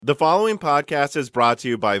The following podcast is brought to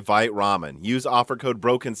you by Vite Ramen. Use offer code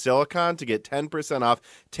BrokenSilicon to get 10% off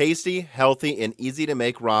tasty, healthy, and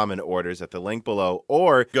easy-to-make ramen orders at the link below.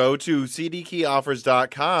 Or go to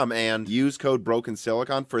cdkeyoffers.com and use code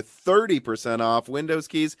BrokenSilicon for 30% off Windows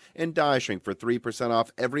keys and die shrink for 3% off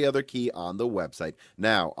every other key on the website.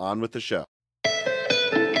 Now, on with the show.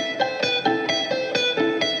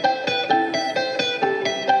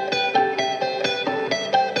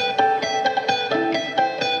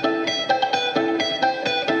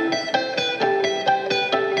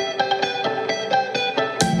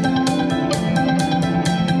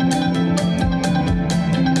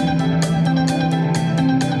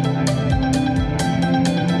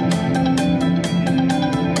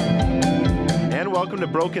 Welcome to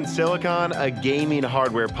Broken Silicon, a gaming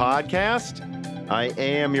hardware podcast. I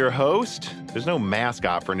am your host. There's no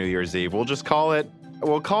mascot for New Year's Eve.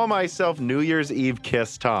 We'll call myself New Year's Eve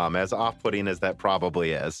Kiss Tom, as off-putting as that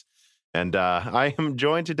probably is. And I am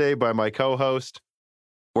joined today by my co-host.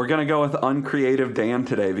 We're going to go with Uncreative Dan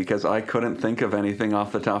today because I couldn't think of anything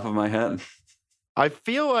off the top of my head. I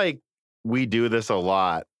feel like we do this a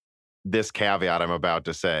lot, this caveat I'm about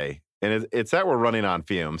to say. And it's that we're running on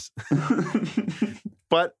fumes.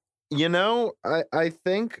 But, you know, I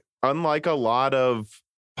think unlike a lot of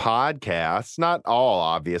podcasts, not all,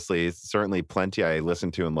 obviously, certainly plenty I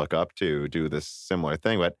listen to and look up to do this similar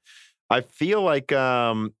thing. But I feel like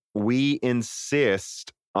we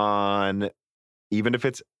insist on, even if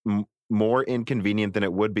it's more inconvenient than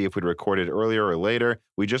it would be if we'd recorded earlier or later,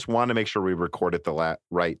 we just want to make sure we record at the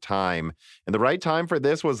right time. And the right time for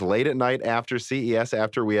this was late at night after CES,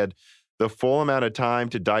 after we had the full amount of time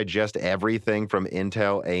to digest everything from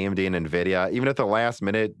Intel, AMD, and NVIDIA. Even at the last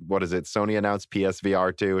minute, what is it? Sony announced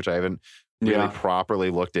PSVR 2, which I haven't really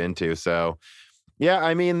properly looked into. So, yeah,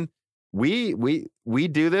 I mean, we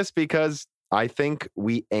do this because I think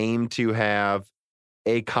we aim to have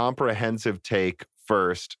a comprehensive take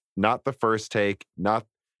first, not the first take, not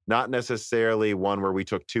necessarily one where we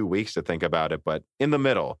took 2 weeks to think about it, but in the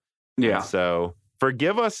middle. Yeah. And so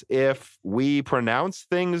forgive us if we pronounce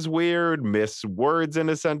things weird, miss words in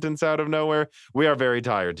a sentence out of nowhere. We are very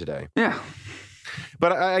tired today. Yeah.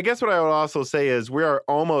 But I guess what I would also say is we are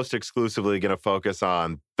almost exclusively going to focus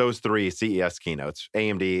on those three CES keynotes,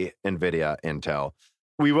 AMD, NVIDIA, Intel.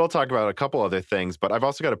 We will talk about a couple other things, but I've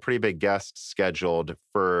also got a pretty big guest scheduled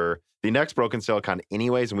for the next Broken Silicon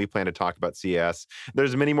anyways, and we plan to talk about CES.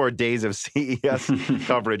 There's many more days of CES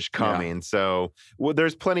coverage coming, yeah. So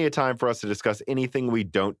there's plenty of time for us to discuss anything we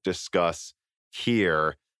don't discuss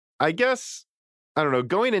here. I guess, I don't know,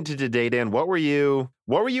 going into today, Dan, what were you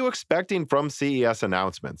expecting from CES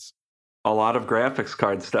announcements? A lot of graphics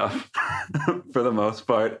card stuff, for the most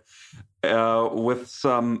part, with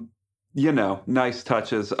some, nice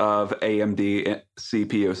touches of AMD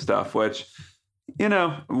CPU stuff, which,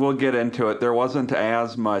 we'll get into it. There wasn't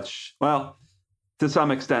as much, well, to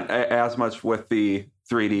some extent, as much with the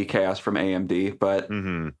 3D cast from AMD, but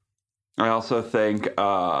I also think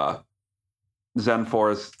Zen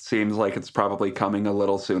 4 seems like it's probably coming a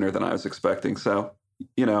little sooner than I was expecting. So,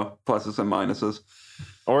 pluses and minuses.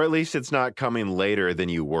 Or at least it's not coming later than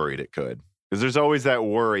you worried it could. Because there's always that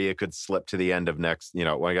worry it could slip to the end of next,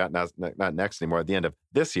 not next anymore, at the end of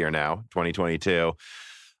this year now, 2022.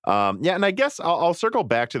 And I guess I'll circle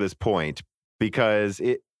back to this point because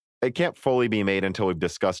it can't fully be made until we've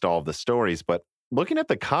discussed all of the stories. But looking at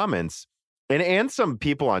the comments and some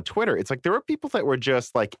people on Twitter, it's like there were people that were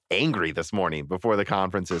just like angry this morning before the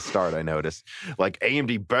conferences start. I noticed like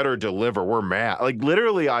AMD better deliver. We're mad. Like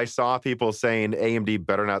literally, I saw people saying AMD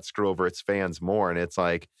better not screw over its fans more, and it's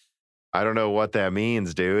like, I don't know what that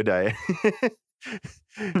means, dude.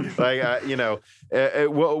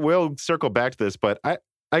 We'll circle back to this, but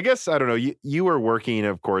I guess, I don't know, you were working,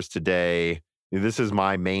 of course, today. This is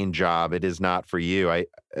my main job. It is not for you. I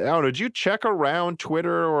don't know, did you check around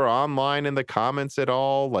Twitter or online in the comments at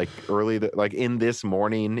all, like like in this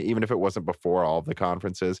morning, even if it wasn't before all of the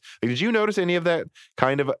conferences? Like, did you notice any of that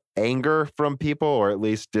kind of anger from people, or at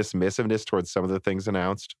least dismissiveness towards some of the things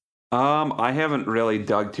announced? I haven't really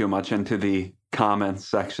dug too much into the comments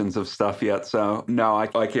sections of stuff yet, so no,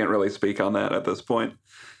 I can't really speak on that at this point.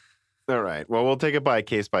 All right. Well, we'll take it by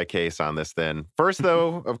case on this then. First,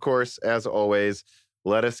 though, of course, as always,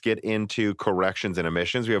 let us get into corrections and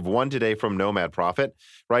omissions. We have one today from Nomad Prophet.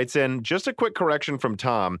 Writes in, just a quick correction from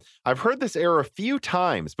Tom. I've heard this error a few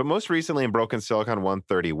times, but most recently in Broken Silicon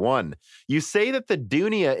 131. You say that the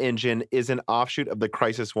Dunia engine is an offshoot of the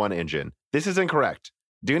Crysis 1 engine. This is incorrect.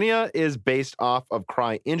 Dunia is based off of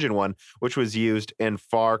CryEngine 1, which was used in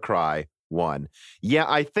Far Cry 1. Yeah,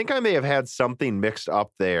 I think I may have had something mixed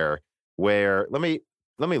up there where, let me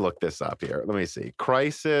let me look this up here. Let me see.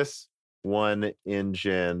 Crysis 1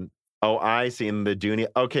 engine. Oh, I see. In the Dunia.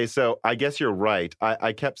 Okay, so I guess you're right.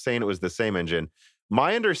 I kept saying it was the same engine.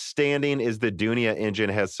 My understanding is the Dunia engine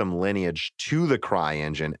has some lineage to the Cry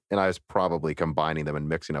engine, and I was probably combining them and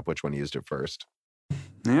mixing up which one used it first.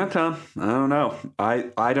 Yeah, Tom. I don't know.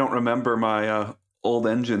 I don't remember my old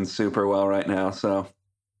engine super well right now, so.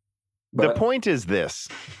 The point is this.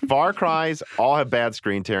 Far Cry's all have bad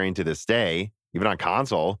screen tearing to this day, even on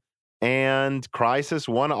console. And Crysis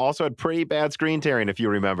 1 also had pretty bad screen tearing, if you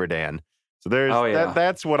remember, Dan. So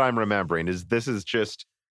that's what I'm remembering, is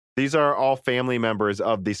these are all family members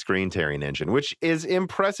of the screen tearing engine, which is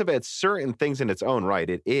impressive at certain things in its own right.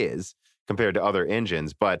 It is, compared to other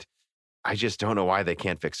engines, but I just don't know why they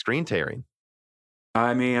can't fix screen tearing.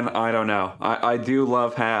 I mean, I don't know. I do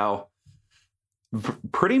love how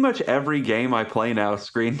pretty much every game I play now,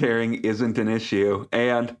 screen tearing isn't an issue.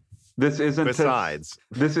 And this isn't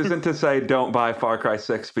to say don't buy Far Cry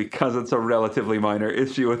 6 because it's a relatively minor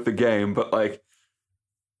issue with the game, but like,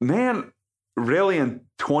 man, really in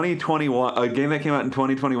 2021, a game that came out in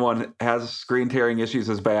 2021 has screen tearing issues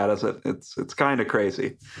as bad as it. It's kind of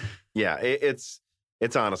crazy. Yeah, it's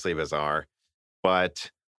honestly bizarre.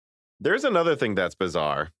 But there's another thing that's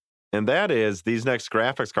bizarre, and that is these next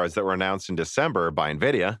graphics cards that were announced in December by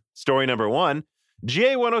NVIDIA. Story number 1,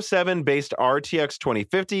 GA107 based RTX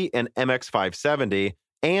 2050 and MX 570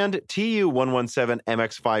 and TU117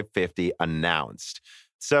 MX 550 announced.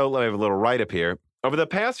 So let me have a little write-up here. Over the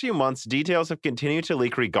past few months, details have continued to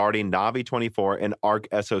leak regarding Navi 24 and Arc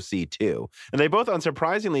SoC 2, and they both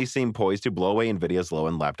unsurprisingly seem poised to blow away NVIDIA's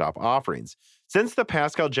low-end laptop offerings. Since the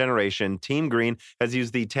Pascal generation, Team Green has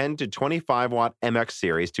used the 10 to 25 watt MX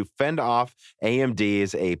series to fend off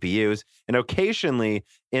AMD's APUs, and occasionally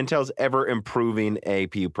Intel's ever-improving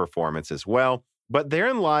APU performance as well. But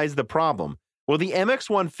therein lies the problem. Well, the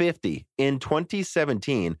MX 150 in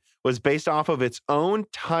 2017 was based off of its own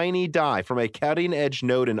tiny die from a cutting-edge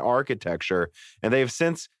node in architecture, and they have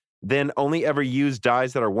since then only ever used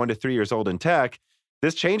dies that are 1 to 3 years old in tech.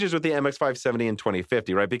 This changes with the MX 570 and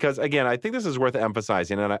 2050, right? Because, again, I think this is worth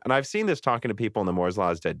emphasizing, and I've seen this talking to people in the Moore's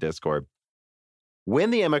Law is Dead Discord.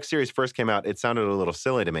 When the MX series first came out, it sounded a little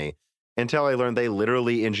silly to me until I learned they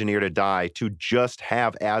literally engineered a die to just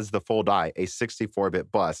have as the full die a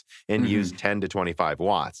 64-bit bus and use 10 to 25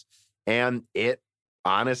 watts. And it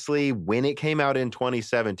honestly, when it came out in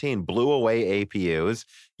 2017, blew away APUs,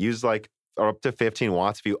 used like up to 15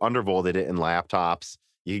 watts if you undervolted it in laptops.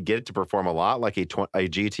 You could get it to perform a lot like a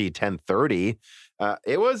GT 1030.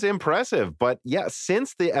 It was impressive. But yeah,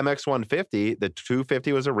 since the MX 150, the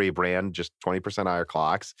 250 was a rebrand, just 20% higher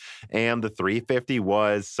clocks. And the 350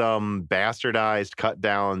 was some bastardized, cut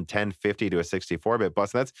down 1050 to a 64-bit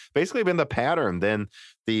bus. And that's basically been the pattern. Then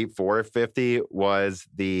the 450 was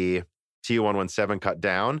the TU117 cut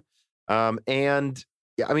down. And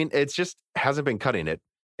yeah, I mean, it's just hasn't been cutting it.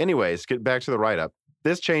 Anyways, get back to the write-up.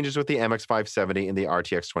 This changes with the MX 570 and the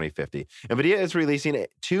RTX 2050. NVIDIA is releasing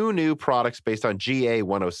 2 new products based on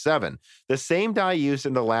GA107, the same die used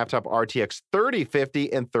in the laptop RTX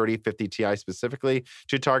 3050 and 3050 Ti specifically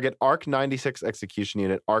to target Arc 96 execution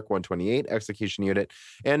unit, Arc 128 execution unit,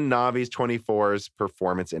 and Navi's 24's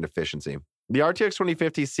performance and efficiency. The RTX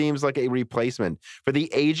 2050 seems like a replacement for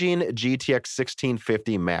the aging GTX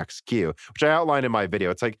 1650 Max-Q, which I outlined in my video.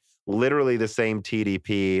 It's like literally the same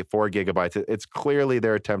TDP, 4 gigabytes. It's clearly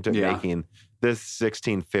their attempt at making this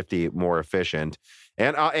 1650 more efficient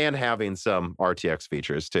and having some RTX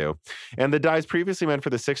features too. And the dies previously meant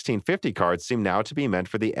for the 1650 cards seem now to be meant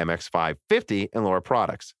for the MX 550 and lower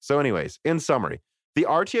products. So anyways, in summary, the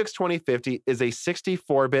RTX 2050 is a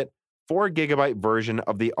 64-bit 4 gigabyte version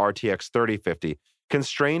of the RTX 3050,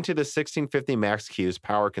 constrained to the 1650 Max-Q's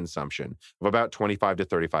power consumption of about 25 to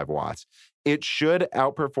 35 watts. It should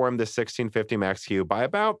outperform the 1650 Max-Q by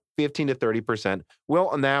about 15 to 30%,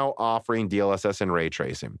 while now offering DLSS and ray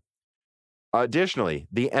tracing. Additionally,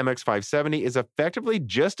 the MX 570 is effectively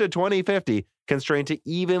just a 2050, constrained to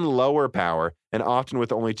even lower power and often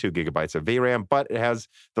with only 2 gigabytes of VRAM, but it has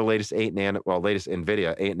the latest latest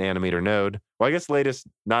NVIDIA 8 nanometer node. Well, I guess latest,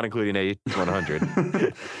 not including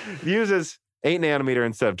A100. Uses 8 nanometer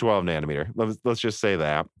instead of 12 nanometer. Let's just say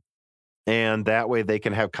that. And that way they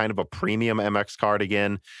can have kind of a premium MX card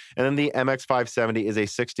again. And then the MX 570 is a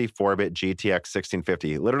 64-bit GTX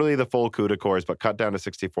 1650, literally the full CUDA cores, but cut down to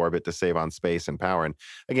 64-bit to save on space and power. And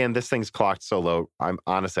again, this thing's clocked so low, I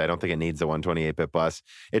don't think it needs a 128-bit bus.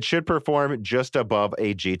 It should perform just above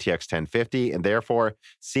a GTX 1050 and therefore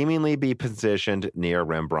seemingly be positioned near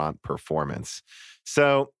Rembrandt performance.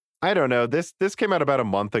 So I don't know. This came out about a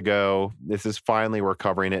month ago. This is finally we're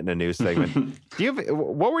covering it in a news segment.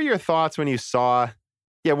 What were your thoughts when you saw?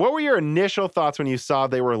 Yeah, what were your initial thoughts when you saw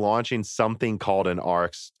they were launching something called an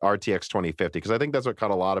RTX 2050? Because I think that's what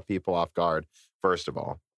caught a lot of people off guard. First of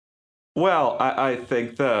all, Well, I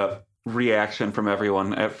think the reaction from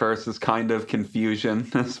everyone at first is kind of confusion,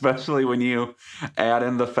 especially when you add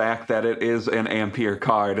in the fact that it is an Ampere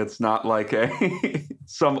card. It's not like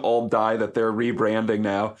some old die that they're rebranding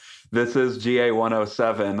now. This is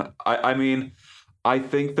GA107. I mean, I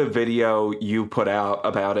think the video you put out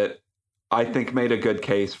about it, I think made a good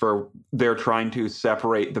case for they're trying to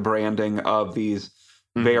separate the branding of these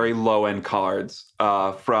very low-end cards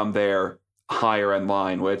from their higher-end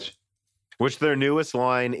line, which their newest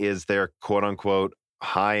line is their quote-unquote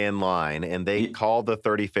high-end line, and they call the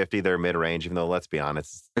 3050 their mid-range, even though, let's be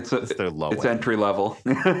honest, it's their low end. It's entry level.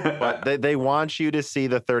 But they want you to see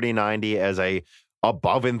the 3090 as a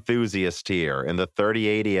above enthusiast tier, and the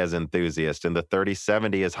 3080 as enthusiast, and the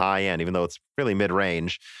 3070 as high-end, even though it's really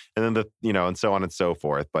mid-range, and then and so on and so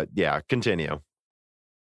forth. But yeah, continue.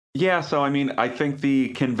 Yeah, so I mean, I think the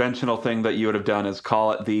conventional thing that you would have done is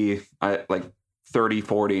call it the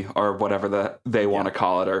 3040 or whatever they want to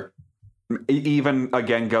call it, or even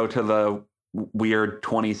again go to the weird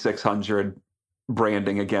 2600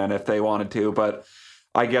 branding again if they wanted to. But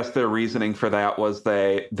I guess their reasoning for that was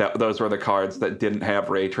that those were the cards that didn't have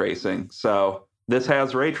ray tracing. So this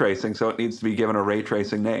has ray tracing, so it needs to be given a ray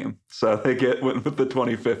tracing name. So they went with the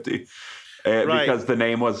 2050 because the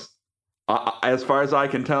name was. As far as I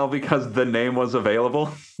can tell, because the name was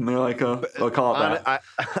available, and they're like, "I'll call it that."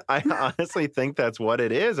 I honestly think that's what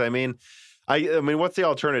it is. I mean, what's the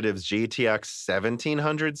alternatives? GTX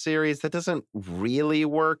 1700 series? That doesn't really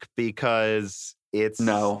work because it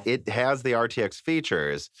has the RTX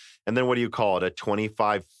features. And then what do you call it? A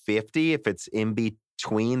 2550 if it's in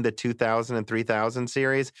between the 2000 and 3000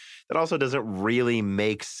 series? That also doesn't really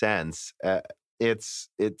make sense. It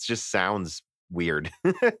just sounds weird.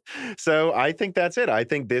 So I think that's it. I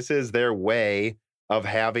think this is their way of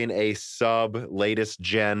having a sub latest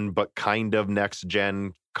gen, but kind of next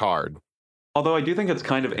gen card. Although I do think it's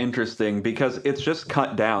kind of interesting because it's just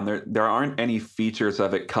cut down. There aren't any features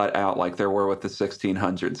of it cut out like there were with the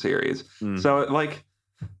 1600 series. So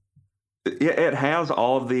it has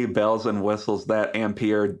all of the bells and whistles that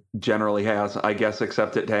Ampere generally has, I guess,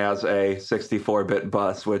 except it has a 64-bit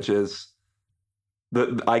bus, which is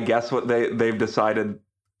I guess what they've decided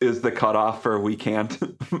is the cutoff for we can't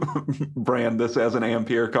brand this as an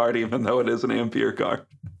Ampere card, even though it is an Ampere card.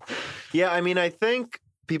 Yeah, I mean, I think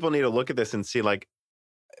people need to look at this and see, like,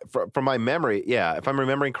 from my memory, if I'm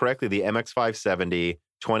remembering correctly, the MX570,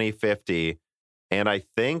 2050, and I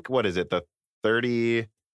think, what is it, the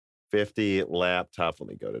 3050 laptop? Let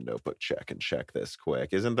me go to Notebook Check and check this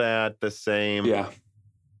quick. Isn't that the same? Yeah.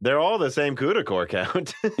 They're all the same CUDA core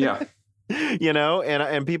count. Yeah.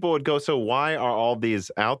 And people would go, so why are all these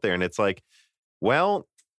out there? And it's like, well,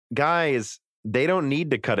 guys, they don't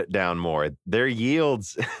need to cut it down more. Their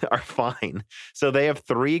yields are fine. So they have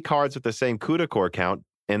 3 cards with the same CUDA core count,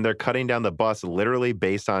 and they're cutting down the bus literally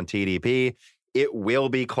based on TDP. It will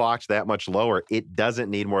be clocked that much lower. It doesn't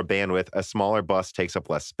need more bandwidth. A smaller bus takes up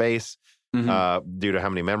less space due to how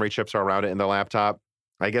many memory chips are around it in the laptop.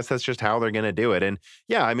 I guess that's just how they're going to do it. And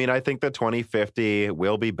yeah, I mean, I think the 2050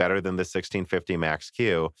 will be better than the 1650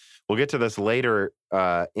 Max-Q. We'll get to this later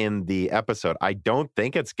in the episode. I don't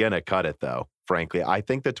think it's going to cut it, though, frankly. I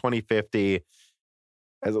think the 2050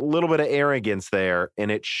 has a little bit of arrogance there,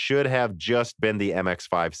 and it should have just been the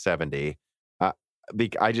MX570.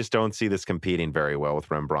 I just don't see this competing very well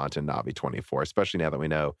with Rembrandt and Navi 24, especially now that we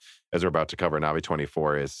know, as we're about to cover, Navi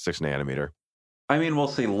 24 is 6 nanometer. I mean, we'll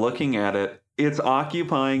see. Looking at it, it's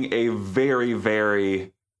occupying a very,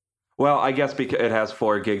 very, well, I guess because it has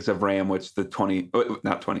 4 gigs of RAM, which the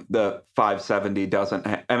 570 doesn't,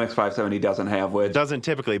 MX570 doesn't have, which doesn't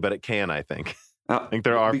typically, but it can, I think. I think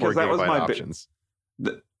there are 4 gigabyte options.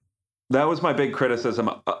 That was my big criticism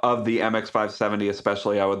of the MX570,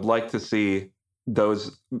 especially. I would like to see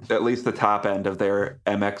those, at least the top end of their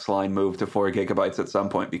MX line, move to 4 gigabytes at some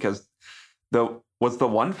point, because was the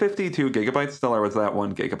 152 gigabytes still, or was that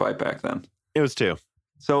 1 gigabyte back then? It was 2.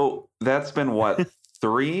 So that's been what,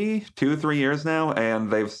 3 years now,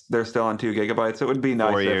 and they're still on 2 gigabytes. It would be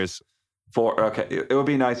nice. 4 years. Okay. It would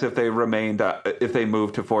be nice if they remained, if they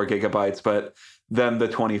moved to 4 gigabytes, but then the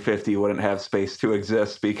 2050 wouldn't have space to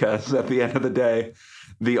exist, because at the end of the day,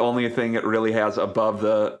 the only thing it really has above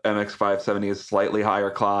the MX570 is slightly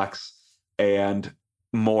higher clocks and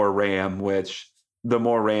more RAM, which the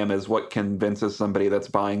more RAM is what convinces somebody that's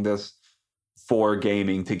buying this for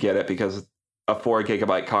gaming to get it, because a 4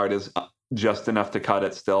 gigabyte card is just enough to cut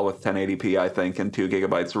it still with 1080p, I think, and 2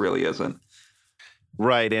 gigabytes really isn't.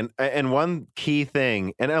 Right. And one key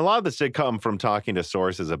thing, and a lot of this did come from talking to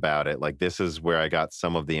sources about it. Like, this is where I got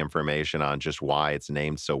some of the information on just why it's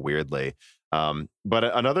named so weirdly. But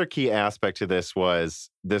another key aspect to this was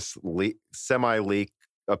this semi-leak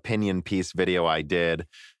opinion piece video I did,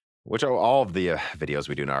 which all of the videos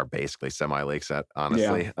we do now are basically semi-leaks,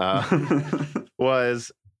 honestly,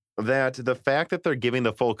 was that the fact that they're giving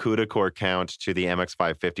the full CUDA core count to the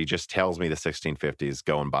MX550 just tells me the 1650 is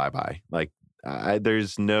going bye-bye. Like,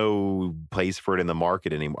 there's no place for it in the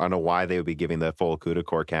market anymore. I don't know why they would be giving the full CUDA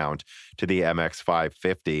core count to the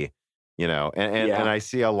MX550, you know, and I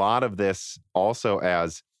see a lot of this also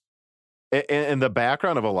as in the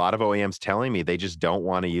background of a lot of OEMs telling me they just don't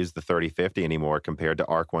want to use the 3050 anymore compared to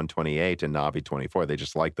ARC 128 and Navi 24. They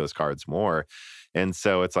just like those cards more. And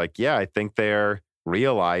so it's like, yeah, I think they're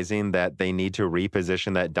realizing that they need to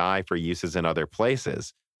reposition that die for uses in other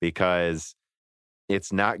places because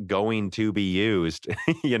it's not going to be used,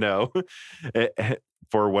 you know,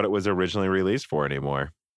 for what it was originally released for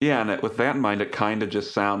anymore. Yeah, and with that in mind, it kind of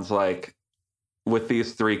just sounds like with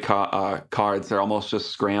these 3 cards, they're almost just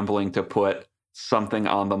scrambling to put something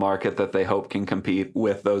on the market that they hope can compete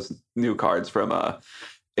with those new cards from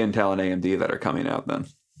Intel and AMD that are coming out then.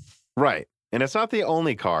 Right. And it's not the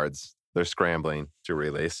only cards they're scrambling to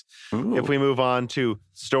release. Ooh. If we move on to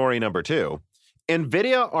story number 2,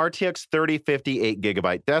 NVIDIA RTX 3050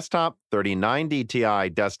 8GB desktop, 3090 Ti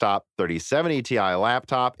desktop, 3070 Ti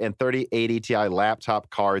laptop, and 3080 Ti laptop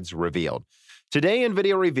cards revealed. Today,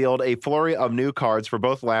 NVIDIA revealed a flurry of new cards for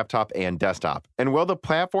both laptop and desktop. And while the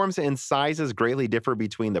platforms and sizes greatly differ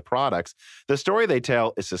between the products, the story they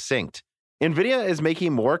tell is succinct. NVIDIA is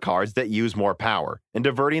making more cards that use more power and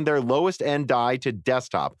diverting their lowest end die to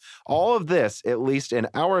desktop. All of this, at least in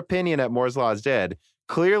our opinion at Moore's Law is Dead,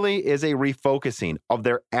 clearly is a refocusing of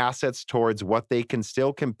their assets towards what they can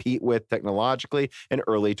still compete with technologically in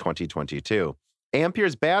early 2022.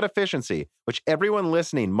 Ampere's bad efficiency, which everyone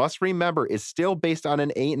listening must remember is still based on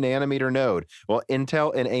an 8-nanometer node, while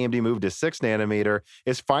Intel and AMD moved to 6-nanometer,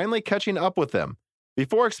 is finally catching up with them.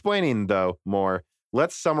 Before explaining, though, more,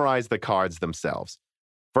 let's summarize the cards themselves.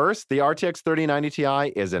 First, the RTX 3090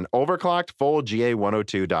 Ti is an overclocked full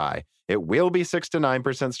GA102 die. It will be 6 to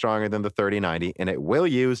 9% stronger than the 3090, and it will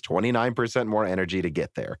use 29% more energy to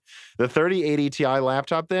get there. The 3080 Ti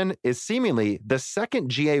laptop, then, is seemingly the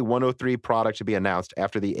second GA103 product to be announced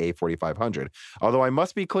after the A4500. Although I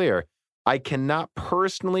must be clear, I cannot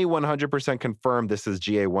personally 100% confirm this is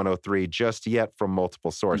GA103 just yet from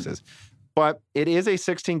multiple sources. But it is a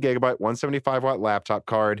 16 gigabyte, 175 watt laptop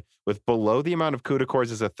card with below the amount of CUDA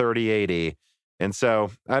cores as a 3080. And so,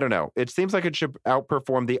 I don't know. It seems like it should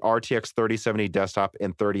outperform the RTX 3070 desktop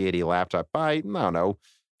and 3080 laptop by, I don't know,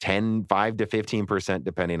 5 to 15%,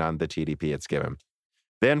 depending on the TDP it's given.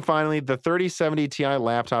 Then finally, the 3070 Ti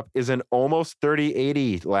laptop is an almost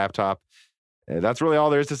 3080 laptop. That's really all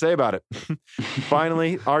there is to say about it.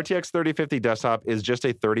 Finally, RTX 3050 desktop is just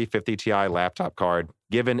a 3050 Ti laptop card,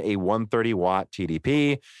 given a 130 watt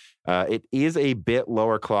TDP. It is a bit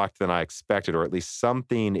lower clocked than I expected, or at least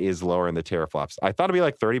something is lower in the teraflops. I thought it'd be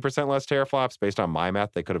like 30% less teraflops based on my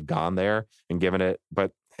math. They could have gone there and given it,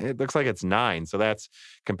 but it looks like it's 9. So that's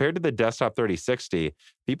compared to the desktop 3060,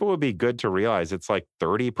 people would be good to realize it's like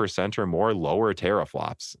 30% or more lower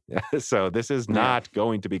teraflops. So this is not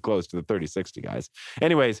going to be close to the 3060, guys.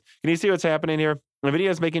 Anyways, can you see what's happening here? NVIDIA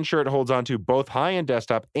is making sure it holds on to both high-end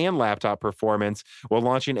desktop and laptop performance while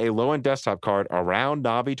launching a low-end desktop card around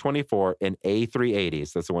Navi 24 and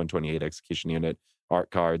A380s. That's the 128 execution unit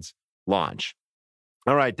ARC cards launch.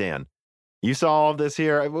 All right, Dan, you saw all of this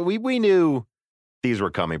here. We knew these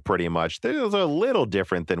were coming pretty much. Those are a little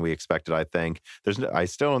different than we expected, I think. I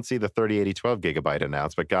still don't see the 3080 12 gigabyte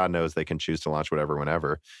announced, but God knows they can choose to launch whatever,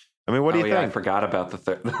 whenever. I mean, what do you think? I forgot about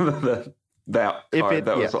that card.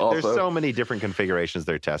 Was also... There's so many different configurations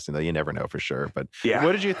they're testing, though. You never know for sure. But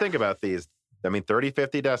what did you think about these? I mean,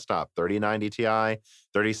 3050 desktop, 3090 Ti,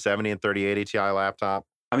 3070 and 3080 Ti laptop.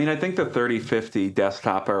 I mean, I think the 3050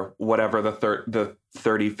 desktop or whatever the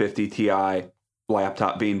 3050 Ti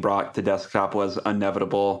laptop being brought to desktop was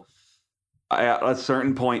inevitable. At a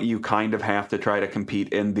certain point, you kind of have to try to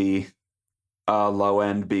compete in the low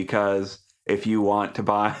end, because if you want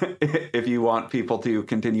people to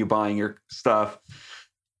continue buying your stuff,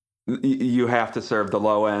 you have to serve the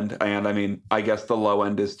low end. And I mean, I guess the low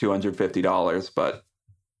end is $250, but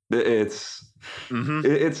it's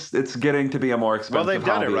getting to be a more expensive. Well, they've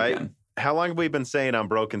done it right. Again. How long have we been saying on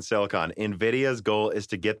Broken Silicon? NVIDIA's goal is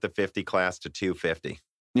to get the 50 class to 250.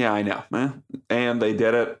 Yeah, I know. And they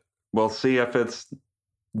did it We'll see if it's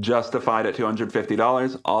justified at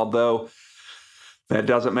 $250, although that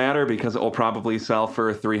doesn't matter because it will probably sell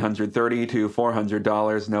for $330 to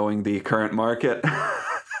 $400, knowing the current market.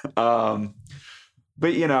 But,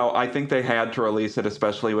 I think they had to release it,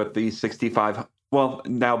 especially with the 65. Well,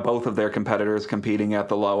 now both of their competitors competing at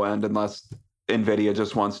the low end, unless NVIDIA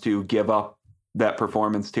just wants to give up that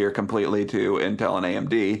performance tier completely to Intel and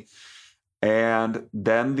AMD. And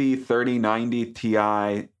then the 3090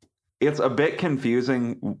 Ti, it's a bit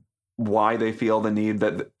confusing why they feel the need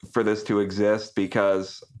for this to exist,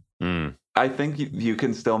 because I think you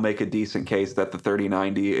can still make a decent case that the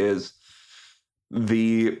 3090 is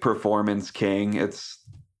the performance king. It's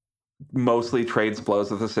mostly trades blows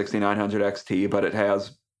with the 6900 XT, but it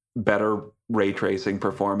has better ray tracing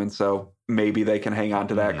performance, so maybe they can hang on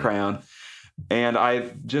to that crown. And I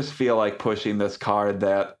just feel like pushing this card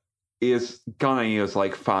that is gonna use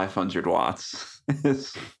like 500 watts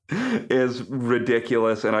is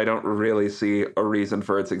ridiculous, and I don't really see a reason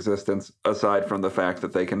for its existence aside from the fact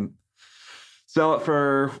that they can sell it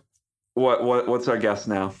for what's our guess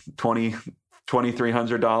now,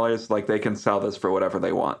 $2,300. Like, they can sell this for whatever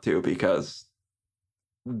they want to, because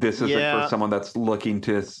this isn't for someone that's looking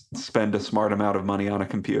to spend a smart amount of money on a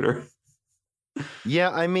computer. Yeah,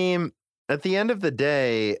 I mean, at the end of the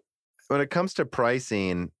day, when it comes to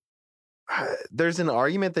pricing, there's an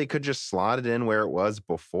argument they could just slot it in where it was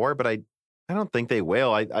before, but I don't think they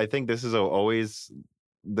will. I think this is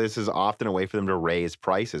often a way for them to raise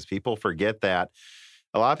prices. People forget that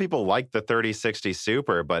a lot of people like the 3060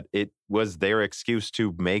 Super, but it was their excuse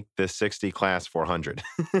to make the 60 class 400.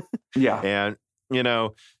 Yeah. And,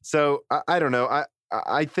 so I don't know.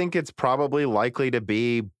 I think it's probably likely to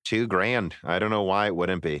be $2,000. I don't know why it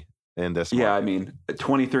wouldn't be in this one. Yeah, I mean,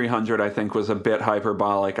 2,300 I think was a bit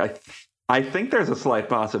hyperbolic. I think there's a slight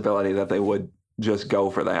possibility that they would just go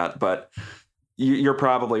for that, but you're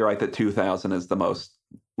probably right that 2,000 is the most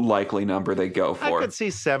likely number they go for. I could see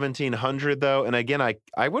 1,700 though, and again,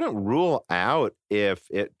 I wouldn't rule out if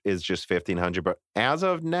it is just 1,500, but as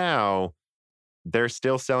of now, they're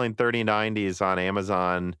still selling 3090s on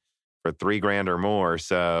Amazon for $3,000 or more,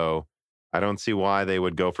 so I don't see why they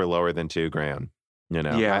would go for lower than $2,000.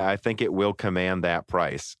 Yeah. I think it will command that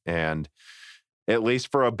price, and at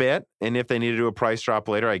least for a bit. And if they need to do a price drop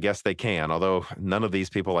later, I guess they can. Although none of these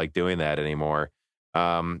people like doing that anymore.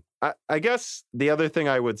 I guess the other thing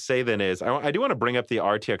I would say then is I do want to bring up the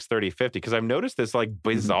RTX 3050 because I've noticed this like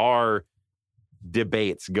bizarre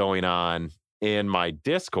debates going on in my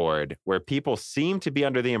Discord where people seem to be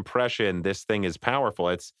under the impression this thing is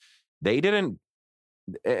powerful. They didn't,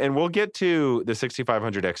 and we'll get to the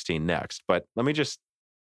 6500 XT next, but let me just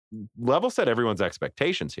level set everyone's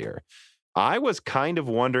expectations here. I was kind of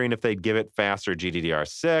wondering if they'd give it faster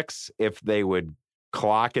GDDR6, if they would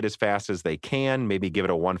clock it as fast as they can, maybe give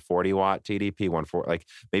it a 140 watt TDP, like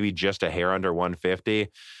maybe just a hair under 150.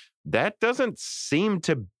 That doesn't seem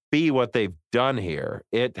to be what they've done here.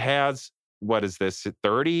 It has, what is this,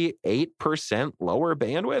 38% lower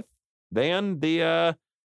bandwidth than the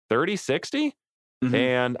 3060? Mm-hmm.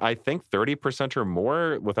 And I think 30% or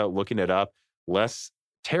more, without looking it up, less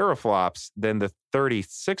teraflops than the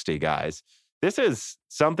 3060 guys. This is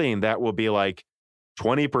something that will be like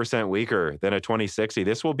 20% weaker than a 2060.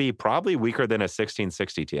 This will be probably weaker than a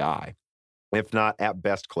 1660 Ti, if not at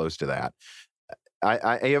best close to that.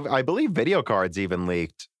 I believe video cards even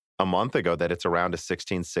leaked a month ago that it's around a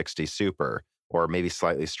 1660 Super or maybe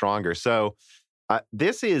slightly stronger. So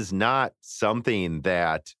this is not something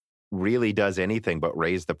that really does anything but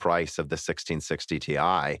raise the price of the 1660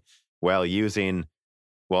 Ti while using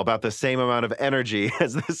about the same amount of energy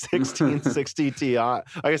as the 1660 Ti. I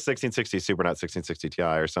guess 1660 Super, not 1660 Ti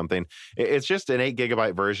or something. It's just an 8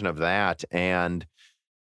 gigabyte version of that. And,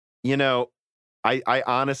 I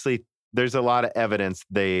honestly, there's a lot of evidence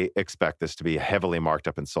they expect this to be heavily marked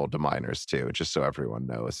up and sold to miners too, just so everyone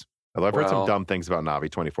knows. Although I've heard some dumb things about Navi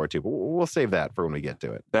 24 too, but we'll save that for when we get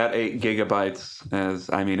to it. That 8 gigabytes,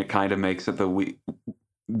 it kind of makes it the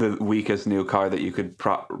weakest new card that you could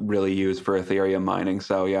really use for Ethereum mining.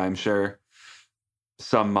 So yeah, I'm sure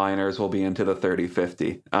some miners will be into the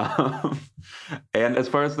 3050. And as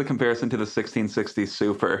far as the comparison to the 1660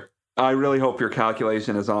 Super, I really hope your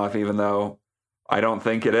calculation is off, even though I don't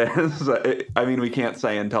think it is. We can't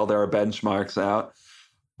say until there are benchmarks out.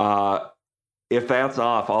 If that's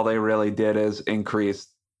off, all they really did is increase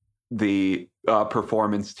the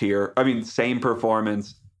performance tier. Same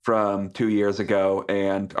performance from 2 years ago,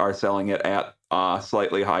 and are selling it at a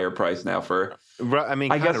slightly higher price now for,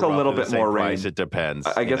 I guess, a little bit more RAM. It depends.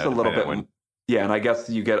 I guess a little bit. Yeah, and I guess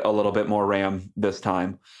you get a little bit more RAM this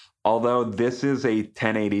time. although this is a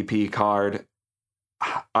 1080p card,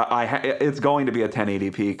 it's going to be a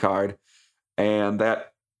 1080p card, and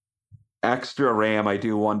that extra RAM, I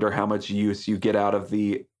do wonder how much use you get out of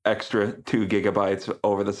the extra 2 gigabytes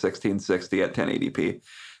over the 1660 at 1080p.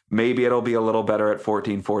 Maybe it'll be a little better at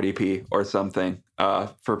 1440p or something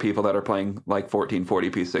for people that are playing like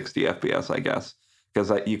 1440p 60 FPS, I guess,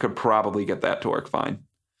 because you could probably get that to work fine.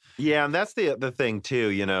 Yeah, and that's the thing too.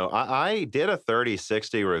 You know, I did a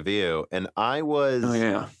 3060 review, and I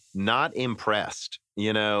was not impressed.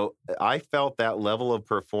 You know, I felt that level of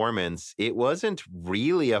performance. It wasn't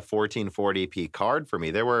really a 1440p card for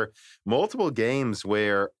me. There were multiple games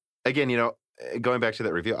where, again, you know, going back to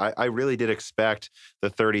that review, I really did expect the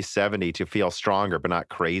 3070 to feel stronger, but not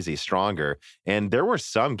crazy stronger. And there were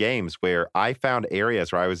some games where I found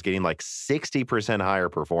areas where I was getting like 60% higher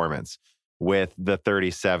performance with the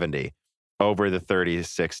 3070 over the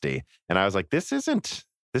 3060. And I was like, this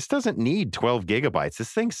doesn't need 12 gigabytes.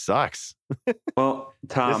 This thing sucks. Well,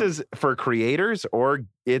 Tom, this is for creators or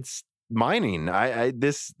it's mining.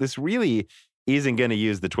 This really isn't going to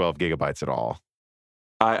use the 12 gigabytes at all.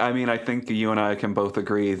 I mean, I think you and I can both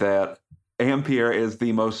agree that Ampere is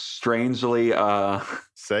the most strangely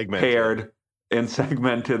paired and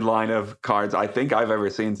segmented line of cards I think I've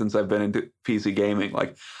ever seen since I've been into PC gaming.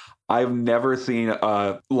 Like, I've never seen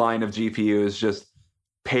a line of GPUs just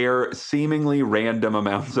pair seemingly random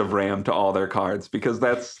amounts of RAM to all their cards, because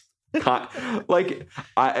that's like,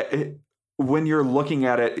 when you're looking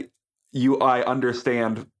at it, I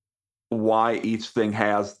understand why each thing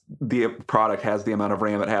the product has the amount of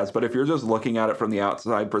RAM it has. But if you're just looking at it from the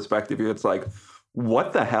outside perspective, it's like,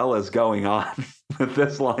 what the hell is going on with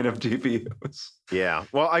this line of GPUs? Yeah.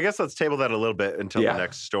 Well, I guess let's table that a little bit until the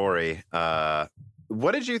next story.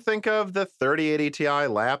 What did you think of the 3080 Ti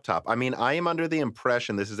laptop? I mean, I am under the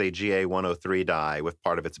impression this is a GA103 die with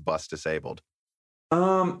part of its bus disabled.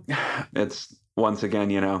 It's, once again,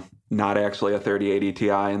 you know, not actually a 3080 Ti,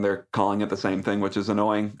 and they're calling it the same thing, which is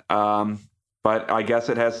annoying. But I guess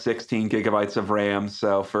it has 16 gigabytes of RAM.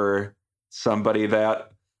 So for somebody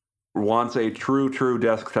that wants a true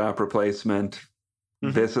desktop replacement,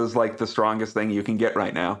 this is like the strongest thing you can get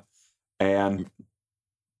right now. And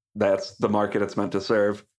that's the market it's meant to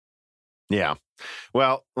serve. Yeah.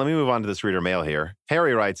 Well, let me move on to this reader mail here.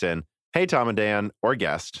 Harry writes in, "Hey, Tom and Dan, or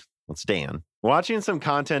guest, it's Dan. Watching some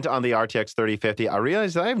content on the RTX 3050, I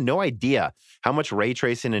realized that I have no idea how much ray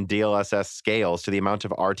tracing and DLSS scales to the amount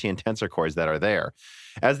of RT and tensor cores that are there.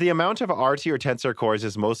 As the amount of RT or tensor cores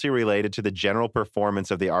is mostly related to the general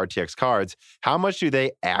performance of the RTX cards, how much do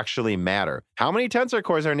they actually matter? How many tensor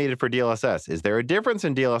cores are needed for DLSS? Is there a difference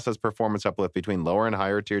in DLSS performance uplift between lower and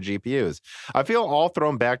higher tier GPUs? I feel all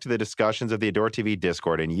thrown back to the discussions of the Adore TV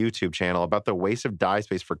Discord and YouTube channel about the waste of die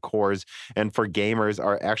space for cores and for gamers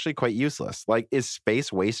are actually quite useless. Like, is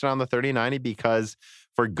space wasted on the 3090 because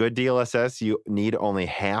for good DLSS, you need only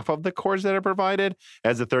half of the cores that are provided,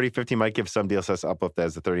 as the 3050 might give some DLSS uplift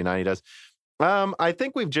as the 3090 does? I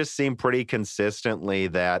think we've just seen pretty consistently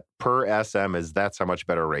that per SM that's how much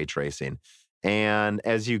better ray tracing. And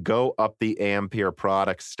as you go up the Ampere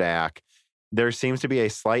product stack, there seems to be a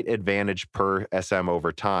slight advantage per SM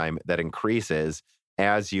over time that increases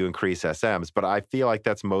as you increase SMs. But I feel like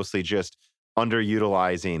that's mostly just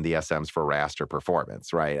underutilizing the SMs for raster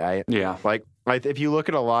performance, right? If you look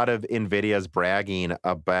at a lot of NVIDIA's bragging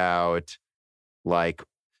about like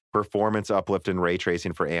performance uplift and ray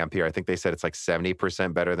tracing for Ampere, I think they said it's like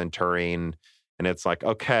 70% better than Turing. And it's like,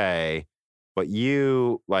 okay, but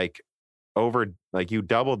you you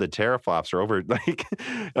doubled the teraflops or over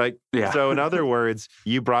So in other words,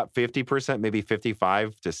 you brought 50%, maybe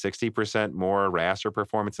 55 to 60% more raster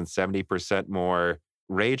performance and 70% more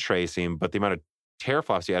ray tracing, but the amount of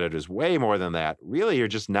teraflops you added is way more than that. Really, you're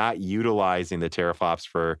just not utilizing the teraflops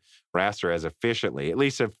for raster as efficiently, at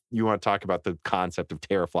least if you want to talk about the concept of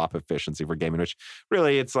teraflop efficiency for gaming, which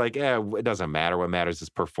really it's like, it doesn't matter. What matters is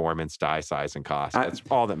performance, die size, and cost. That's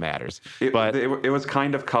all that matters. It was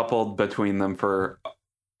kind of coupled between them for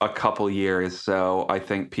a couple years, so I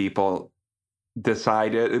think some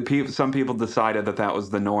people decided that was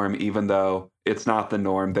the norm, even though it's not the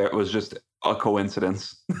norm. That was just a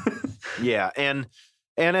coincidence. Yeah, and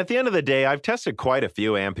at the end of the day, I've tested quite a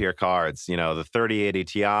few Ampere cards. You know, the 3080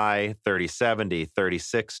 Ti, 3070,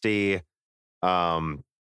 3060. It's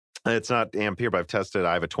not Ampere, but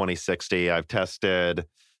I have a 2060. I've tested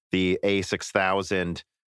the A6000,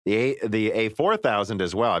 the A4000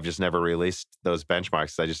 as well. I've just never released those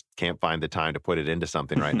benchmarks. I just can't find the time to put it into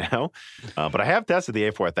something right now. But I have tested the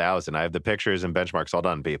A4000. I have the pictures and benchmarks all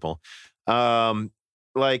done, people.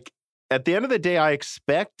 at the end of the day, I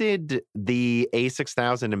expected the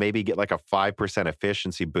A6000 to maybe get like a 5%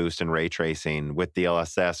 efficiency boost in ray tracing with the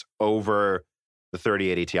DLSS over the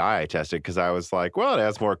 3080 Ti I tested, because I was like, well, it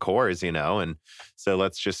has more cores, and so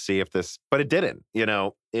let's just see if this, but it didn't,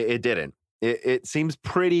 it didn't. It seems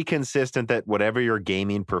pretty consistent that whatever your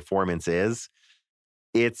gaming performance is,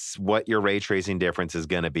 it's what your ray tracing difference is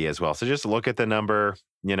going to be as well. So just look at the number,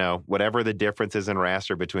 whatever the difference is in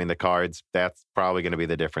raster between the cards, that's probably going to be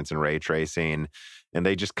the difference in ray tracing. And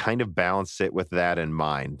they just kind of balance it with that in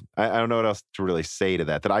mind. I don't know what else to really say to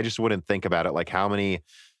that I just wouldn't think about it like how many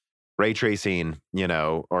ray tracing,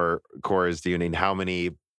 or cores do you need? How many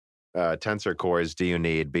tensor cores do you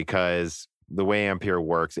need? Because the way Ampere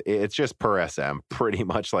works, it's just per SM, pretty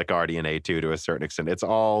much like RDNA 2 to a certain extent. It's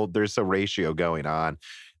all, there's a ratio going on.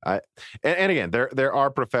 And again, there are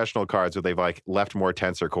professional cards where they've like left more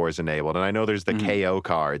tensor cores enabled. And I know there's the KO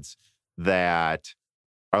cards that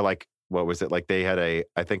are like, what was it? Like they had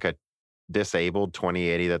I think a disabled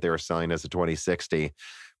 2080 that they were selling as a 2060,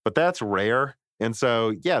 but that's rare. And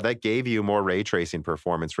so, yeah, that gave you more ray tracing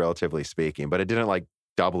performance, relatively speaking, but it didn't like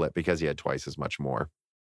double it because you had twice as much more.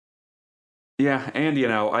 Yeah, and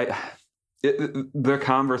the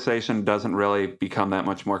conversation doesn't really become that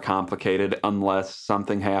much more complicated unless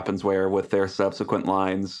something happens where with their subsequent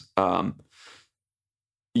lines,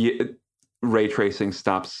 ray tracing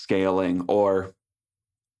stops scaling, or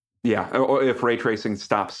if ray tracing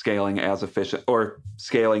stops scaling as efficient or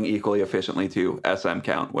scaling equally efficiently to SM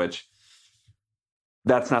count, which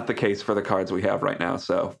that's not the case for the cards we have right now.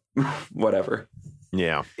 So whatever.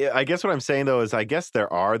 Yeah. I guess what I'm saying, though, is I guess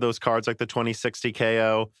there are those cards like the 2060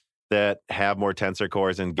 KO that have more tensor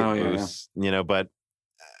cores and get boosts, but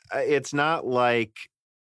it's not like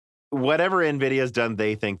whatever NVIDIA's done,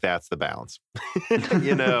 they think that's the balance,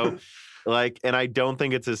 and I don't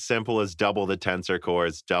think it's as simple as double the tensor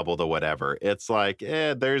cores, double the whatever. It's like,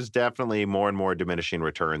 there's definitely more and more diminishing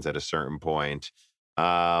returns at a certain point.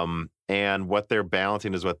 And what they're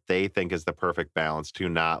balancing is what they think is the perfect balance to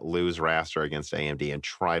not lose raster against AMD and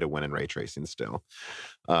try to win in ray tracing still.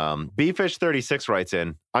 Bfish36 writes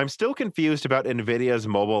in, I'm still confused about NVIDIA's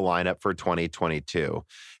mobile lineup for 2022.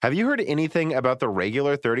 Have you heard anything about the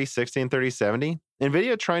regular 3060 and 3070?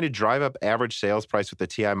 NVIDIA trying to drive up average sales price with the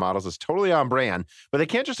TI models is totally on brand, but they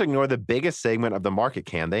can't just ignore the biggest segment of the market,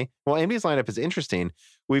 can they? While AMD's lineup is interesting,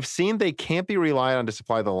 we've seen they can't be relied on to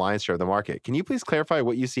supply the lion's share of the market. Can you please clarify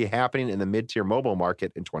what you see happening in the mid-tier mobile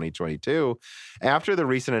market in 2022? After the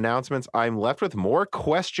recent announcements, I'm left with more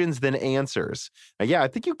questions than answers. I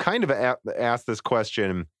think you kind of asked this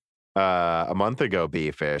question a month ago,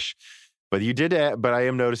 Bfish. But you did, but I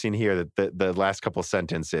am noticing here that the last couple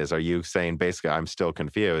sentences, are you saying basically I'm still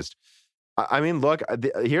confused? I mean, look,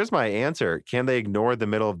 here's my answer. Can they ignore the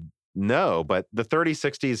middle? No, but the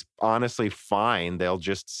 3060 is honestly fine. They'll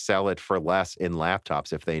just sell it for less in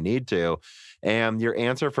laptops if they need to. And your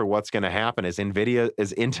answer for what's going to happen is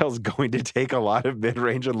Intel's going to take a lot of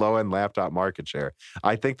mid-range and low-end laptop market share.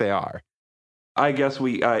 I think they are. I guess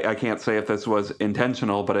I can't say if this was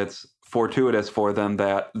intentional, but it's fortuitous for them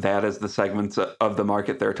that is the segments of the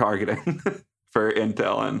market they're targeting for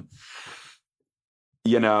Intel. And,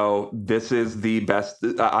 this is the best.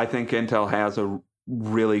 I think Intel has a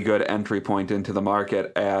really good entry point into the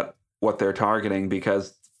market at what they're targeting,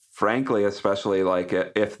 because frankly, especially like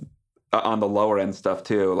if on the lower end stuff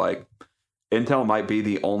too, like Intel might be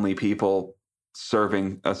the only people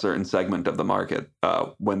serving a certain segment of the market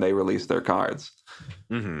when they release their cards.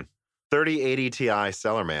 3080 Ti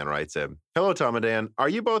Sellerman writes in, hello, Tom and Dan. Are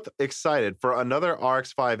you both excited for another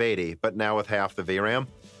RX 580, but now with half the VRAM?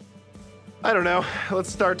 I don't know.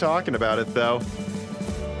 Let's start talking about it, though.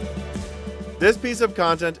 This piece of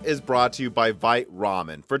content is brought to you by Vite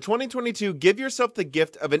Ramen. For 2022, give yourself the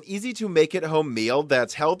gift of an easy-to-make-at-home meal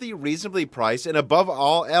that's healthy, reasonably priced, and above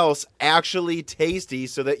all else, actually tasty,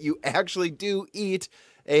 so that you actually do eat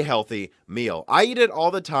a healthy meal. I eat it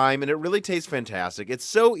all the time, and it really tastes fantastic. It's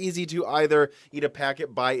so easy to either eat a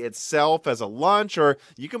packet by itself as a lunch, or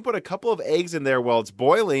you can put a couple of eggs in there while it's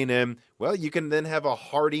boiling, and well, you can then have a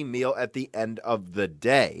hearty meal at the end of the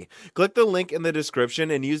day. Click the link in the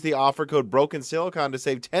description and use the offer code BrokenSilicon to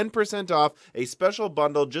save 10% off a special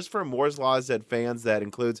bundle just for Moore's Law Z fans that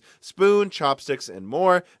includes spoon, chopsticks, and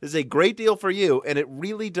more. This is a great deal for you, and it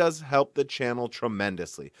really does help the channel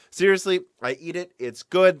tremendously. Seriously, I eat it. It's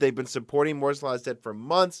good. They've been supporting Moore's Law Z for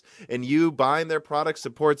months, and you buying their product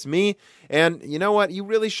supports me. And you know what? You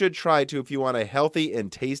really should try to if you want a healthy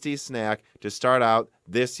and tasty snack to start out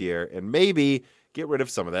this year and maybe get rid of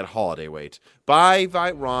some of that holiday weight. Buy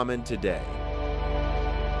Vite Ramen today.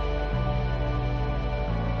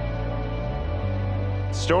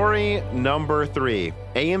 Story number 3,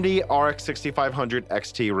 AMD RX 6500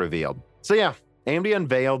 XT revealed. So yeah, AMD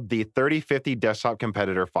unveiled the 3050 desktop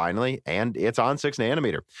competitor finally, and it's on 6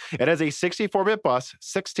 nanometer. It has a 64-bit bus,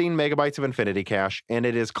 16 megabytes of Infinity Cache, and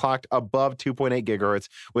it is clocked above 2.8 gigahertz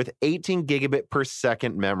with 18 gigabit per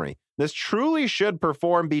second memory. This truly should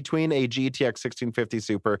perform between a GTX 1650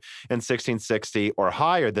 Super and 1660 or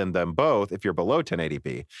higher than them both if you're below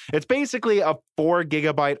 1080p. It's basically a 4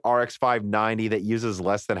 gigabyte RX 590 that uses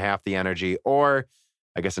less than half the energy, or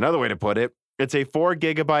I guess another way to put it, it's a 4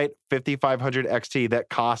 gigabyte 5500 XT that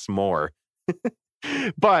costs more,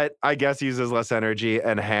 but I guess uses less energy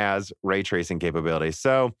and has ray tracing capabilities.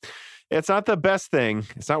 So it's not the best thing.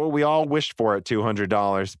 It's not what we all wished for at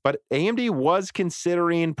 $200, but AMD was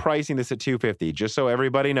considering pricing this at $250, just so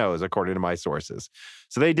everybody knows, according to my sources.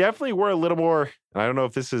 So they definitely were a little more, and I don't know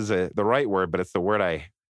if this is the right word, but it's the word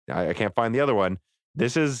I can't find the other one.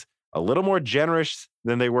 This is a little more generous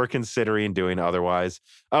than they were considering doing otherwise.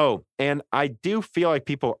 Oh, and I do feel like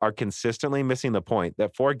people are consistently missing the point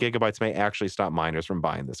that 4 gigabytes may actually stop miners from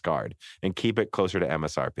buying this card and keep it closer to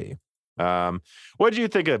MSRP. What do you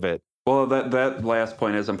think of it? Well, that last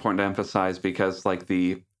point is important to emphasize because, like,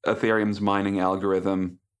 the Ethereum's mining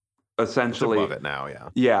algorithm essentially... It's above it now, yeah.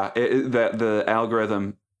 Yeah, the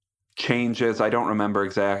algorithm changes. I don't remember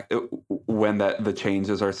when the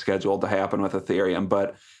changes are scheduled to happen with Ethereum,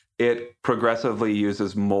 but it progressively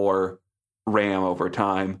uses more RAM over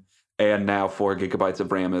time, and now 4 gigabytes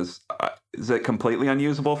of RAM is it completely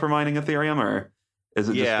unusable for mining Ethereum, or is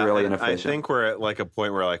it just really inefficient? I think we're at like a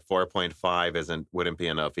point where like 4.5 wouldn't be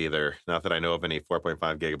enough either. Not that I know of any 4.5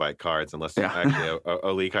 gigabyte cards, unless actually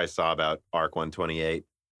a leak I saw about ARC 128.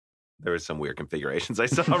 There was some weird configurations I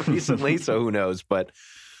saw recently, so who knows? But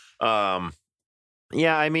yeah,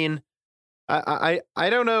 I mean, I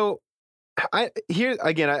don't know. I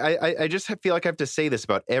just feel like I have to say this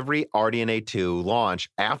about every RDNA 2 launch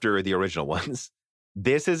after the original ones.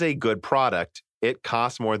 This is a good product. It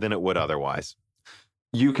costs more than it would otherwise.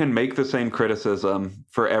 You can make the same criticism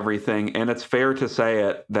for everything, and it's fair to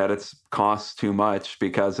say that it costs too much,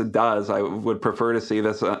 because it does. I would prefer to see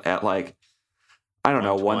this at like, I don't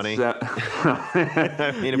know, 120.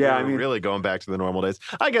 I mean, if we're really going back to the normal days,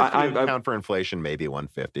 I guess if you account for inflation, maybe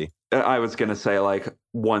 150. I was going to say like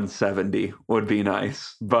 170 would be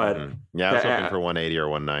nice, but yeah, I was hoping for 180 or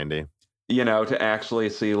 190. You know, to actually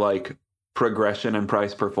see like progression in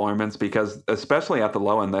price performance, because especially at the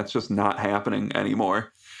low end, that's just not happening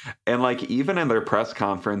anymore. And like even in their press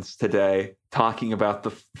conference today, talking about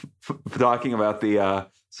the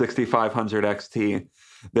 6500 XT,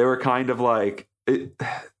 they were kind of like,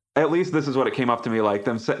 at least this is what it came up to me like.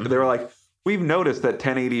 They were like, we've noticed that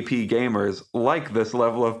 1080p gamers like this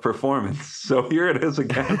level of performance, so here it is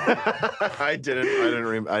again. I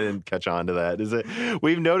didn't catch on to that. Is it?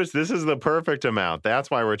 We've noticed this is the perfect amount. That's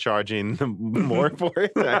why we're charging more for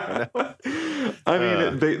it. I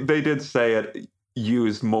mean, they did say it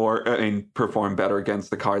used more. I mean, performed better against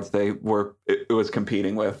the cards it was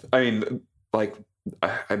competing with. I mean, like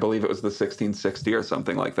I believe it was the 1660 or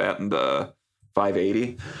something like that, and the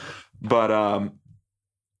 580, but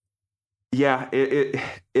yeah, it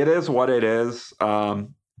is what it is. 4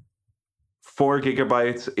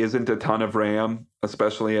 gigabytes isn't a ton of RAM,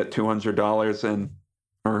 especially at $200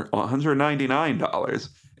 or $199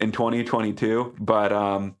 in 2022.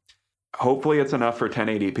 But hopefully, it's enough for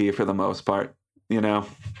 1080p for the most part. You know.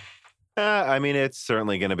 I mean, it's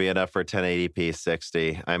certainly going to be enough for 1080p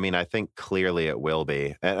 60. I mean, I think clearly it will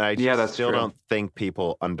be. And I still don't think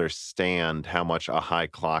people understand how much a high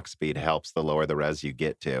clock speed helps the lower the res you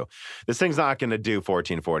get to. This thing's not going to do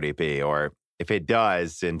 1440p, or if it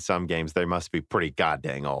does, in some games, they must be pretty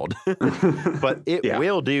goddamn old. But it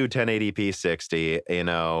will do 1080p 60. You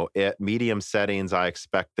know, at medium settings, I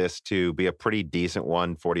expect this to be a pretty decent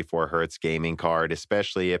 144 hertz gaming card,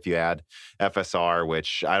 especially if you add FSR,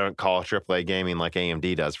 which I don't call AAA gaming like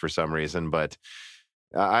AMD does for some reason. But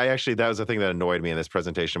that was the thing that annoyed me in this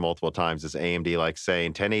presentation multiple times, is AMD like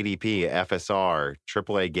saying 1080p FSR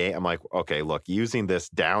AAA game. I'm like, okay, look, using this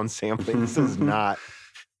down sampling, this is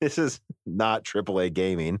not AAA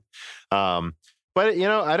gaming. But, you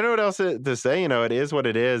know, I don't know what else to say. You know, it is what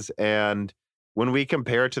it is. And when we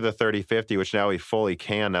compare it to the 3050, which now we fully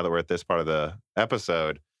can, now that we're at this part of the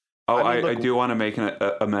episode. I do want to make an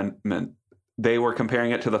amendment. They were comparing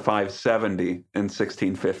it to the 570 in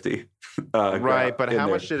 1650. Right, but how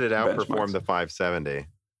much did it outperform the 570?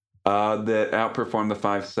 That outperformed the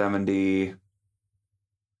 570.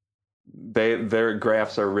 Their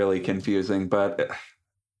graphs are really confusing, but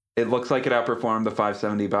it looks like it outperformed the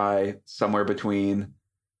 570 by somewhere between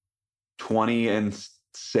 20 and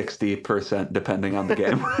 60% depending on the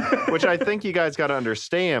game. Which I think you guys got to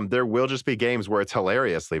understand, there will just be games where it's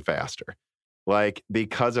hilariously faster. Like,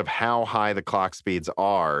 because of how high the clock speeds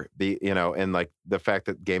are, and like the fact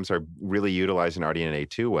that games are really utilizing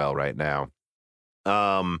RDNA 2 well right now.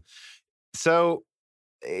 So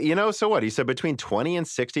what? He said between 20 and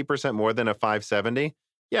 60% more than a 570.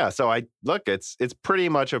 Yeah. So it's pretty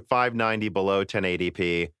much a 590 below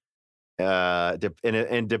 1080p.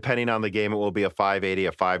 And depending on the game, it will be a 580,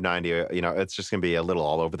 a 590. It's just going to be a little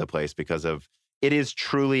all over the place because it is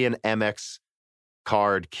truly an MX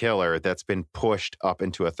card killer that's been pushed up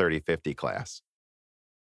into a 3050 class.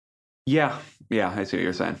 Yeah, I see what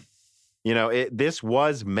you're saying. This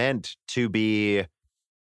was meant to be,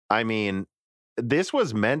 this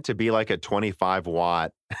was meant to be like a 25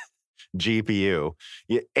 watt GPU.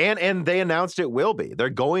 And they announced it will be.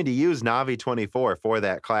 They're going to use Navi 24 for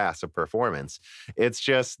that class of performance. It's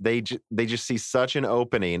just, they just see such an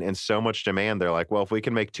opening and so much demand. They're like, well, if we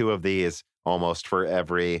can make 2 of these almost for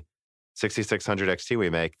every 6600 XT we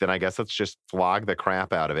make, then I guess let's just flog the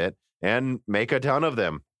crap out of it and make a ton of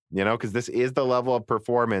them, because this is the level of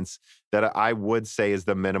performance that I would say is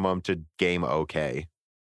the minimum to game okay.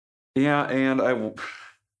 Yeah, and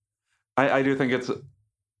I do think it's,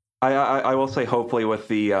 I will say hopefully with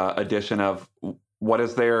the addition of, what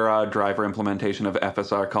is their driver implementation of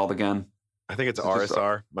FSR called again? I think it's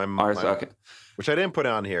RSR. RSR, okay. Which I didn't put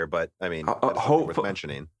on here, but worth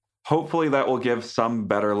mentioning. Hopefully that will give some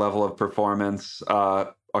better level of performance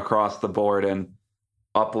across the board and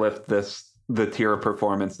uplift the tier of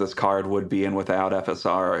performance this card would be in without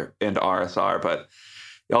FSR and RSR. But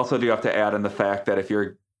you also do have to add in the fact that if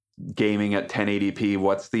you're gaming at 1080p,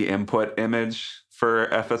 what's the input image for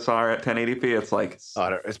FSR at 1080p? It's like...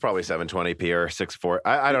 it's probably 720p or 640.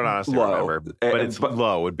 I don't honestly remember. But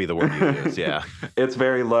low would be the word you use, yeah. It's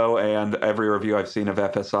very low, and every review I've seen of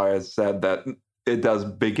FSR has said that it does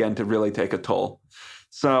begin to really take a toll.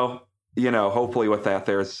 So, hopefully with that,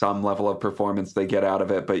 there's some level of performance they get out of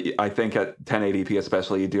it. But I think at 1080p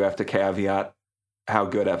especially, you do have to caveat how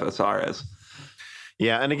good FSR is.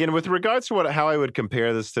 Yeah, and again, with regards to how I would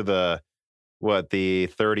compare this to the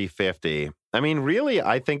 3050, really,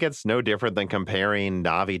 I think it's no different than comparing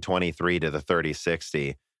Navi 23 to the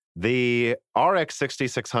 3060. The RX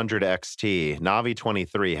 6600 XT, Navi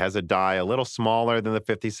 23, has a die a little smaller than the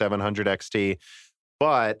 5700 XT,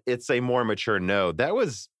 but it's a more mature node. That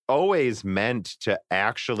was always meant to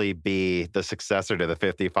actually be the successor to the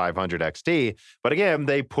 5500 XT. But again,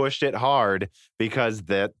 they pushed it hard because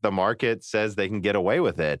the market says they can get away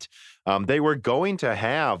with it. They were going to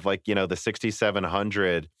have the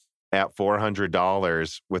 6700 at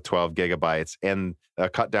 $400 with 12 gigabytes and a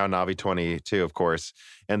cut down Navi 22, of course.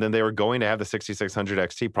 And then they were going to have the 6600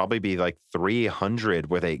 XT probably be like $300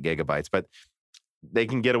 with 8 gigabytes, but they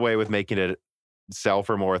can get away with making it sell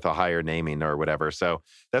for more with a higher naming or whatever. So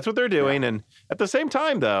that's what they're doing. Yeah. And at the same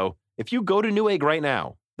time, though, if you go to Newegg right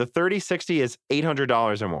now, the 3060 is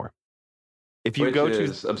 $800 or more. If you go to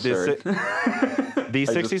the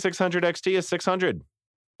 6600 XT is $600.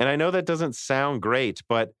 And I know that doesn't sound great,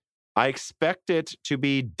 but I expect it to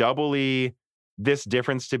be this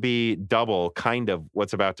difference to be double kind of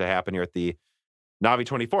what's about to happen here at the Navi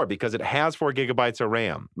 24 because it has 4 gigabytes of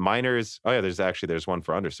RAM. Miners, there's one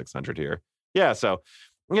for under 600 here. Yeah, so,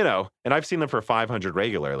 and I've seen them for 500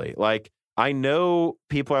 regularly. I know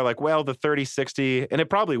people are like, well, the 3060, and it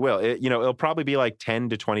probably will. It'll probably be like 10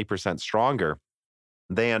 to 20% stronger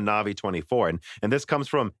than Navi 24. And this comes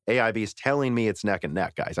from AIBs telling me it's neck and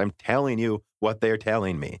neck, guys. I'm telling you what they're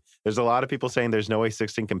telling me. There's a lot of people saying there's no way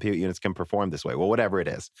 16 compute units can perform this way. Well, whatever it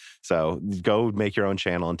is. So go make your own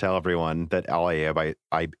channel and tell everyone that all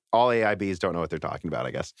AIBs don't know what they're talking about,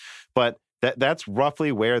 I guess. But that's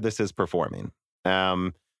roughly where this is performing.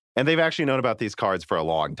 And they've actually known about these cards for a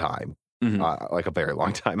long time. Mm-hmm. Like a very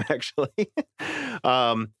long time, actually.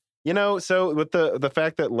 So with the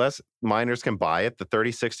fact that less miners can buy it, the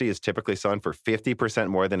 3060 is typically selling for 50%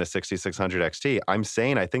 more than a 6600 XT. I'm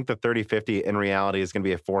saying I think the 3050 in reality is going to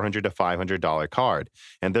be a $400 to $500 card.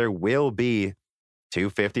 And there will be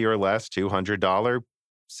 $250 or less, $200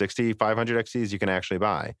 6500 XTs you can actually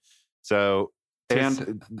buy. So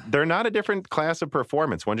they're not a different class of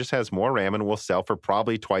performance. One just has more RAM and will sell for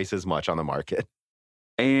probably twice as much on the market.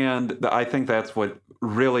 And I think that's what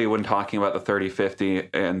really, when talking about the 3050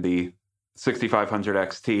 and the 6500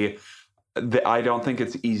 XT, I don't think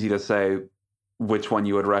it's easy to say which one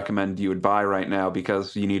you would recommend you would buy right now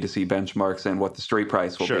because you need to see benchmarks and what the street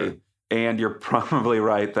price will be. And you're probably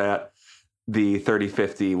right that the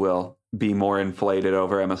 3050 will be more inflated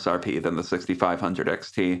over MSRP than the 6500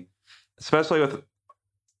 XT, especially with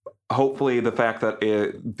hopefully the fact that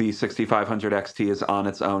the 6500 XT is on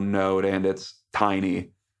its own node and it's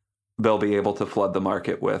tiny, they'll be able to flood the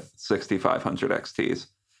market with 6500 XTs.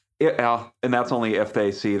 And that's only if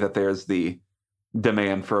they see that there's the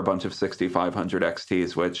demand for a bunch of 6500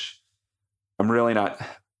 XTs, which I'm really not...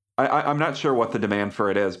 I'm not sure what the demand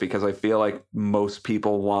for it is, because I feel like most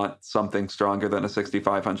people want something stronger than a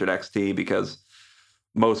 6500 XT, because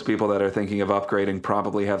most people that are thinking of upgrading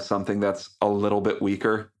probably have something that's a little bit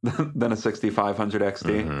weaker than a 6500 XT.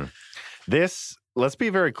 Mm-hmm. This, let's be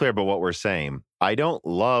very clear about what we're saying. I don't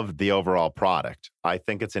love the overall product. I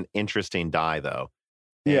think it's an interesting die, though.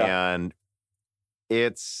 Yeah. And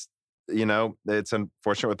it's, it's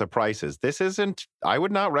unfortunate with the prices. This isn't, I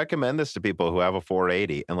would not recommend this to people who have a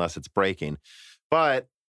 480 unless it's breaking. But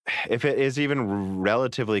if it is even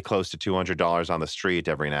relatively close to $200 on the street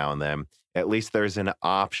every now and then, at least there's an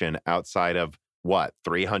option outside of what,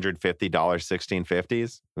 $350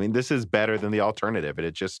 1650s? I mean, this is better than the alternative, and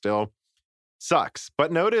it just still sucks.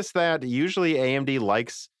 But notice that usually AMD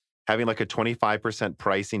likes having like a 25%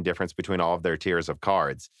 pricing difference between all of their tiers of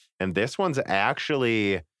cards. And this one's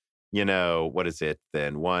actually, what is it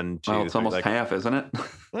then? One, two, well, it's almost half, isn't it?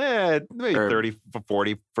 Maybe 30,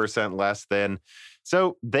 40% less than.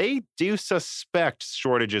 So they do suspect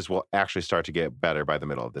shortages will actually start to get better by the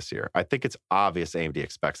middle of this year. I think it's obvious AMD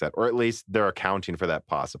expects that, or at least they're accounting for that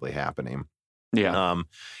possibly happening. Yeah.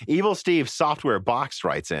 Evil Steve Software Box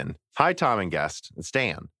writes in, "Hi, Tom and guest. It's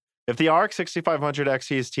Dan. If the ARC 6500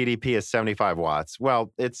 XT's TDP is 75 watts,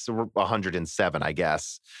 well, it's 107, I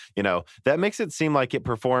guess. That makes it seem like it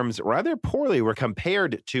performs rather poorly when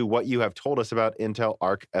compared to what you have told us about Intel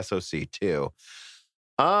Arc SoC 2.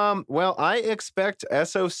 Well, I expect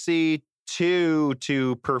SoC 2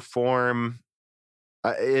 to perform.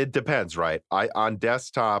 It depends, right? On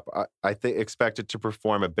desktop, I expect it to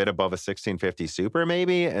perform a bit above a 1650 Super,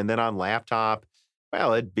 maybe, and then on laptop,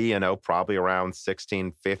 well, it'd be, probably around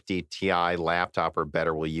 1650 Ti laptop or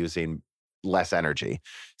better while using less energy.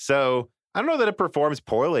 So I don't know that it performs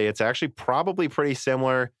poorly. It's actually probably pretty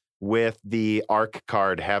similar with the ARC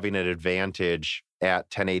card having an advantage at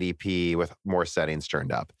 1080p with more settings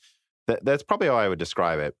turned up. That's probably how I would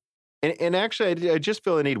describe it. And actually, I just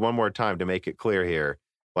feel I need one more time to make it clear here,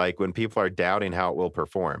 like when people are doubting how it will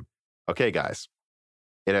perform. Okay, guys,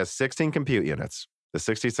 it has 16 compute units. The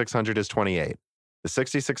 6600 is 28. The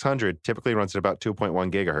 6600 typically runs at about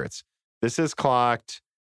 2.1 gigahertz. This is clocked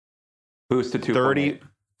boost to 2.8.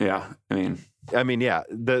 Yeah, yeah.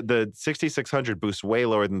 The 6600 boosts way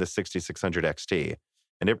lower than the 6600 XT,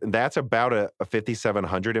 and that's about a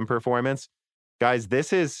 5700 in performance. Guys,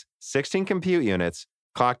 this is 16 compute units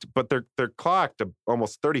clocked, but they're clocked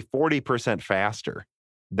almost 40% faster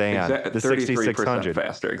than the 6600.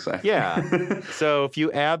 Faster, exactly. Yeah. So if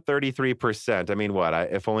you add 33%,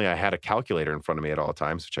 if only I had a calculator in front of me at all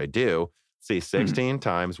times, which I do. See, 16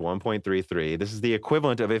 times 1.33. This is the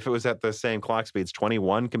equivalent of if it was at the same clock speeds,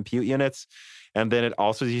 21 compute units. And then it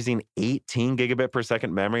also is using 18 gigabit per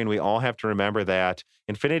second memory. And we all have to remember that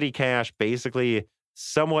Infinity Cache basically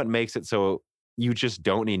somewhat makes it so you just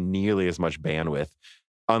don't need nearly as much bandwidth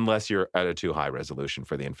unless you're at a too high resolution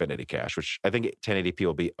for the Infinity Cache, which I think 1080p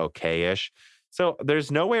will be okay-ish. So there's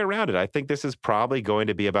no way around it. I think this is probably going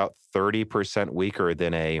to be about 30% weaker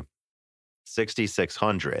than a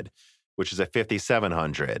 6600, which is a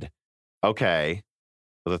 5700. Okay.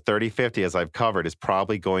 Well, the 3050, as I've covered, is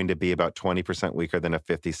probably going to be about 20% weaker than a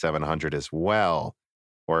 5700 as well,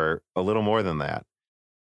 or a little more than that.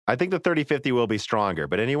 I think the 3050 will be stronger,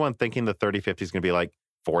 but anyone thinking the 3050 is going to be like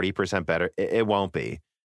 40% better, it won't be.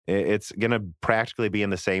 It's going to practically be in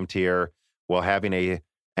the same tier while having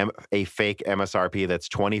a fake MSRP that's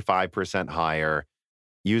 25% higher,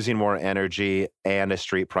 using more energy, and a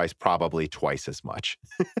street price probably twice as much.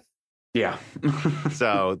 Yeah.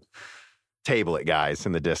 So table it, guys,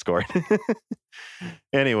 in the Discord.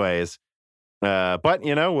 Anyways, but,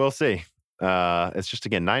 we'll see. It's just,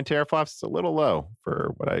 again, 9 teraflops. It's a little low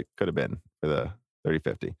for what I could have been for the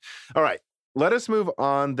 3050. All right. Let us move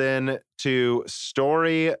on then to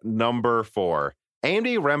story number 4.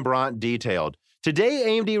 AMD Rembrandt detailed. Today,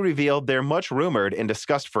 AMD revealed their much rumored and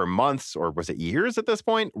discussed for months, or was it years at this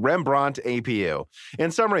point, Rembrandt APU.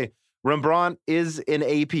 In summary, Rembrandt is an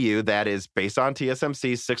APU that is based on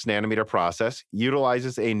TSMC's 6-nanometer process,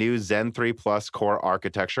 utilizes a new Zen 3 Plus core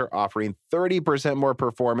architecture, offering 30% more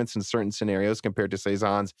performance in certain scenarios compared to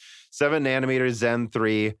Cezanne's 7-nanometer Zen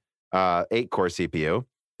 3 8-core CPU.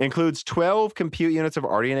 Includes 12 compute units of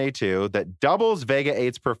RDNA 2 that doubles Vega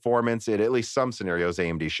 8's performance in at least some scenarios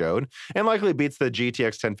AMD showed, and likely beats the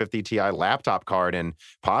GTX 1050 Ti laptop card and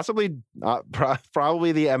possibly,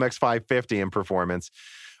 probably the MX 550 in performance.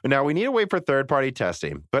 Now, we need to wait for third-party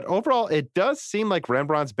testing, but overall, it does seem like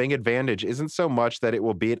Rembrandt's big advantage isn't so much that it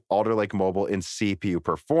will beat Alder Lake Mobile in CPU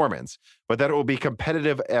performance, but that it will be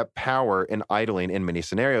competitive at power and idling in many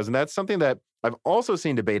scenarios. And that's something that I've also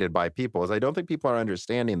seen debated by people, is I don't think people are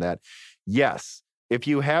understanding that, yes, if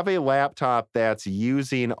you have a laptop that's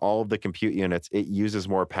using all of the compute units, it uses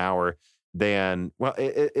more power than, well,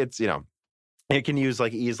 it's, it can use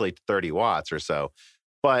like easily 30 watts or so,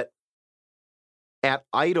 but at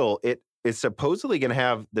idle, it is supposedly going to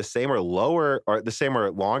have the same or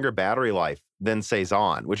longer battery life than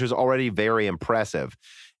Cezanne, which is already very impressive.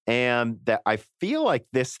 And that I feel like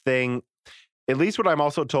this thing, at least what I'm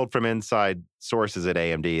also told from inside sources at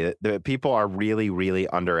AMD, that people are really, really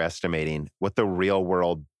underestimating what the real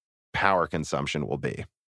world power consumption will be.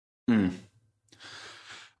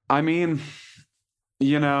 I mean,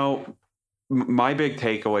 my big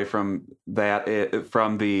takeaway from that,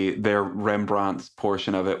 from their Rembrandt's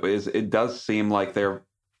portion of it, is it does seem like they're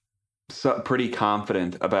pretty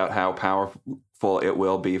confident about how powerful it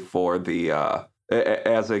will be for the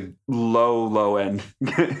as a low end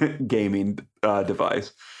gaming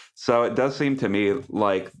device. So it does seem to me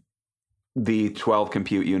like the 12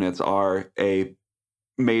 compute units are a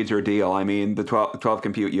major deal. I mean, the 12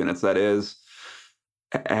 compute units, that's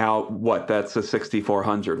a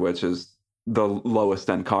 6400, which is the lowest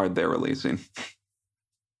end card they're releasing.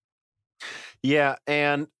 Yeah,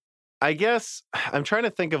 and I guess I'm trying to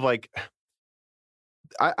think of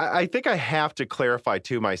I think I have to clarify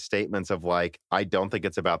too my statements of I don't think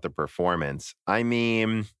it's about the performance. I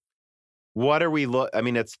mean, what are we I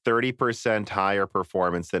mean, it's 30% higher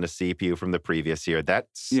performance than a CPU from the previous year. That's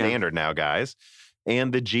standard now, guys.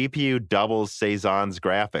 And the GPU doubles Cezanne's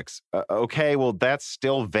graphics. Okay, well, that's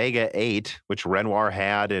still Vega 8, which Renoir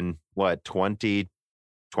had in, 2019,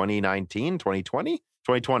 2020?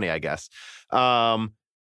 2020, I guess.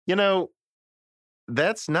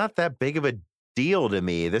 That's not that big of a deal to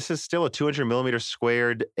me. This is still a 200 millimeter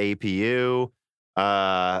squared APU.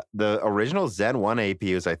 The original Zen 1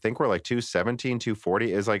 APUs, I think, were 217,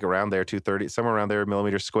 240, is around there, 230, somewhere around there,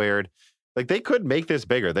 millimeter squared. They could make this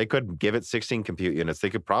bigger. They could give it 16 compute units. They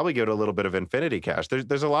could probably give it a little bit of infinity cache.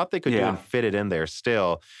 There's a lot they could do and fit it in there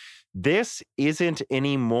still. This isn't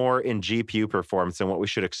any more in GPU performance than what we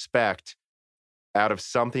should expect out of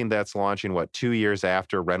something that's launching, 2 years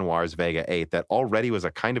after Renoir's Vega 8, that already was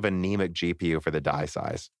a kind of anemic GPU for the die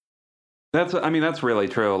size. That's really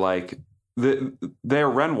true. Their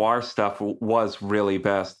Renoir stuff was really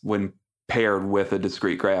best when paired with a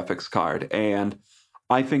discrete graphics card. And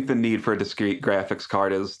I think the need for a discrete graphics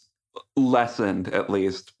card is lessened, at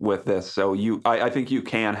least with this. So I think you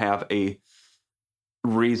can have a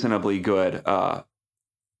reasonably good,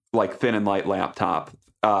 thin and light laptop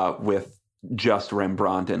with just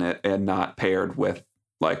Rembrandt in it and not paired with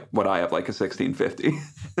what I have, a 1650.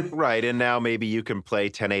 Right. And now maybe you can play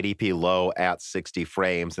 1080p low at 60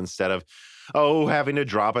 frames instead of, having to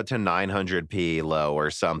drop it to 900p low or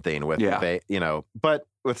something with, but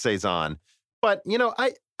with Cezanne. But,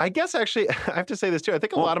 I guess actually I have to say this too. I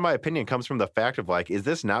think a lot of my opinion comes from the fact of is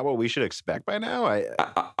this not what we should expect by now?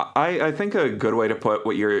 I think a good way to put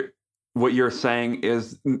what you're saying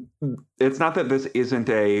is, it's not that this isn't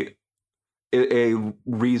a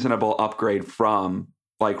reasonable upgrade from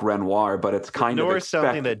Renoir, but it's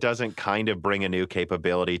something that doesn't kind of bring a new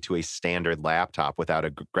capability to a standard laptop without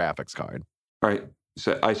a graphics card. Right.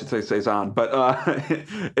 So I should say Cezanne, but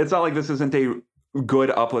it's not like this isn't a good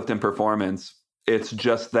uplift in performance. It's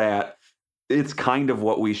just that it's kind of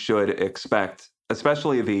what we should expect,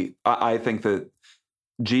 especially I think the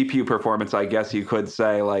GPU performance, I guess you could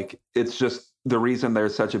say, it's just the reason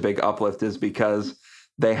there's such a big uplift is because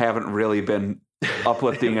they haven't really been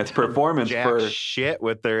uplifting its performance for shit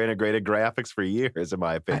with their integrated graphics for years, in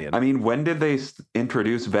my opinion. I mean, when did they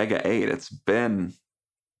introduce Vega 8? It's been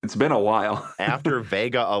a while. After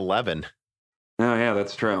Vega 11. Oh yeah,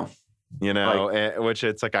 that's true. Which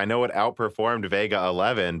it's I know it outperformed Vega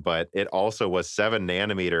 11, but it also was 7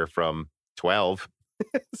 nanometer from 12.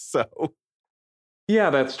 So yeah,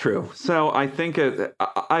 that's true. So I think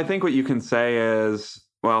what you can say is,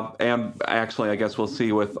 well, and actually I guess we'll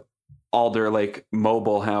see with Alder Lake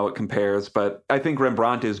Mobile how it compares, but I think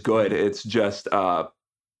Rembrandt is good. It's just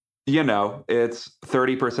it's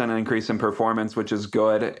 30% increase in performance, which is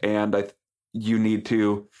good, and you need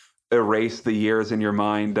to erase the years in your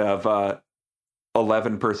mind of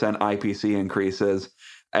 11% IPC increases,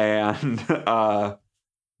 and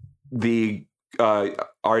the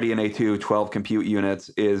RDNA 2 12 compute units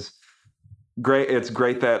is great. It's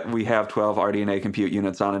great that we have 12 RDNA compute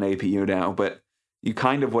units on an APU now, but you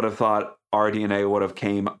kind of would have thought RDNA would have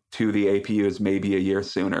came to the APUs maybe a year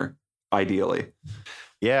sooner, ideally.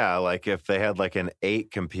 Yeah, like if they had like an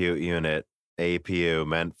 8 compute unit APU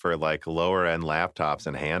meant for like lower end laptops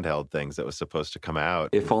and handheld things that was supposed to come out.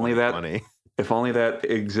 If only that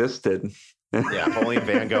existed. Yeah, if only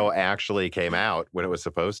Van Gogh actually came out when it was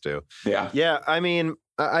supposed to. Yeah. Yeah, I mean,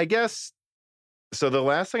 I guess, so the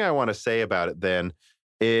last thing I want to say about it then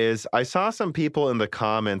is I saw some people in the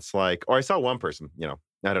comments like, or I saw one person,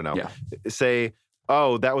 I don't know, say,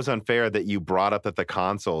 oh, that was unfair that you brought up that the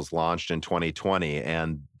consoles launched in 2020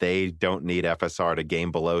 and they don't need FSR to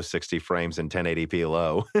game below 60 frames and 1080p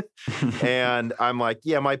low. And I'm like,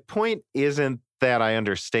 yeah, my point isn't that I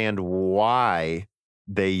understand why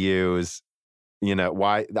they use,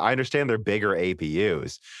 why I understand they're bigger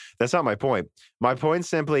APUs. That's not my point. My point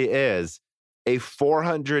simply is a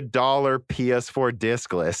 $400 PS4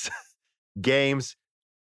 diskless games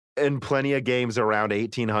and plenty of games around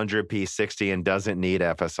 1800p 60 and doesn't need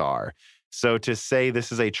FSR. So to say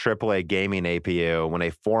this is a AAA gaming APU when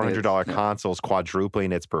a $400 console is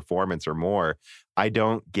quadrupling its performance or more, I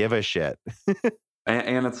don't give a shit.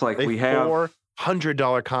 And it's like we have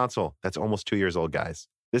 $400 console that's almost 2 years old, guys.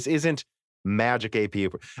 This isn't magic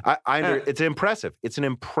APU. It's impressive. It's an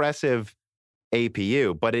impressive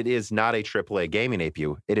APU, but it is not a AAA gaming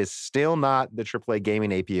APU. It is still not the AAA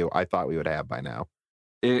gaming APU I thought we would have by now.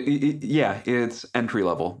 It's entry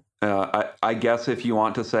level. I guess if you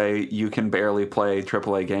want to say you can barely play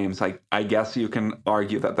AAA games, I guess you can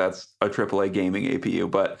argue that that's a AAA gaming APU.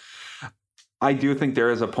 But I do think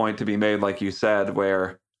there is a point to be made, like you said,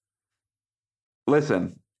 where,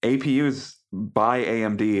 listen, APUs by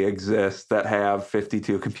AMD exist that have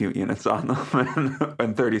 52 compute units on them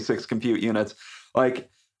and 36 compute units.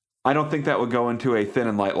 Like, I don't think that would go into a thin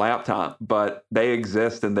and light laptop, but they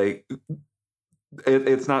exist, and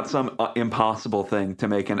it's not some impossible thing to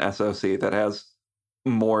make an SoC that has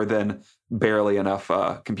more than barely enough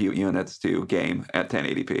compute units to game at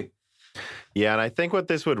 1080p. Yeah, and I think what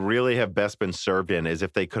this would really have best been served in is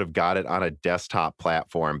if they could have got it on a desktop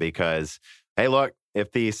platform, because, hey, look,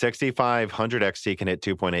 if the 6500 XT can hit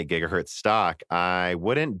 2.8 gigahertz stock, I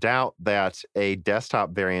wouldn't doubt that a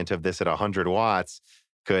desktop variant of this at 100 watts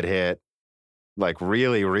could hit like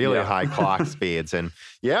really, really high clock speeds. And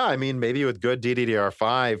yeah, I mean, maybe with good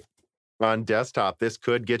DDR5 on desktop, this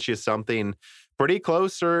could get you something pretty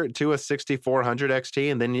closer to a 6400 XT,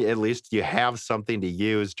 and then at least you have something to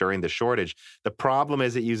use during the shortage. The problem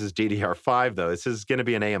is it uses DDR5, though. This is going to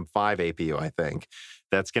be an AM5 APU, I think.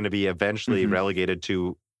 That's going to be eventually relegated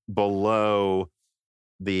to below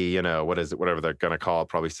the, whatever they're going to call it,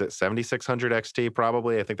 probably 7600 XT,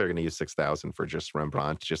 probably. I think they're going to use 6000 for just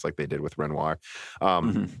Rembrandt, just like they did with Renoir.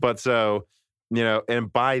 But so,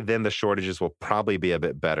 and by then the shortages will probably be a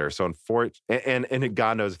bit better. So, and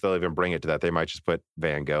God knows if they'll even bring it to that. They might just put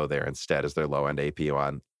Van Gogh there instead as their low-end APU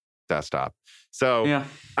on desktop. So,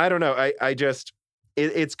 I don't know. I just,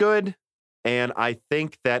 it's good. And I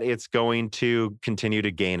think that it's going to continue to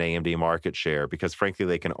gain AMD market share because, frankly,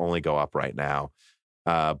 they can only go up right now.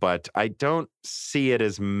 But I don't see it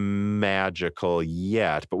as magical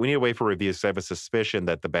yet. But we need to wait for reviews. So I have a suspicion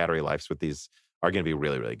that the battery lives with these are going to be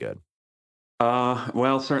really, really good.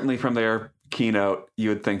 Well, certainly from their keynote, you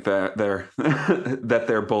would think that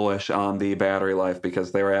they're bullish on the battery life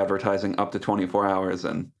because they were advertising up to 24 hours.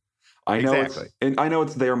 And I know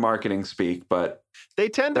it's their marketing speak, but they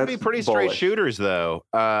tend to be pretty straight shooters, though.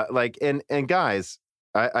 And guys,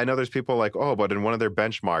 I know there's people like, oh, but in one of their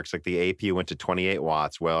benchmarks, like the APU went to 28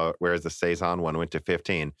 watts, whereas the Cezanne one went to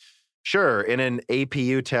 15. Sure, in an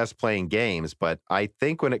APU test playing games, but I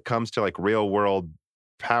think when it comes to like real world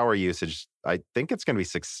power usage, I think it's going to be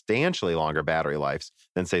substantially longer battery lives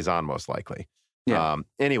than Cezanne, most likely. Yeah.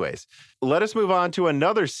 Anyways, let us move on to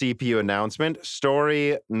another CPU announcement.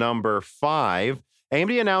 Story number 5.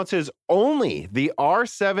 AMD announces only the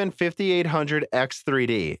R7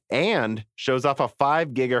 5800X3D and shows off a 5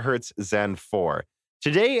 gigahertz Zen 4.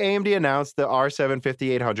 Today, AMD announced the R7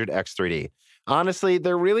 5800X3D. Honestly,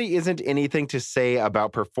 there really isn't anything to say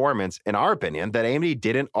about performance, in our opinion, that AMD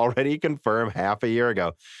didn't already confirm half a year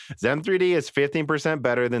ago. Zen 3D is 15%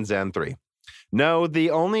 better than Zen 3. No,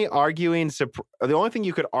 the only thing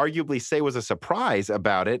you could arguably say was a surprise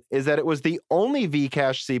about it is that it was the only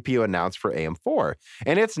Vcache CPU announced for AM4,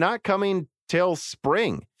 and it's not coming till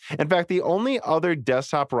spring. In fact, the only other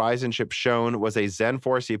desktop Ryzen chip shown was a Zen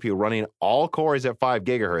 4 CPU running all cores at 5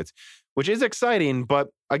 gigahertz, which is exciting, but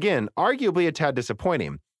again, arguably a tad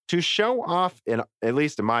disappointing. To show off, at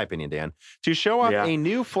least in my opinion, Dan, to show off a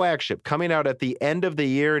new flagship coming out at the end of the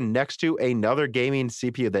year next to another gaming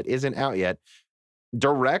CPU that isn't out yet,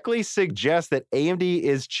 directly suggests that AMD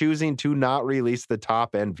is choosing to not release the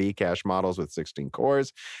top-end V-Cache models with 16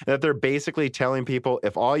 cores, and that they're basically telling people,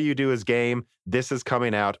 if all you do is game, this is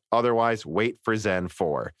coming out. Otherwise, wait for Zen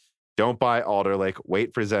 4. Don't buy Alder Lake.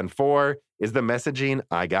 Wait for Zen 4 is the messaging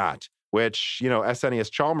I got. Which,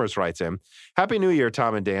 SNES Chalmers writes in, Happy New Year,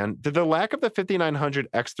 Tom and Dan. Did the lack of the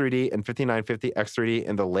 5900 X3D and 5950 X3D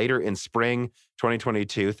in the later in spring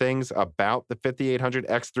 2022 things about the 5800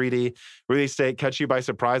 X3D release date catch you by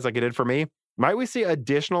surprise like it did for me? Might we see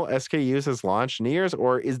additional SKUs as launch nears,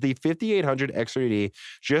 or is the 5800 X3D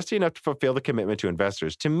just enough to fulfill the commitment to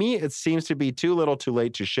investors? To me, it seems to be too little too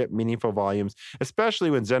late to ship meaningful volumes,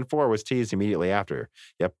 especially when Zen 4 was teased immediately after.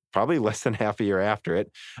 Yep, probably less than half a year after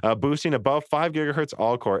it, boosting above 5 gigahertz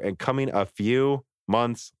all-core and coming a few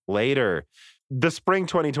months later. The spring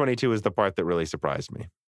 2022 is the part that really surprised me.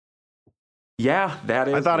 Yeah, that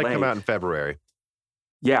is. I thought late. It'd come out in February.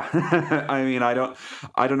 Yeah, I mean, I don't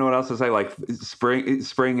know what else to say. Like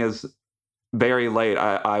spring is very late.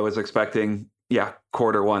 I was expecting,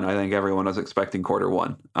 Q1. I think everyone was expecting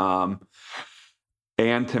Q1.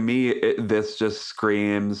 And to me, this just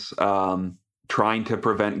screams trying to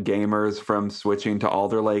prevent gamers from switching to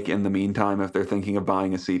Alder Lake in the meantime if they're thinking of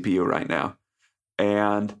buying a CPU right now.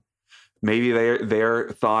 And maybe their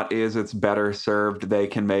thought is it's better served. They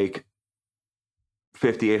can make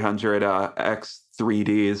 5800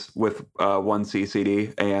 X3Ds with one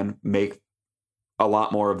CCD and make a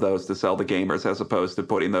lot more of those to sell to gamers as opposed to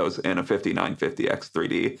putting those in a 5950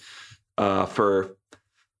 X3D for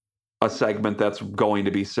a segment that's going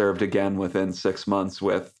to be served again within 6 months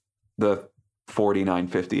with the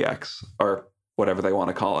 4950X or whatever they want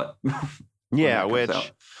to call it. Yeah,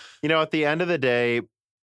 which, at the end of the day,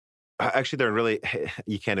 actually, they're really,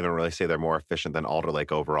 you can't even really say they're more efficient than Alder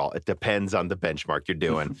Lake overall. It depends on the benchmark you're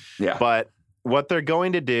doing. Yeah. But what they're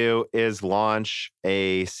going to do is launch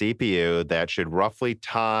a CPU that should roughly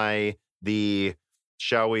tie the,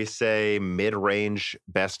 shall we say, mid-range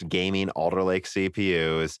best gaming Alder Lake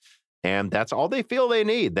CPUs. And that's all they feel they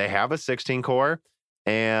need. They have a 16-core.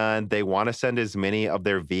 And they want to send as many of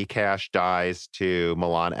their V-Cache dies to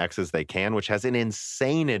Milan X as they can, which has an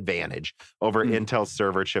insane advantage over Intel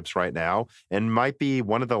server chips right now, and might be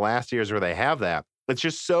one of the last years where they have that. It's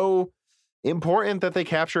just so important that they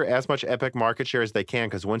capture as much EPYC market share as they can,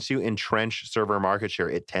 because once you entrench server market share,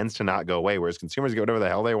 it tends to not go away, whereas consumers get whatever the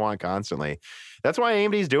hell they want constantly. That's why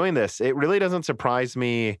AMD's doing this. It really doesn't surprise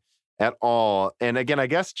me at all. And again, I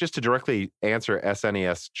guess just to directly answer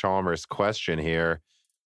SNES Chalmers' question here,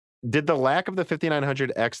 did the lack of the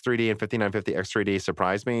 5900 X3D and 5950 X3D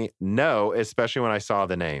surprise me? No, especially when I saw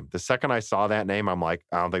the name. The second I saw that name, I'm like,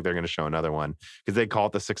 I don't think they're going to show another one, because they call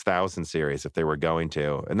it the 6000 series if they were going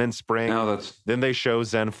to. And then spring, then they show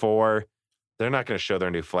Zen 4. They're not going to show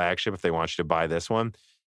their new flagship if they want you to buy this one.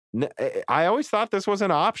 I always thought this was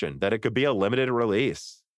an option, that it could be a limited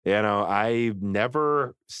release. I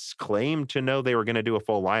never claimed to know they were going to do a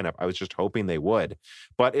full lineup. I was just hoping they would.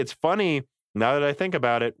 But it's funny, now that I think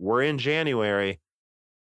about it, we're in January.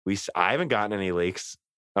 I haven't gotten any leaks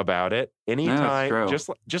about it. Anytime, just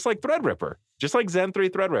like Threadripper, just like Zen 3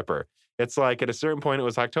 Threadripper. It's like at a certain point it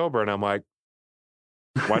was October, and I'm like,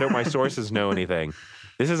 why don't my sources know anything?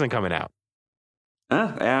 This isn't coming out.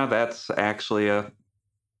 Yeah, that's actually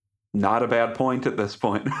not a bad point at this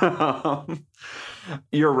point.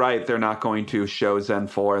 You're right. They're not going to show Zen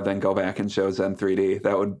 4, then go back and show Zen 3D.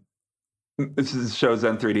 That would show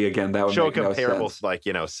Zen 3D again. That would show make no comparable, sense. like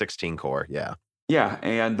 16 core. Yeah. Yeah,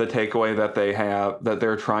 and the takeaway that they have, that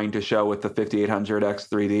they're trying to show with the 5800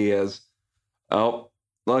 X3D is,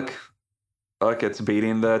 look, it's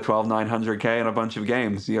beating the 12900K in a bunch of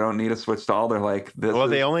games. You don't need to switch to Alder Lake.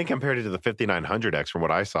 They only compared it to the 5900X from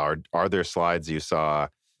what I saw. Are there slides you saw?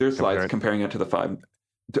 There's slides comparing it to the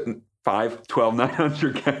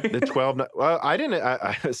 12900K. The 12. Well, I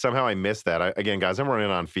didn't. Somehow I missed that. Again, guys, I'm running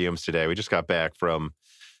on fumes today. We just got back from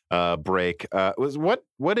break.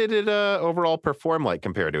 What did it overall perform like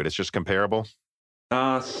compared to it? It's just comparable.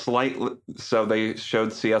 Slightly. So they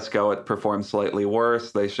showed CS:GO. It performed slightly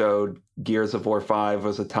worse. They showed Gears of War 5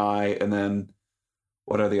 was a tie, and then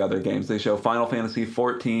what are the other games? They show Final Fantasy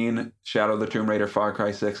 14, Shadow of the Tomb Raider, Far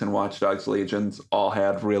Cry 6, and Watch Dogs Legions all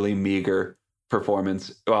had really meager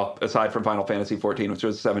performance. Well, aside from Final Fantasy 14, which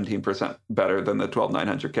was 17% better than the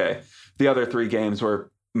 12900K. The other three games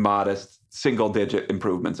were modest single-digit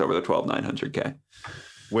improvements over the 12900K.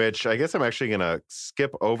 Which I guess I'm actually going to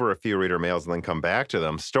skip over a few reader mails and then come back to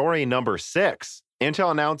them. Story number 6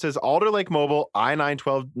 Intel announces Alder Lake Mobile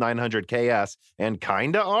i9-12900KS and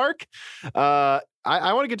kinda ARC. I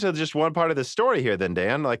want to get to just one part of the story here then,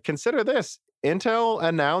 Dan. Like, consider this. Intel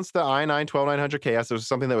announced the i9-12900KS. It was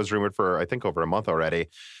something that was rumored for, I think, over a month already.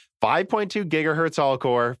 5.2 gigahertz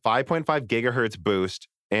all-core, 5.5 gigahertz boost,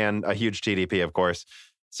 and a huge TDP, of course.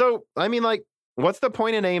 So, I mean, like, what's the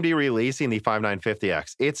point in AMD releasing the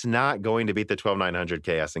 5950X? It's not going to beat the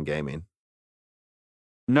 12900KS in gaming.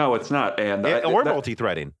 No, it's not. Or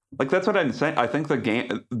multi-threading. Like, that's what I'm saying. I think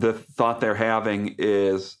the thought they're having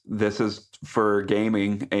is this is for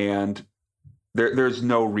gaming, and there's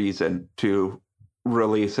no reason to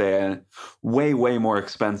release a way more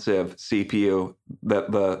expensive CPU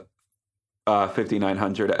that the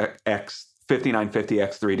 5950X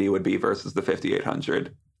 3D would be versus the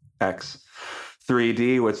 5800X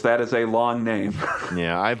 3D, which that is a long name.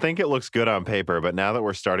 Yeah, I think it looks good on paper, but now that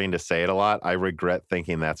we're starting to say it a lot, I regret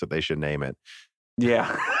thinking that's what they should name it.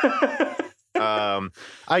 Yeah.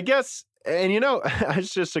 I guess, and it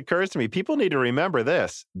just occurs to me, people need to remember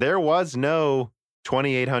this. There was no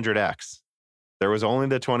 2800X. There was only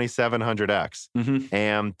the 2700X. Mm-hmm.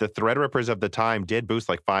 And the Threadrippers of the time did boost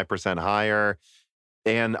like 5% higher.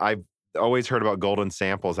 And I've always heard about golden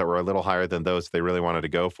samples that were a little higher than those if they really wanted to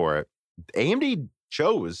go for it. AMD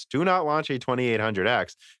chose to not launch a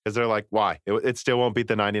 2800X because they're like, why? It still won't beat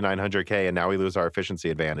the 9900K, and now we lose our efficiency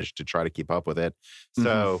advantage to try to keep up with it.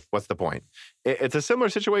 So what's the point? It's a similar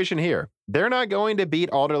situation here. They're not going to beat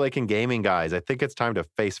Alder Lake in gaming, guys. I think it's time to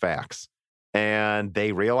face facts. And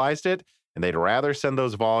they realized it, and they'd rather send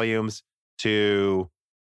those volumes to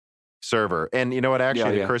server. And you know what?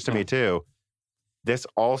 Actually, it occurs to me too. This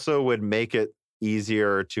also would make it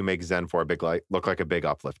easier to make Zen 4 look like a big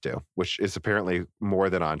uplift too, which is apparently more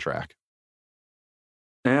than on track.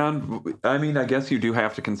 And I mean, I guess you do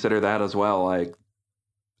have to consider that as well. Like,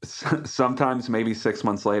 sometimes maybe 6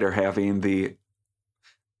 months later, having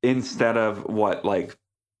instead of what, like,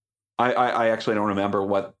 I actually don't remember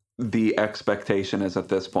what the expectation is at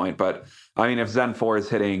this point, but I mean, if Zen 4 is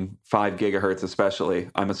hitting 5 gigahertz especially,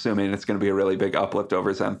 I'm assuming it's going to be a really big uplift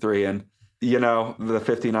over Zen 3. And the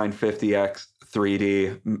 5950X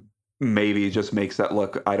 3D maybe just makes that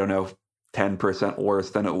look, I don't know, 10%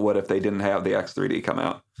 worse than it would if they didn't have the X3D come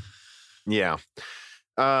out. Yeah.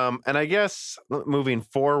 And I guess moving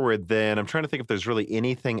forward then, I'm trying to think if there's really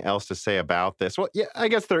anything else to say about this. Well, yeah, I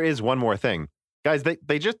guess there is one more thing. Guys,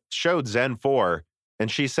 they just showed Zen 4, and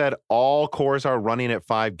she said all cores are running at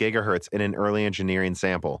 5 gigahertz in an early engineering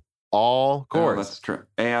sample. All cores. Oh, that's true.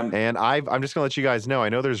 And I'm just going to let you guys know, I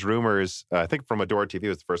know there's rumors, I think from Adora TV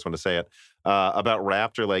was the first one to say it, about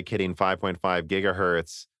Raptor Lake hitting 5.5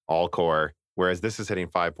 gigahertz all core, whereas this is hitting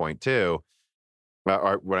 5.2.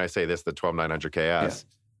 Or when I say this, the 12900KS. Yeah.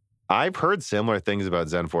 I've heard similar things about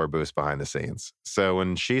Zen 4 boost behind the scenes. So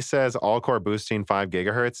when she says all core boosting 5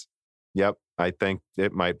 gigahertz, yep, I think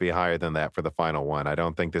it might be higher than that for the final one. I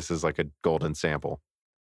don't think this is like a golden sample.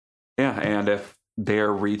 Yeah, and if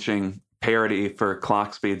they're reaching parity for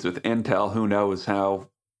clock speeds with Intel, who knows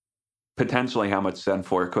potentially how much Zen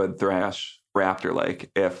 4 could thrash Raptor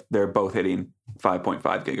Lake if they're both hitting 5.5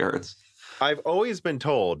 gigahertz. I've always been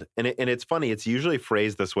told, and it's funny, it's usually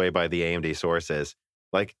phrased this way by the AMD sources.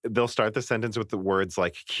 Like, they'll start the sentence with the words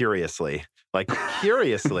like, curiously. Like,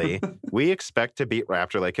 curiously, we expect to beat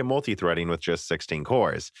Raptor Lake in multi-threading with just 16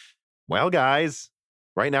 cores. Well, guys,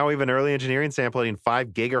 right now we have an early engineering sample hitting 5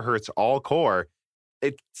 gigahertz all core.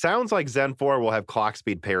 It sounds like Zen 4 will have clock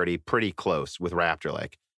speed parity pretty close with Raptor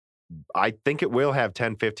Lake. I think it will have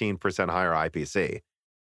 10-15% higher IPC.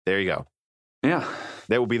 There you go. Yeah.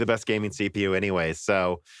 That will be the best gaming CPU anyway.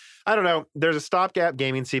 So, I don't know. There's a stopgap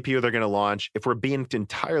gaming CPU they're going to launch. If we're being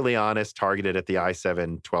entirely honest, targeted at the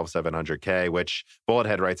i7-12700K, which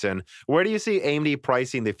Bullethead writes in, where do you see AMD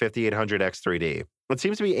pricing the 5800X 3D? It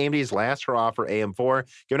seems to be AMD's last hurrah for AM4,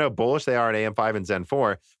 given how bullish they are at AM5 and Zen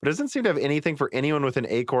 4, but it doesn't seem to have anything for anyone with an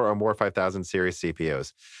 8-core or more 5000 series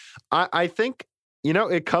CPUs. I think,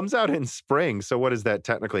 it comes out in spring. So what is that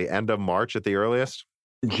technically? End of March at the earliest?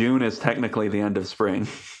 June is technically the end of spring.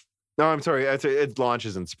 No, I'm sorry. It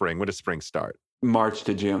launches in spring. When does spring start? March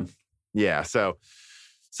to June. Yeah. So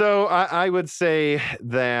I would say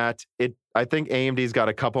that I think AMD's got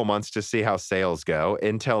a couple months to see how sales go.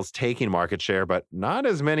 Intel's taking market share, but not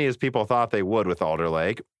as many as people thought they would with Alder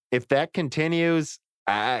Lake. If that continues,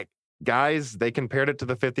 guys, they compared it to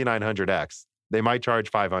the 5900X. They might charge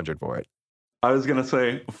 $500 for it. I was going to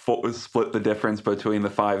say split the difference between the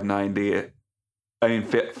 5900X and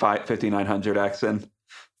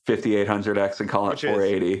 5800X and call it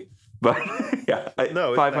 480. But yeah,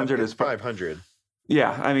 no, 500 is 500.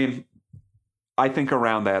 Yeah, I mean, I think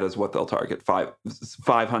around that is what they'll target,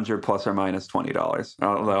 $500 plus or minus $20.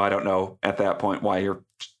 Although I don't know at that point why you're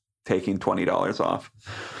taking $20 off.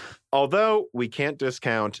 Although we can't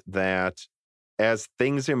discount that as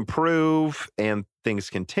things improve and things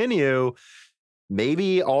continue,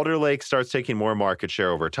 maybe Alder Lake starts taking more market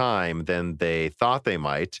share over time than they thought they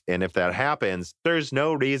might. And if that happens, there's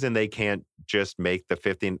no reason they can't just make the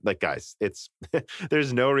 15, like guys, it's,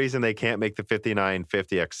 there's no reason they can't make the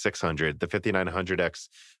 5950X600, the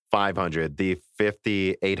 5900X500, the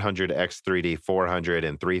 5800X3D 400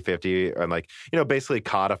 and 350, and like, basically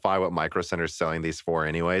codify what Micro Center's selling these for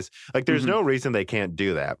anyways. Like there's no reason they can't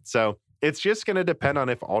do that. So it's just going to depend on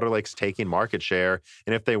if Alder Lake's taking market share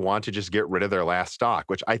and if they want to just get rid of their last stock,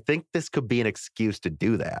 which I think this could be an excuse to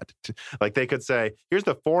do that. Like they could say, here's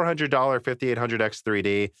the $400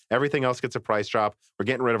 5800X3D. Everything else gets a price drop. We're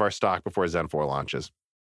getting rid of our stock before Zen 4 launches.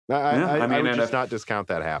 I would just not discount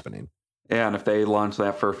that happening. Yeah, and if they launch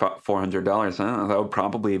that for $400, that would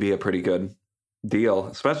probably be a pretty good deal,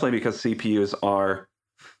 especially because CPUs are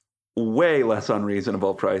way less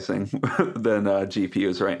unreasonable pricing than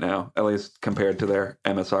GPUs right now, at least compared to their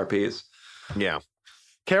MSRPs. Yeah.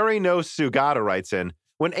 Kerry No Sugata writes in,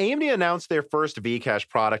 when AMD announced their first Vcache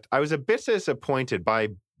product, I was a bit disappointed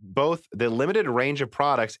by both the limited range of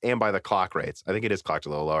products and by the clock rates. I think it is clocked a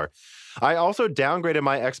little lower. I also downgraded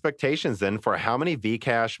my expectations then for how many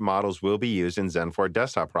Vcache models will be used in Zen 4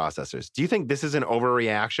 desktop processors. Do you think this is an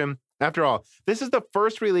overreaction? After all, this is the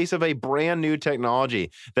first release of a brand new technology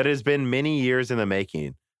that has been many years in the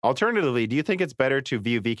making. Alternatively, do you think it's better to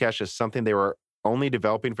view Vcache as something they were only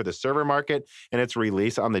developing for the server market and its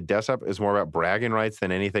release on the desktop is more about bragging rights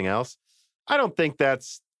than anything else? I don't think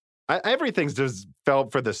that's... everything's just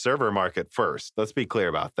felt for the server market first. Let's be clear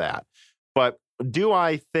about that. But do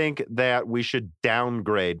I think that we should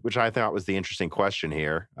downgrade, which I thought was the interesting question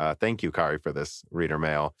here. Thank you, Kari, for this reader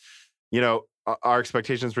mail. Our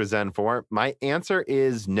expectations for Zen 4? My answer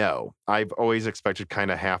is no. I've always expected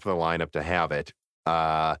kind of half of the lineup to have it.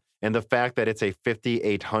 And the fact that it's a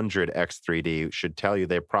 5800 X3D should tell you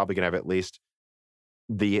they're probably going to have at least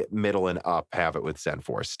the middle and up have it with Zen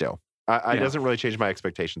 4 still. It doesn't really change my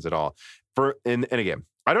expectations at all. And again,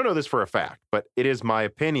 I don't know this for a fact, but it is my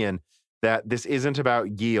opinion that this isn't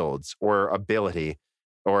about yields or ability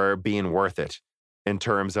or being worth it in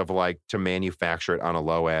terms of like to manufacture it on a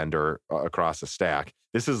low end or across a stack.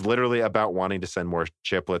 This is literally about wanting to send more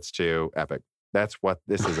chiplets to EPYC. That's what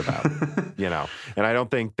this is about, And I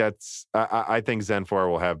don't think that's, I think Zen 4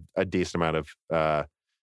 will have a decent amount of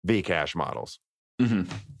Vcache models.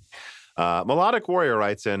 Mm-hmm. Melodic Warrior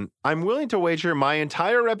writes in, I'm willing to wager my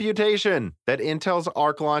entire reputation that Intel's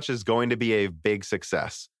Arc launch is going to be a big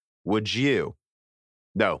success. Would you?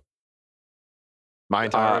 No. My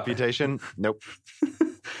entire reputation? Nope.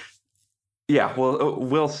 Yeah, well,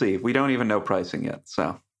 we'll see. We don't even know pricing yet,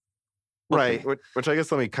 so. Right, which I guess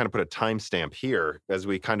let me kind of put a timestamp here as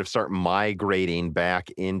we kind of start migrating back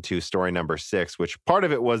into story number 6, which part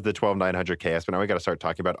of it was the 12900KS, but now we got to start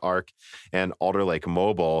talking about Arc and Alder Lake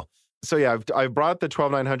Mobile. So yeah, I've brought the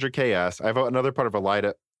 12900KS. I have another part of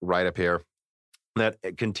a write-up here that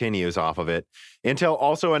continues off of it. Intel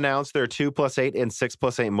also announced their 2+8 and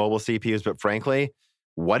 6+8 mobile CPUs, but frankly,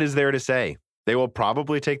 what is there to say? They will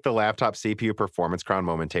probably take the laptop CPU performance crown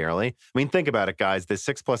momentarily. I mean, think about it, guys. The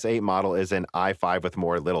 6+8 model is an i5 with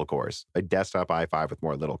more little cores, a desktop i5 with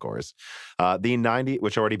more little cores. The 90,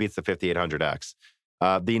 which already beats the 5800X.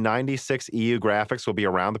 The 96 EU graphics will be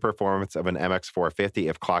around the performance of an MX450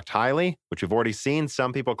 if clocked highly, which we've already seen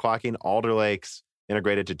some people clocking Alder Lake's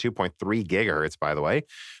integrated to 2.3 gigahertz, by the way.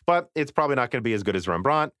 But it's probably not going to be as good as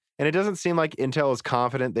Rembrandt. And it doesn't seem like Intel is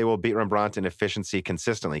confident they will beat Rembrandt in efficiency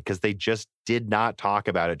consistently because they just did not talk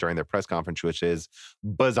about it during their press conference, which is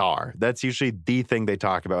bizarre. That's usually the thing they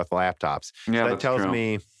talk about with laptops. Yeah, so that tells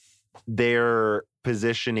me they're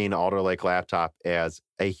positioning Alder Lake laptop as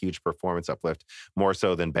a huge performance uplift, more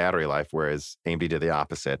so than battery life, whereas AMD did the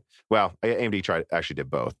opposite. Well, AMD actually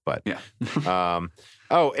did both, but yeah.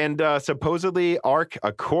 Supposedly Arc,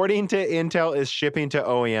 according to Intel, is shipping to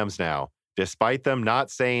OEMs now, despite them not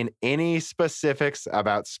saying any specifics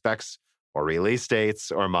about specs or release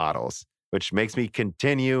dates or models, which makes me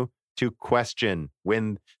continue to question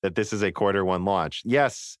that this is a Q1 launch.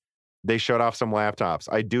 Yes, they showed off some laptops.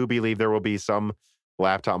 I do believe there will be some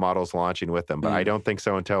laptop models launching with them, but I don't think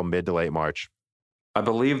so until mid to late March. I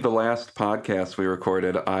believe the last podcast we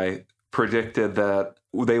recorded, I predicted that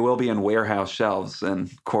they will be in warehouse shelves in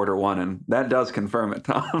Q1, and that does confirm it,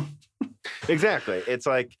 Tom. Exactly. It's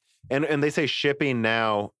like, and they say shipping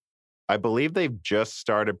now. I believe they've just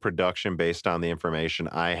started production based on the information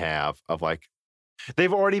I have of like,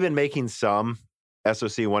 they've already been making some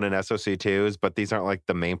SoC1 and SoC2s, but these aren't like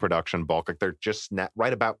the main production bulk. Like they're just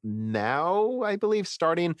right about now, I believe,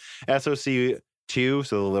 starting SoC2,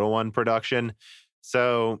 so the little one production.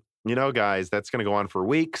 So, guys, that's going to go on for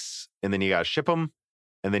weeks, and then you got to ship them,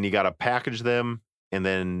 and then you got to package them, and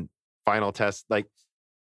then final test.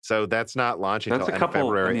 So that's not launching until end of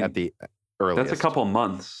February at the earliest. That's a couple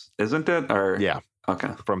months, isn't it? Or yeah. Okay.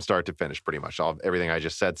 From start to finish, pretty much everything I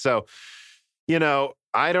just said. So,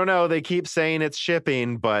 I don't know. They keep saying it's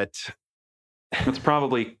shipping, but it's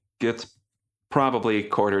probably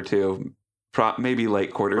quarter two, maybe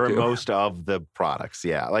late quarter two. For most of the products,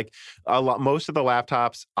 yeah. Like most of the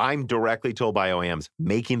laptops, I'm directly told by OEMs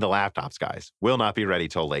making the laptops, guys, will not be ready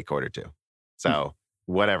till late quarter two. So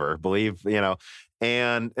whatever, believe,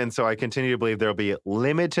 and so I continue to believe there'll be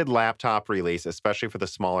limited laptop release, especially for the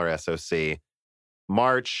smaller SoC,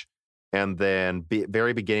 March, and then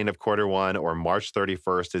very beginning of quarter one, or March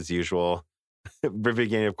 31st as usual. Very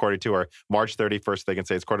beginning of quarter two, or March 31st, they can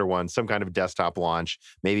say it's quarter one, some kind of desktop launch,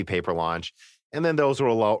 maybe paper launch. And then those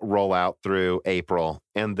will roll out through April,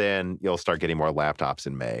 and then you'll start getting more laptops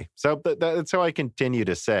in May. So that's how I continue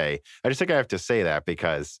to say. I just think I have to say that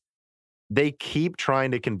because they keep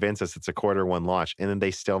trying to convince us it's a quarter one launch, and then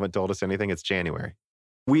they still haven't told us anything. It's January.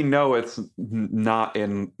 We know it's not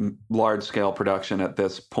in large-scale production at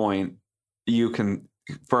this point. You can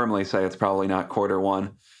firmly say it's probably not quarter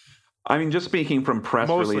one. I mean, just speaking from press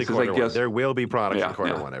releases, I guess there will be products in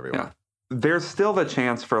quarter one, everyone. Yeah. There's still the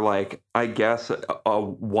chance for, I guess, a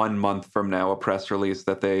 1 month from now, a press release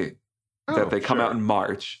that they come out in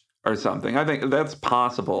March or something. I think that's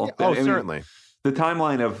possible. Yeah, certainly. The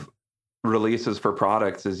timeline of releases for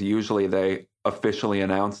products is usually they officially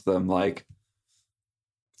announce them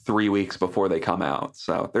 3 weeks before they come out.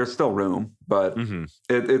 So there's still room, but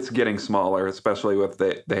it's getting smaller, especially with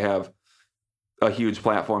they have a huge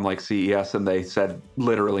platform like CES, and they said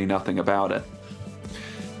literally nothing about it.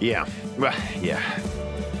 Yeah. Yeah.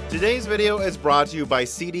 Today's video is brought to you by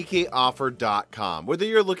CDKOffer.com. Whether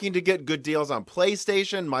you're looking to get good deals on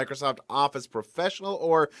PlayStation, Microsoft Office Professional,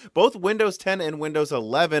 or both Windows 10 and Windows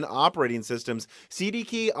 11 operating systems,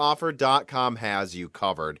 CDKOffer.com has you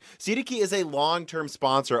covered. CDK is a long-term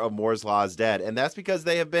sponsor of Moore's Law is Dead, and that's because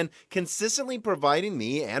they have been consistently providing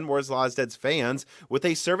me and Moore's Law is Dead's fans with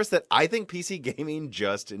a service that I think PC gaming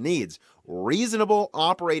just needs. Reasonable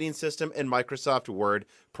operating system and Microsoft Word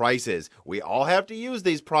prices. We all have to use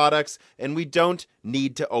these products, and we don't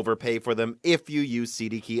need to overpay for them if you use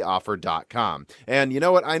CDKeyOffer.com. And you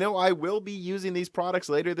know what? I know I will be using these products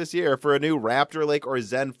later this year for a new Raptor Lake or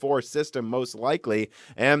Zen 4 system, most likely,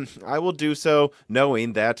 and I will do so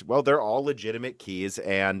knowing that, well, they're all legitimate keys,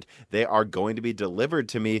 and they are going to be delivered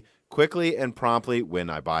to me quickly and promptly when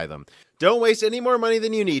I buy them. Don't waste any more money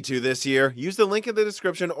than you need to this year. Use the link in the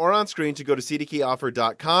description or on screen to go to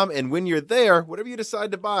CDKeyOffer.com, and when you're there, whatever you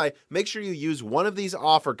decide to buy, make sure you use one of these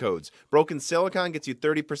offer codes. Broken Silicon gets you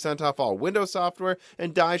 30% off all Windows software,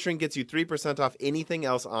 and Die Shrink gets you 3% off anything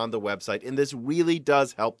else on the website, and this really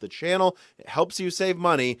does help the channel. It helps you save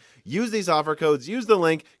money. Use these offer codes. Use the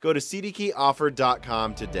link. Go to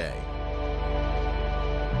CDKeyOffer.com today.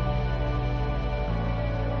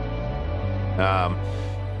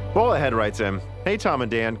 Bullet Head writes in, "Hey Tom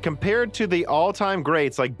and Dan, compared to the all-time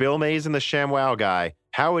greats like Bill Mays and the ShamWow guy,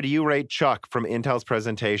 how would you rate Chuck from Intel's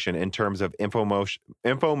presentation in terms of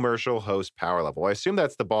infomercial host power level?" I assume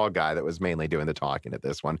that's the bald guy that was mainly doing the talking at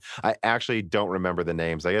this one. I actually don't remember the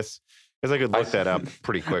names. I guess I could look that up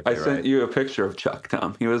pretty quickly. I sent you a picture of Chuck,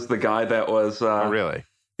 Tom. He was the guy that was... oh, really?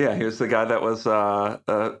 Yeah, he was the guy that was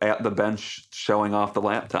at the bench showing off the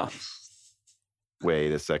laptops.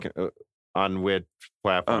 Wait a second. On which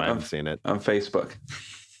platform? I haven't seen it. On Facebook.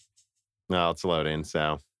 No, it's loading.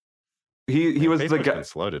 So he was the guy.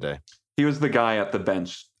 Slow today. He was the guy at the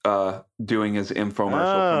bench doing his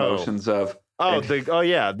infomercial promotions of.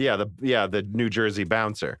 The New Jersey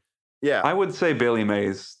bouncer. Yeah, I would say Billy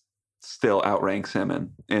Mays still outranks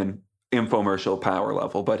him in infomercial power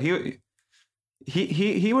level, but he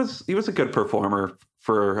was a good performer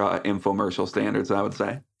for infomercial standards, I would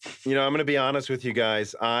say. I'm going to be honest with you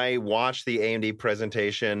guys. I watched the AMD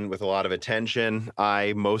presentation with a lot of attention.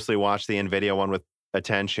 I mostly watched the NVIDIA one with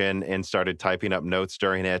attention and started typing up notes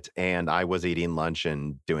during it. And I was eating lunch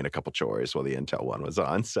and doing a couple chores while the Intel one was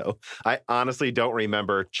on. So I honestly don't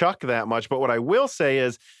remember Chuck that much. But what I will say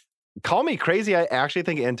is, call me crazy, I actually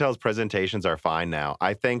think Intel's presentations are fine now.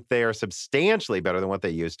 I think they are substantially better than what they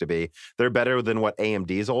used to be. They're better than what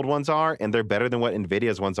AMD's old ones are, and they're better than what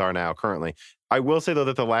NVIDIA's ones are now currently. I will say, though,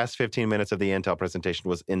 that the last 15 minutes of the Intel presentation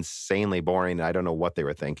was insanely boring. I don't know what they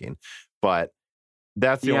were thinking, but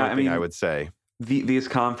that's the only thing I would say. these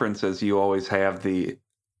conferences, you always have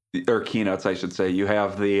or keynotes, I should say, you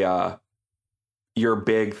have your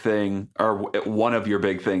big thing, or one of your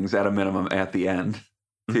big things at a minimum at the end,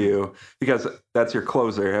 too, because that's your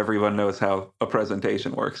closer. Everyone knows how a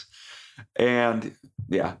presentation works. And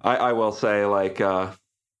yeah, I will say, like, I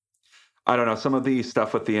don't know, some of the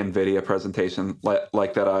stuff with the NVIDIA presentation,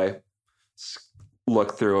 like that I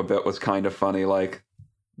looked through a bit, was kind of funny. Like,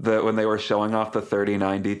 when they were showing off the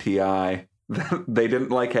 3090 Ti, they didn't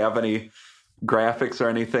like have any graphics or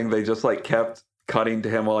anything. They just like kept cutting to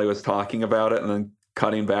him while he was talking about it, and then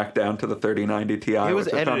cutting back down to the 3090 Ti. It was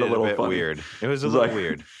edited a bit weird. It was a little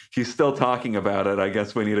weird. He's still talking about it. I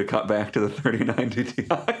guess we need to cut back to the 3090 Ti.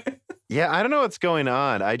 Yeah, I don't know what's going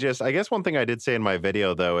on. I guess one thing I did say in my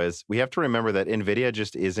video, though, is we have to remember that NVIDIA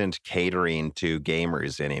just isn't catering to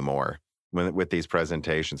gamers anymore with these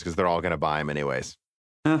presentations, because they're all going to buy them anyways.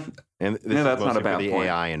 And this is that's not a bad for the point.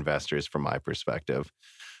 AI investors, from my perspective.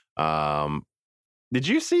 Did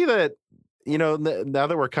you see that? Now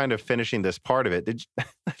that we're kind of finishing this part of it, I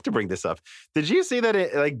have to bring this up. Did you see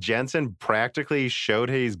that Jensen practically showed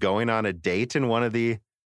he's going on a date in one of the?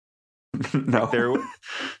 No.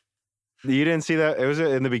 You didn't see that? It was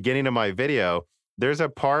in the beginning of my video. There's a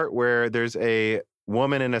part where there's a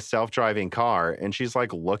woman in a self-driving car, and she's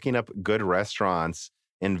like looking up good restaurants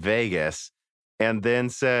in Vegas, and then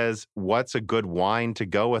says, "What's a good wine to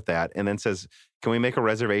go with that?" And then says, "Can we make a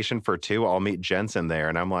reservation for 2? I'll meet Jensen there."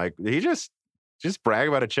 And I'm like, did he just brag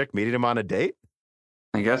about a chick meeting him on a date?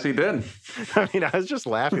 I guess he did. I mean, I was just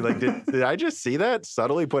laughing. Like, did I just see that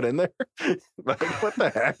subtly put in there? Like, what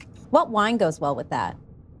the heck? What wine goes well with that?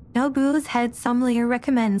 Nobu's head sommelier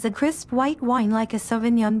recommends a crisp white wine like a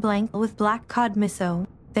Sauvignon Blanc with black cod miso.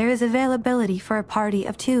 There is availability for a party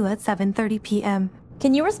of 2 at 7:30 p.m.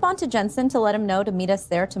 Can you respond to Jensen to let him know to meet us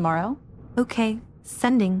there tomorrow? Okay,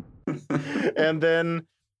 sending. And then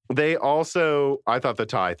they also, I thought the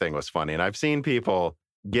tie thing was funny. And I've seen people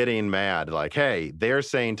getting mad, like, hey, they're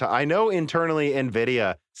saying tie. I know internally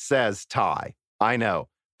NVIDIA says tie. I know.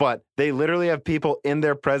 But they literally have people in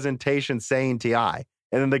their presentation saying TI.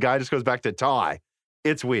 And then the guy just goes back to tie.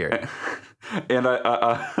 It's weird. And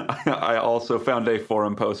I also found a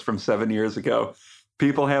forum post from 7 years ago.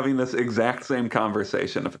 People having this exact same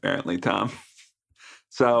conversation, apparently, Tom.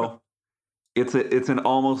 So it's an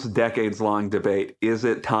almost decades-long debate. Is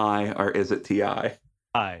it TI or is it TI?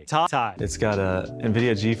 TI. It's got a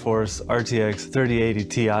NVIDIA GeForce RTX 3080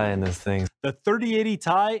 Ti in this thing. The 3080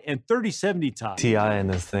 Ti and 3070 Ti. Ti in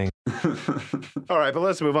this thing. All right, but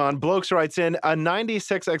let's move on. Blokes writes in, a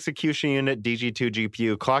 96 execution unit DG2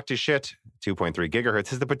 GPU clocked to shit 2.3 gigahertz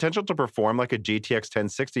has the potential to perform like a GTX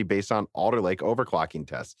 1060 based on Alder Lake overclocking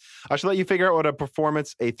tests. I should let you figure out what a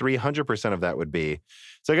performance a 300% of that would be.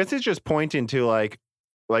 So I guess it's just pointing to like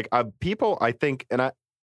people, I think, and I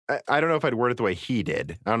don't know if I'd word it the way he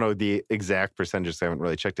did. I don't know the exact percentages. I haven't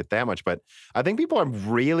really checked it that much, but I think people are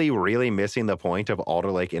really, really missing the point of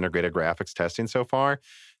Alder Lake integrated graphics testing so far.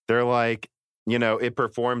 They're like, it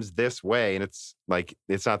performs this way, and it's like,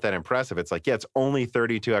 it's not that impressive. It's like, yeah, it's only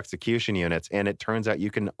 32 execution units, and it turns out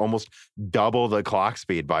you can almost double the clock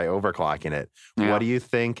speed by overclocking it. Yeah. What do you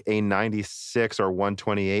think a 96 or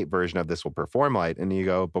 128 version of this will perform like? And you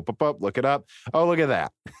go, look it up. Oh, look at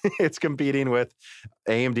that. It's competing with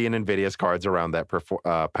AMD and NVIDIA's cards around that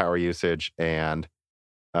power usage and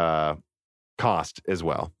cost as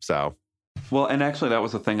well. So, well, and actually, that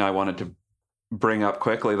was the thing I wanted to bring up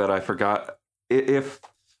quickly that I forgot. If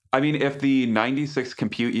the 96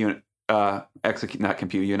 compute unit,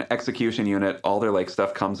 execution unit, Alder Lake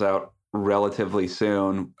stuff comes out relatively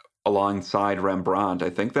soon alongside Rembrandt, I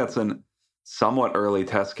think that's a somewhat early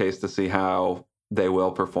test case to see how they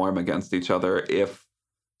will perform against each other.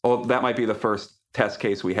 That might be the first test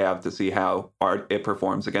case we have to see how it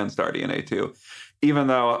performs against RDNA 2. Even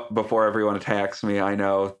though, before everyone attacks me, I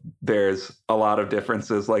know there's a lot of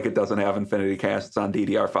differences, like it doesn't have Infinity Cache, it's on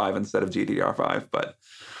DDR5 instead of GDDR5, but...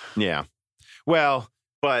 Yeah. Well,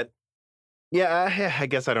 but... Yeah, I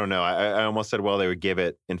guess I don't know. I almost said, well, they would give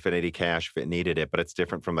it Infinity Cache if it needed it, but it's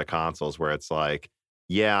different from the consoles where it's like,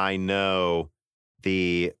 yeah, I know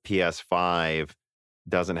the PS5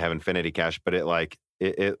 doesn't have Infinity Cache, but it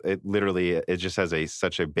literally, it just has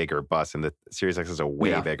such a bigger bus, and the Series X has a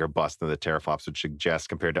way bigger bus than the teraflops would suggest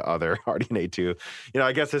compared to other RDNA 2.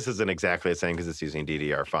 I guess this isn't exactly the same because it's using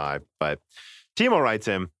DDR5. But Timo writes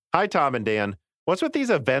in, hi, Tom and Dan. What's with these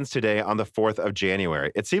events today on the 4th of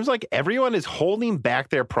January? It seems like everyone is holding back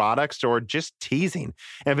their products or just teasing.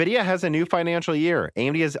 NVIDIA has a new financial year.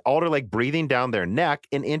 AMD has Alder Lake breathing down their neck,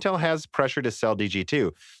 and Intel has pressure to sell DG2.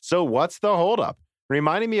 So what's the holdup?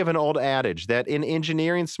 reminding me of an old adage that in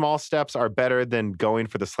engineering, small steps are better than going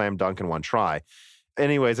for the slam dunk in one try.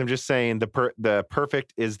 Anyways, I'm just saying the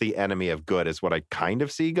perfect is the enemy of good is what I kind of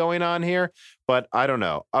see going on here. But I don't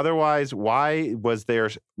know. Otherwise, why was there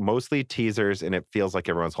mostly teasers and it feels like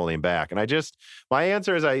everyone's holding back? And my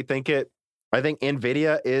answer is I think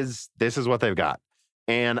NVIDIA this is what they've got.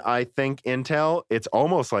 And I think Intel, it's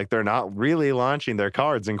almost like they're not really launching their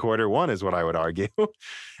cards in Q1 is what I would argue.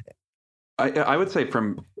 I would say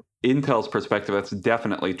from Intel's perspective, that's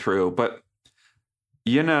definitely true. But,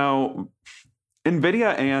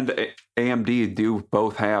 NVIDIA and AMD do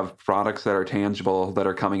both have products that are tangible that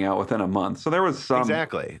are coming out within a month. So there was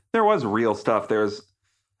there was real stuff.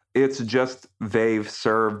 It's just they've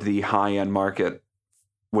served the high-end market,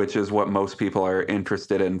 which is what most people are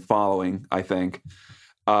interested in following, I think.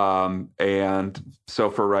 And so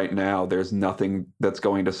for right now, there's nothing that's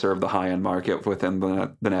going to serve the high-end market within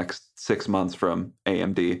the next 6 months from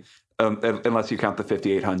AMD, unless you count the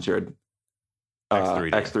 5800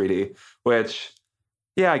 X3D, which,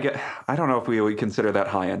 I don't know if we would consider that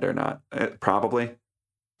high-end or not. Probably.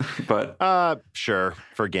 But sure,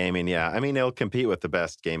 for gaming, yeah. I mean, it'll compete with the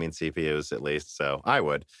best gaming CPUs at least, so I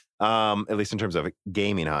would. At least in terms of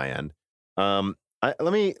gaming high-end.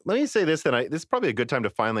 Let me say this then. This is probably a good time to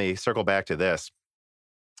finally circle back to this.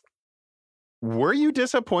 Were you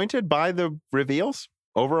disappointed by the reveals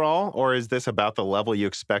overall, or is this about the level you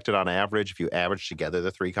expected on average if you average together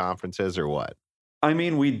the three conferences, or what? I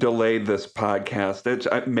mean, we delayed this podcast.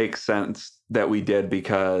 It makes sense that we did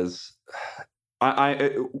because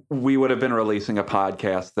we would have been releasing a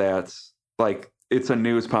podcast that's like, it's a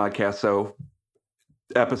news podcast, so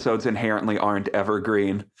episodes inherently aren't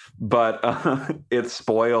evergreen, but it's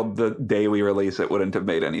spoiled the day we release it. Wouldn't have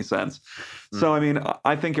made any sense. So, I mean,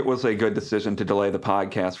 I think it was a good decision to delay the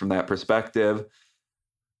podcast from that perspective.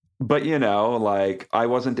 But, I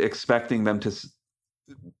wasn't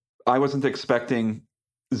expecting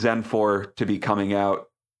Zen 4 to be coming out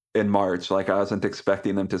in March. Like, I wasn't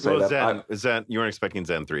expecting them to say Zen, you weren't expecting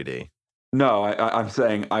Zen 3D. No, I'm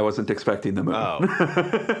saying I wasn't expecting the moon.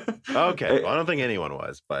 Oh. Okay. Well, I don't think anyone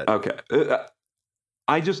was, but... Okay.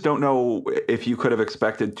 I just don't know if you could have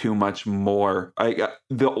expected too much more.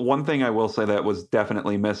 The one thing I will say that was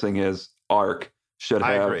definitely missing is Arc should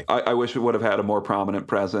have. I agree. I wish it would have had a more prominent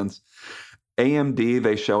presence. AMD,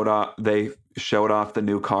 they showed off the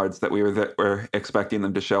new cards that we were expecting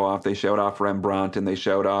them to show off. They showed off Rembrandt and they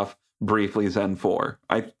showed off briefly Zen 4.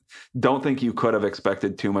 I don't think you could have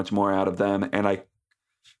expected too much more out of them, and I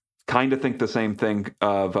kind of think the same thing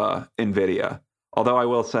of NVIDIA. Although I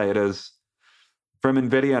will say it is, from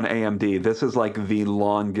NVIDIA and AMD, this is like the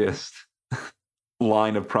longest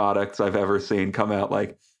line of products I've ever seen come out.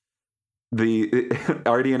 Like, the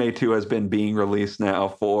RDNA 2 has been being released now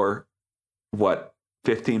for,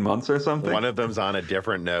 15 months or something? One of them's on a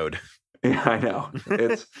different node. Yeah, I know.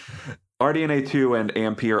 It's... RDNA 2 and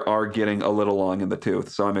Ampere are getting a little long in the tooth,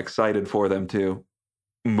 so I'm excited for them to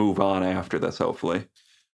move on after this, hopefully.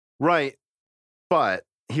 Right. But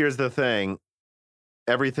here's the thing.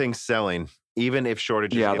 Everything's selling, even if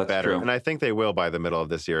shortages get better. True. And I think they will by the middle of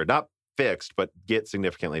this year. Not fixed, but get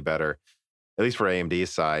significantly better, at least for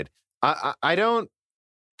AMD's side. I don't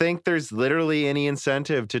think there's literally any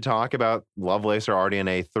incentive to talk about Lovelace or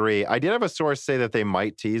RDNA 3. I did have a source say that they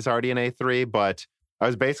might tease RDNA 3, but I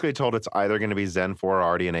was basically told it's either going to be Zen 4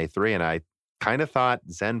 or RDNA 3, and I kind of thought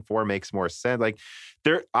Zen 4 makes more sense. Like,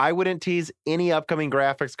 I wouldn't tease any upcoming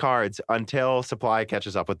graphics cards until supply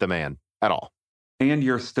catches up with demand at all. And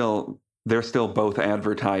they're still both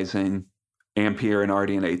advertising Ampere and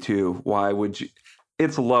RDNA 2. Why would you?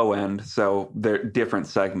 It's low end, so they're different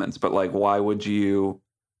segments, but why would you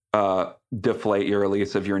deflate your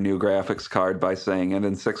release of your new graphics card by saying, and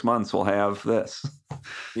in 6 months we'll have this?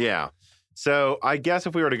 Yeah. So I guess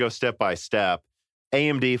if we were to go step by step,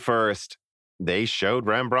 AMD first, they showed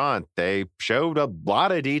Rembrandt. They showed a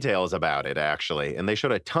lot of details about it, actually. And they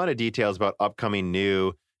showed a ton of details about upcoming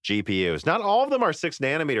new GPUs. Not all of them are 6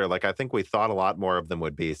 nanometer, like I think we thought a lot more of them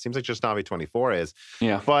would be. It seems like just Navi 24 is.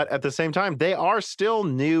 Yeah. But at the same time, they are still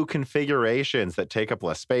new configurations that take up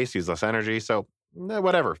less space, use less energy. So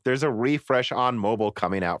whatever. There's a refresh on mobile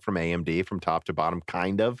coming out from AMD from top to bottom,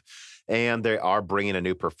 kind of. And they are bringing a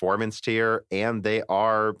new performance tier. And they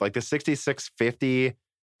are, like, the 6650M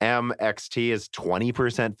XT is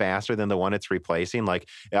 20% faster than the one it's replacing. Like,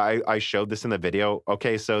 I showed this in the video.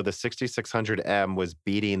 Okay, so the 6600M was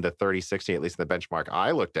beating the 3060, at least in the benchmark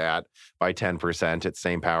I looked at, by 10% at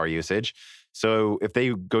same power usage. So if they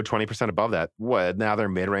go 20% above that, what? Now their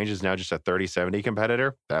mid-range is now just a 3070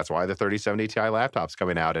 competitor. That's why the 3070 Ti laptop's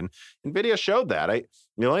coming out. And NVIDIA showed that.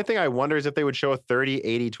 The only thing I wonder is if they would show a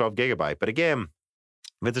 3080 12 gigabyte. But again,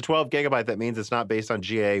 if it's a 12 gigabyte, that means it's not based on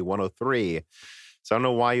GA 103. So I don't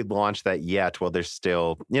know why you'd launch that yet. Well, there's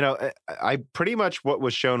still, I pretty much what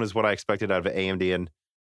was shown is what I expected out of AMD and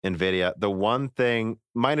NVIDIA. The one thing,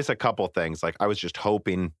 minus a couple things, like I was just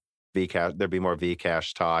hoping there'd be more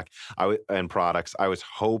Vcache talk and products. I was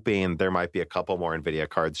hoping there might be a couple more NVIDIA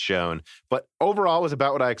cards shown. But overall, it was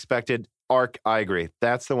about what I expected. Arc, I agree.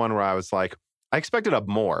 That's the one where I was like, I expected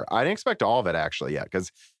more. I didn't expect all of it actually yet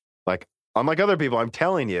because, like, unlike other people, I'm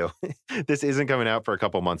telling you, this isn't coming out for a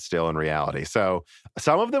couple months still in reality. So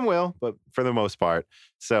some of them will, but for the most part.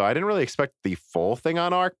 So I didn't really expect the full thing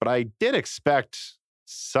on Arc, but I did expect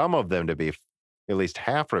some of them to be at least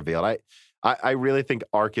half revealed. I really think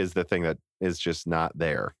Arc is the thing that is just not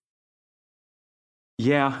there.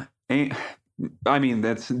 Yeah. I mean,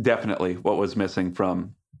 that's definitely what was missing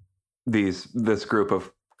from this group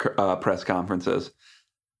of press conferences.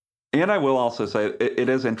 And I will also say it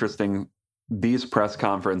is interesting. These press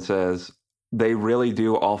conferences, they really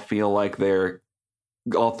do all feel like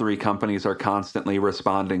all three companies are constantly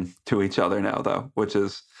responding to each other now, though, which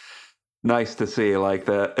is nice to see. Like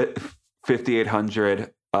the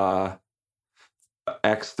 5800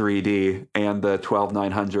 X3D and the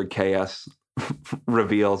 12900 KS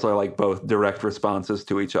reveals are like both direct responses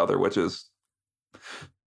to each other, which is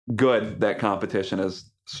good that competition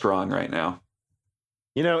is strong right now.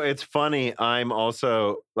 It's funny. I'm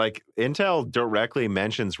also like, Intel directly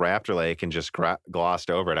mentions Raptor Lake and just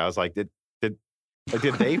glossed over it. I was like, did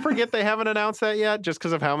they forget they haven't announced that yet just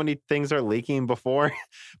because of how many things are leaking before?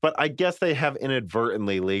 But I guess they have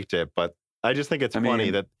inadvertently leaked it. But I just think it's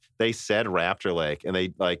funny that they said Raptor Lake and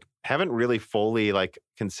they like haven't really fully like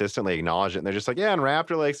consistently acknowledged it. And they're just like, yeah, and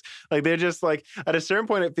Raptor Lakes, like they're just like, at a certain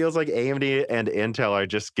point, it feels like AMD and Intel are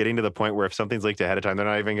just getting to the point where if something's leaked ahead of time, they're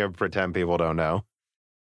not even going to pretend people don't know.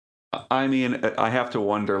 I mean, I have to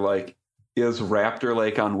wonder, like, is Raptor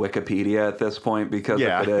Lake on Wikipedia at this point? Because if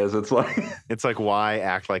it is, it's like why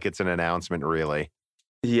act like it's an announcement, really?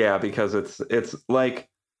 Yeah, because it's like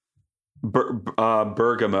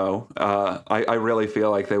Bergamo. I really feel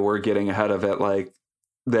like they were getting ahead of it, like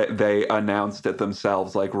that they announced it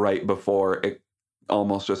themselves, like right before it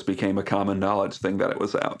almost just became a common knowledge thing that it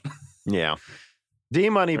was out. Yeah. D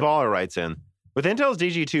Money Baller writes in, with Intel's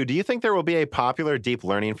DG2, do you think there will be a popular deep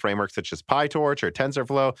learning framework such as PyTorch or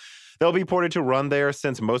TensorFlow that will be ported to run there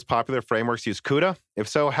since most popular frameworks use CUDA? If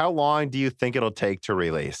so, how long do you think it'll take to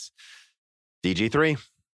release? DG3?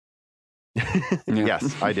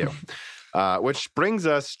 Yes, I do. Which brings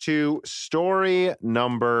us to story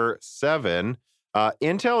number 7.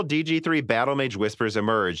 Intel DG3 Battlemage whispers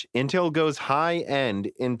emerge. Intel goes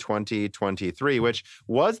high-end in 2023, which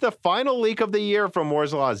was the final leak of the year from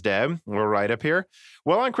Moore's Law's Dead. We're right up here.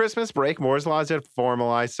 Well, on Christmas break, Moore's Law had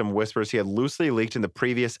formalized some whispers he had loosely leaked in the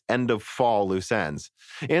previous end-of-fall loose ends.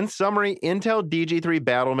 In summary, Intel DG3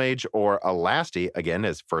 Battlemage, or Elasti, again,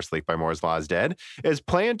 as first leaked by Moore's Law is Dead, is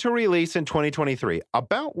planned to release in 2023,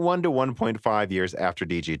 about 1 to 1.5 years after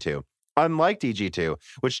DG2. Unlike DG2,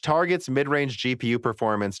 which targets mid-range GPU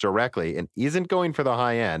performance directly and isn't going for the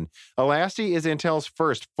high end, Elasti is Intel's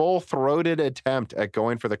first full-throated attempt at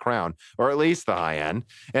going for the crown, or at least the high end.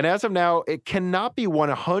 And as of now, it cannot be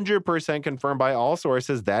 100% confirmed by all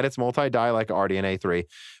sources that it's multi-die like RDNA 3,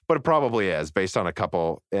 but it probably is, based on a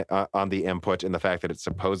couple on the input and the fact that it's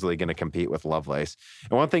supposedly going to compete with Lovelace.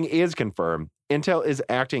 And one thing is confirmed, Intel is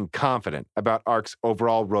acting confident about Arc's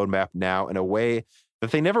overall roadmap now in a way that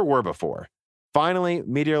they never were before. Finally,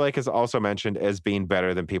 Meteor Lake is also mentioned as being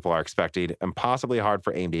better than people are expecting and possibly hard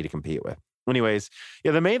for AMD to compete with. Anyways,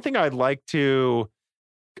 the main thing I'd like to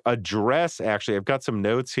address, actually, I've got some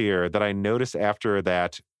notes here that I noticed after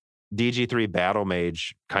that DG3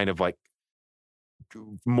 Battlemage kind of like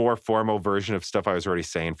more formal version of stuff I was already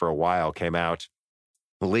saying for a while came out,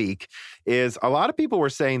 leak, is a lot of people were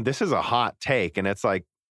saying this is a hot take, and it's like,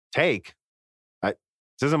 take?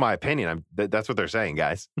 This isn't my opinion. That's what they're saying,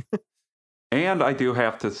 guys. And I do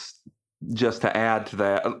have to, just to add to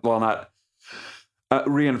that, well, not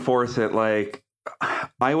reinforce it, like,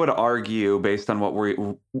 I would argue, based on what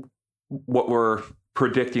we're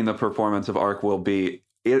predicting the performance of Arc will be,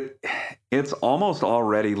 it's almost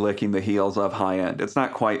already licking the heels of high end. It's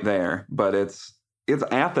not quite there, but it's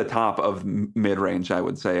at the top of mid-range, I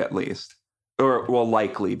would say, at least. Or will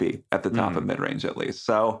likely be at the top of mid-range, at least.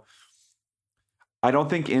 So I don't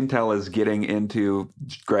think Intel is getting into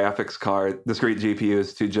discrete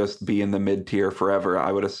GPUs to just be in the mid-tier forever.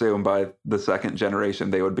 I would assume by the second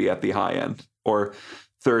generation, they would be at the high end, or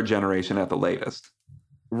third generation at the latest.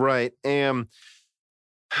 Right. And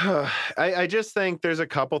I just think there's a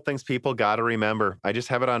couple things people got to remember. I just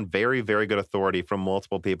have it on very, very good authority from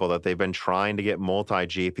multiple people that they've been trying to get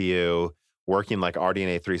multi-GPU working like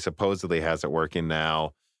RDNA 3 supposedly has it working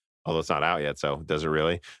now. Although it's not out yet, so does it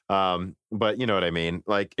really? But you know what I mean?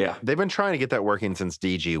 Like, yeah, they've been trying to get that working since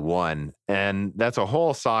DG1. And that's a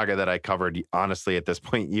whole saga that I covered, honestly, at this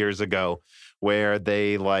point years ago, where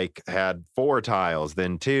they like had 4 tiles,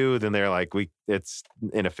 then 2, then they're like, it's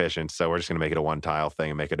inefficient, so we're just going to make it a 1 tile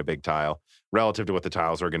thing and make it a big tile relative to what the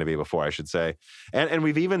tiles were going to be before, I should say. And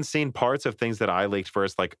we've even seen parts of things that I leaked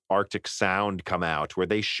first, like Arctic Sound, come out where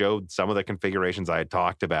they showed some of the configurations I had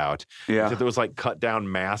talked about. Yeah. It was like cut down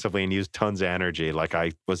massively and used tons of energy like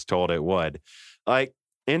I was told it would. Like,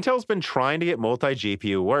 Intel's been trying to get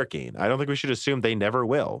multi-GPU working. I don't think we should assume they never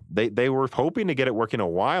will. They were hoping to get it working a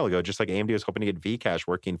while ago, just like AMD was hoping to get Vcache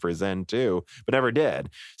working for Zen 2, but never did.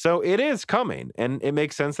 So it is coming, and it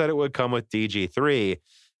makes sense that it would come with DG3.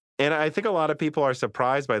 And I think a lot of people are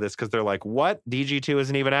surprised by this because they're like, what? DG2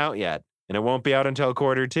 isn't even out yet, and it won't be out until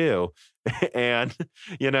Q2. And,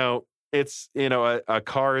 it's, a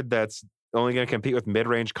card that's only going to compete with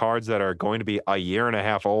mid-range cards that are going to be a year and a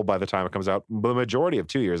half old by the time it comes out. The majority of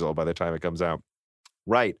 2 years old by the time it comes out.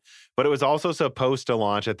 Right. But it was also supposed to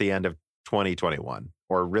launch at the end of 2021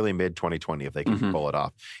 or really mid-2020 if they can pull it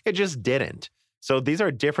off. It just didn't. So these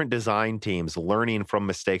are different design teams learning from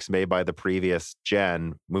mistakes made by the previous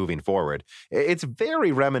gen moving forward. It's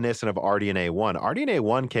very reminiscent of RDNA 1. RDNA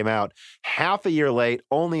 1 came out half a year late,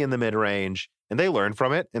 only in the mid-range, and they learned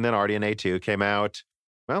from it. And then RDNA 2 came out,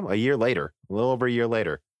 well, a year later, a little over a year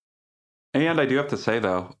later. And I do have to say,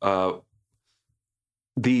 though,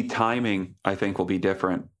 the timing, I think, will be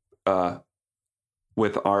different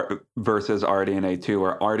with versus RDNA 2,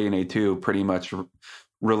 where RDNA 2 pretty much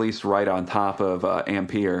released right on top of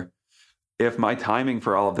Ampere. If my timing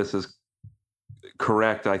for all of this is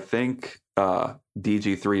correct, I think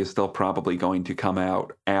DG3 is still probably going to come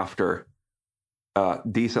out after,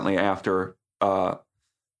 decently after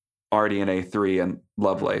RDNA 3 and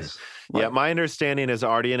Lovelace. Yeah, my understanding is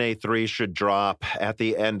RDNA 3 should drop at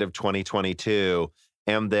the end of 2022,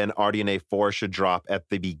 and then RDNA 4 should drop at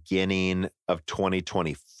the beginning of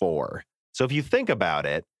 2024. So if you think about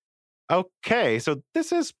it, okay, so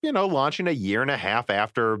this is, launching a year and a half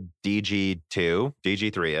after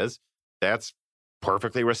DG3 is. That's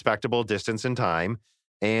perfectly respectable distance in time.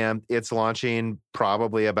 And it's launching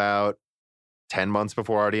probably about 10 months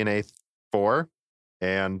before RDNA 4.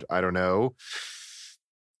 And I don't know,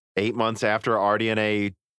 8 months after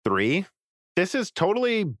RDNA 3. This is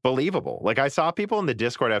totally believable. Like, I saw people in the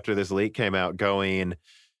Discord after this leak came out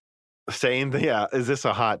saying, yeah, is this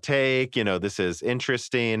a hot take? This is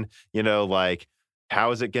interesting. Like, how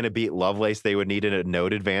is it going to beat Lovelace? They would need a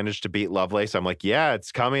node advantage to beat Lovelace. I'm like, yeah,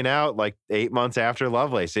 it's coming out like 8 months after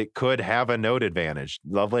Lovelace. It could have a node advantage.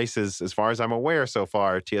 Lovelace is, as far as I'm aware so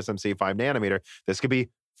far, TSMC 5 nanometer. This could be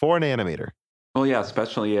 4 nanometer. Well, yeah,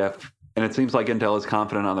 especially if, and it seems like Intel is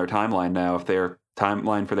confident on their timeline now. If their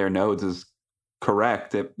timeline for their nodes is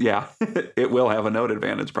correct, it will have a node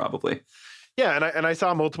advantage probably. Yeah, and I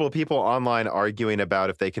saw multiple people online arguing about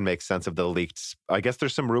if they can make sense of the leaked. I guess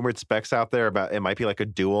there's some rumored specs out there about it might be like a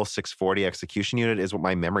dual 640 execution unit is what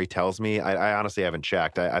my memory tells me. I honestly haven't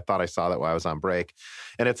checked. I thought I saw that while I was on break.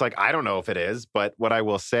 And it's like, I don't know if it is, but what I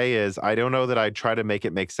will say is I don't know that I'd try to make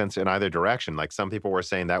it make sense in either direction. Like, some people were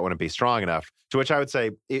saying that wouldn't be strong enough, to which I would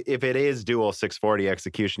say if it is dual 640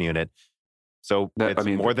 execution unit, so it's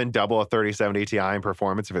more than double a 3070 Ti in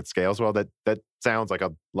performance if it scales well. That sounds like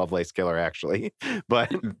a Lovelace killer, actually.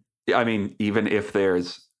 But I mean, even if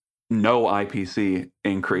there's no IPC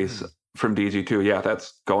increase from DG2, yeah,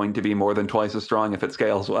 that's going to be more than twice as strong if it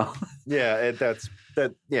scales well. Yeah,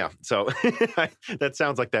 yeah. So that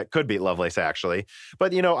sounds like that could beat Lovelace, actually.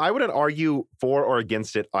 But, I wouldn't argue for or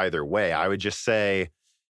against it either way. I would just say,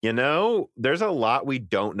 there's a lot we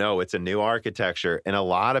don't know. It's a new architecture. And a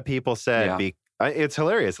lot of people said, it's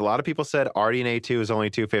hilarious. A lot of people said RDNA 2 is only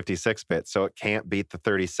 256-bit, so it can't beat the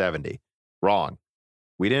 3070. Wrong.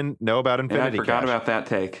 We didn't know about Infinity Cache. I forgot Cache. about that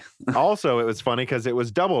take. Also, it was funny because it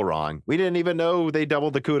was double wrong. We didn't even know they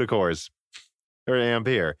doubled the CUDA cores or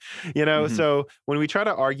Ampere. So when we try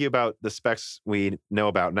to argue about the specs we know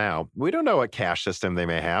about now, we don't know what cache system they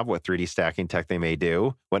may have, what 3D stacking tech they may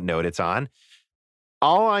do, what node it's on.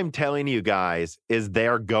 All I'm telling you guys is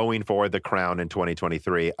they're going for the crown in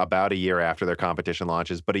 2023, about a year after their competition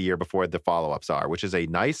launches, but a year before the follow-ups are, which is a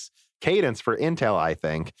nice cadence for Intel, I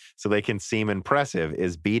think, so they can seem impressive,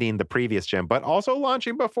 is beating the previous gen, but also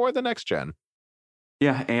launching before the next gen.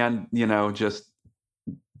 Yeah, and just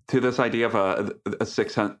to this idea of a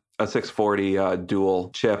 640 dual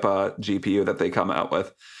chip GPU that they come out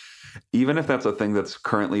with, even if that's a thing that's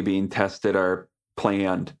currently being tested or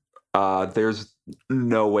planned, there's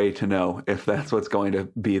no way to know if that's what's going to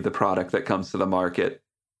be the product that comes to the market.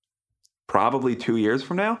 Probably 2 years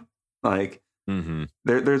from now,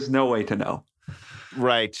 there's no way to know.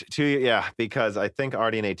 Right. Because I think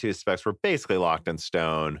RDNA 2 specs were basically locked in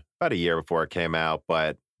stone about a year before it came out.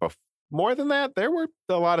 But more than that, there were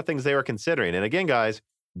a lot of things they were considering. And again, guys,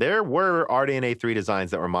 there were RDNA 3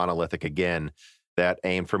 designs that were monolithic again that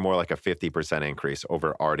aimed for more like a 50% increase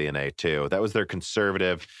over RDNA 2. That was their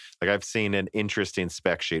conservative. Like, I've seen an interesting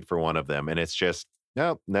spec sheet for one of them, and it's just,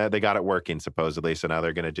 no, they got it working supposedly. So now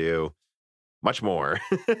they're going to do much more.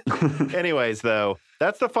 Anyways, though,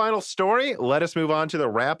 that's the final story. Let us move on to the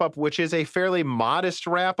wrap-up, which is a fairly modest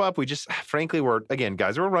wrap-up. We just, frankly, we're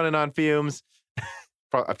running on fumes.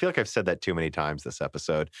 I feel like I've said that too many times this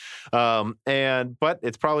episode. But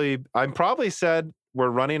I'm probably said we're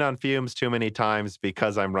running on fumes too many times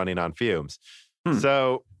because I'm running on fumes.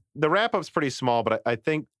 So the wrap-up's pretty small, but I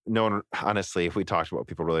think no one, honestly, if we talked about what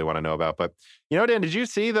people really want to know about. But, Dan, did you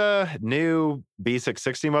see the new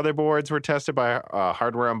B660 motherboards were tested by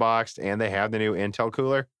Hardware Unboxed, and they have the new Intel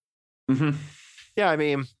cooler? Mm-hmm. Yeah, I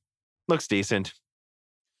mean, looks decent.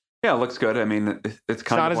 Yeah, it looks good. I mean, it's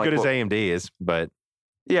kind not of as good as AMD is, but...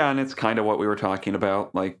 Yeah, and it's kind of what we were talking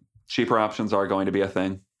about. Like, cheaper options are going to be a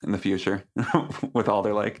thing in the future with all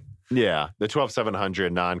their Yeah, the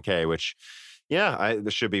 12700 non-K, which... Yeah,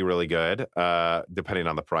 this should be really good, depending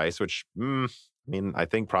on the price, which, I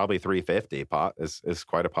think probably $350 is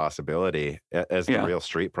quite a possibility as the real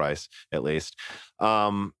street price, at least. We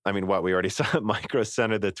already saw at Micro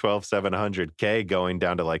Center the 12700K going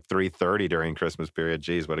down to like $330 during Christmas period.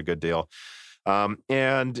 Geez, what a good deal.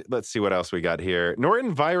 And let's see what else we got here.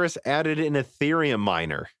 Norton Virus added an Ethereum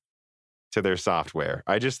miner to their software.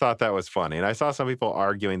 I just thought that was funny. And I saw some people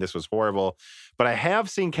arguing this was horrible, but I have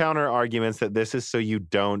seen counter arguments that this is so you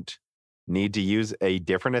don't need to use a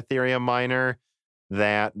different Ethereum miner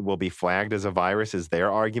that will be flagged as a virus, is their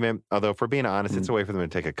argument. Although, if we're being honest, it's a way for them to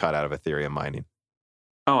take a cut out of Ethereum mining.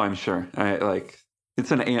 Oh, I'm sure.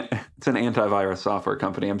 It's an antivirus software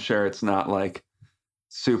company. I'm sure it's not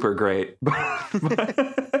super great. What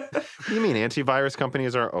do you mean? Antivirus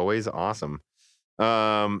companies are always awesome.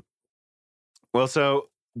 Well, so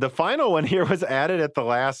the final one here was added at the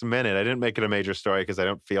last minute. I didn't make it a major story because I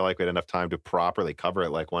don't feel like we had enough time to properly cover it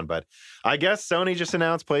like one. But I guess Sony just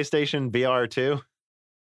announced PlayStation VR 2.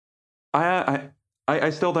 I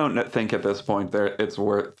still don't think at this point it's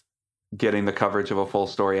worth getting the coverage of a full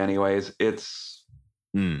story. Anyways, it's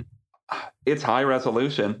high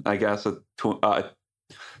resolution. I guess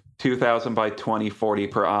 2000 by 2040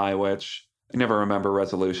 per eye, which I never remember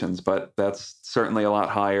resolutions, but that's certainly a lot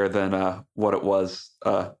higher than what it was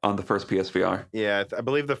on the first PSVR. Yeah, I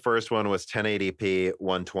believe the first one was 1080p,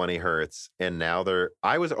 120 hertz, and now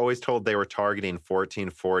I was always told they were targeting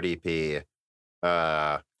 1440p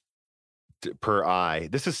per eye.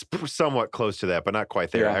 This is somewhat close to that, but not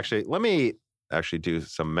quite there. Yeah. Actually, let me do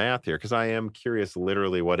some math here because I am curious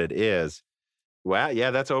literally what it is. Wow,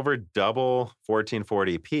 yeah, that's over double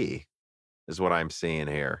 1440p is what I'm seeing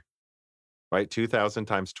here. Right, 2000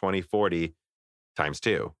 times 2040 times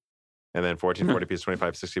 2. And then 1440p is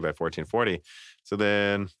 2560 by 1440. So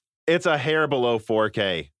then it's a hair below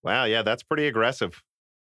 4K. Wow, yeah, that's pretty aggressive.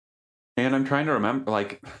 And I'm trying to remember,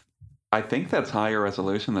 I think that's higher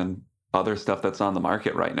resolution than other stuff that's on the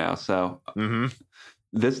market right now. So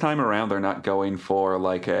this time around, they're not going for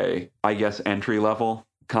I guess, entry level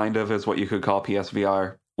kind of is what you could call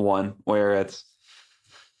PSVR 1, where it's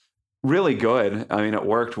really good. I mean, it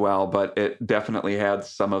worked well, but it definitely had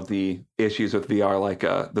some of the issues with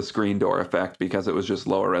VR, the screen door effect, because it was just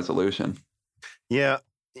lower resolution. Yeah.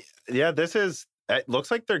 It looks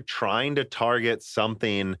like they're trying to target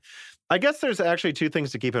something. I guess there's actually two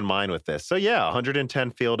things to keep in mind with this. So yeah,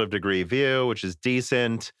 110 field of degree view, which is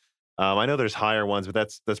decent. I know there's higher ones, but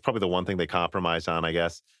that's probably the one thing they compromised on, I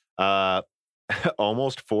guess.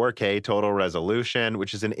 Almost 4K total resolution,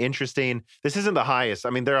 which is this isn't the highest. I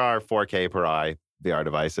mean, there are 4K per eye VR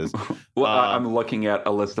devices. Well, I'm looking at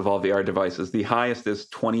a list of all VR devices. The highest is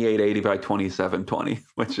 2880 by 2720,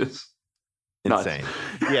 which is insane.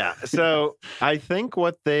 Yeah. So I think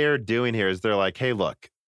what they're doing here is they're like, hey, look,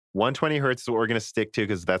 120 hertz is what we're going to stick to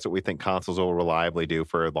because that's what we think consoles will reliably do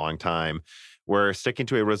for a long time. We're sticking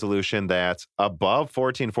to a resolution that's above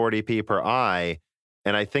 1440p per eye,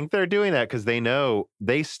 And I think they're doing that because they know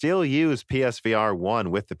they still use PSVR 1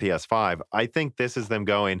 with the PS5. I think this is them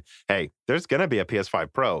going, hey, there's going to be a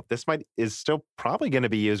PS5 Pro. This is still probably going to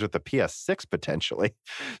be used with the PS6 potentially.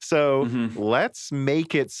 So let's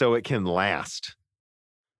make it so it can last.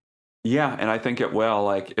 Yeah, and I think it will.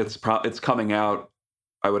 Like it's coming out,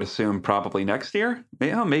 I would assume, probably next year,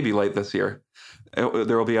 maybe late this year.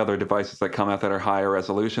 There will be other devices that come out that are higher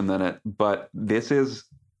resolution than it. But this is,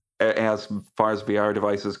 as far as VR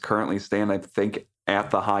devices currently stand, I think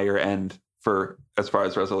at the higher end for as far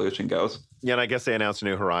as resolution goes. Yeah, and I guess they announced a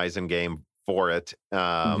new Horizon game for it.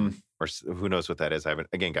 Or who knows what that is.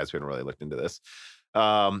 Again, guys, we haven't really looked into this.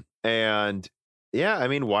 And yeah, I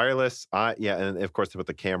mean, wireless. And of course, they put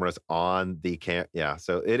the cameras on the Yeah,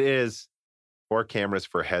 so it is 4 cameras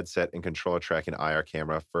for headset and controller tracking, IR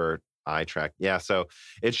camera for eye track. Yeah, so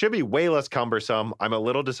it should be way less cumbersome. I'm a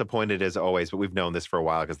little disappointed as always, but we've known this for a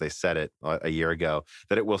while because they said it a year ago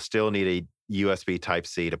that it will still need a USB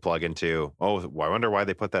Type-C to plug into. Oh, I wonder why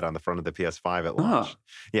they put that on the front of the PS5 at launch.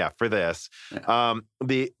 Yeah, for this.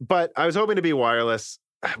 But I was hoping to be wireless.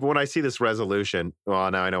 When I see this resolution, well,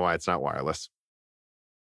 now I know why it's not wireless.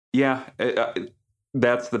 Yeah,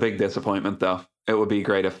 that's the big disappointment, though. It would be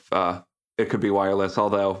great if it could be wireless,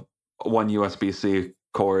 although one USB-C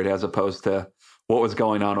cord as opposed to what was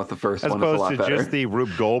going on with the first one is a lot better. As opposed to just the Rube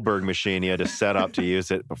Goldberg machine you had to set up to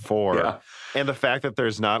use it before. Yeah. And the fact that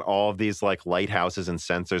there's not all of these like lighthouses and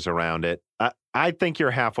sensors around it. I think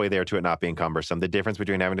you're halfway there to it not being cumbersome. The difference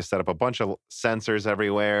between having to set up a bunch of sensors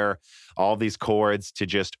everywhere, all these cords to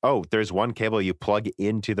just, there's one cable you plug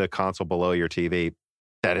into the console below your TV.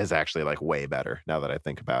 That is actually like way better now that I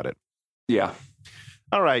think about it. Yeah.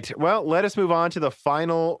 All right. Well, let us move on to the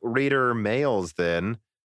final reader mails then.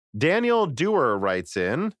 Daniel Dewar writes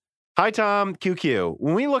in, hi, Tom, QQ.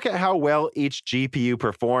 When we look at how well each GPU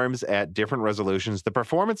performs at different resolutions, the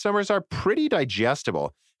performance numbers are pretty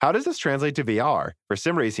digestible. How does this translate to VR? For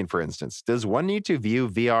sim racing, for instance, does one need to view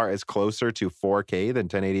VR as closer to 4K than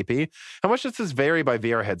 1080p? How much does this vary by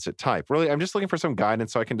VR headset type? Really, I'm just looking for some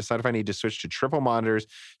guidance so I can decide if I need to switch to triple monitors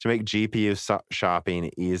to make GPU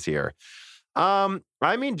shopping easier.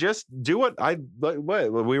 I mean, just do what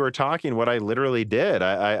we were talking, what I literally did.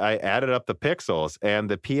 I added up the pixels, and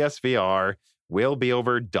the PSVR will be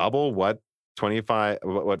over double what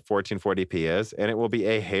 1440p is, and it will be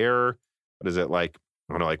a hair, what is it like?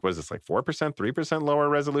 I don't know, like, what is this, like 4%, 3% lower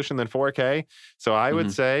resolution than 4K? So I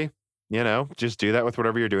would say, just do that with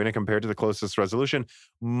whatever you're doing and compare it to the closest resolution.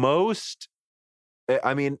 I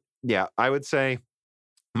would say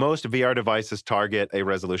most VR devices target a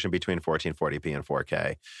resolution between 1440p and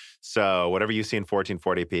 4K. So whatever you see in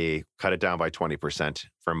 1440p, cut it down by 20%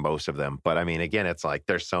 for most of them. But I mean, again, it's like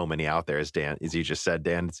there's so many out there, as you just said,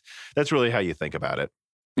 Dan. That's really how you think about it.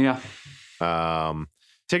 Yeah.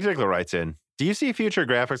 Tickler writes in, do you see future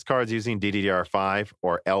graphics cards using DDR5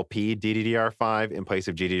 or LP DDR5 in place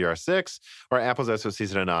of GDDR6, or Apple's SoC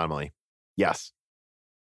is an anomaly? Yes,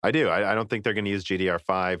 I do. I don't think they're going to use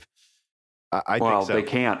GDDR5. I think so.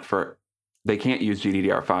 They can't use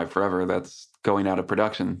GDDR5 forever. That's going out of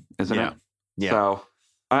production, isn't it? Yeah. So,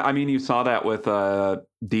 I mean, you saw that with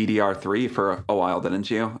DDR3 for a while,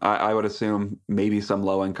 didn't you? I would assume maybe some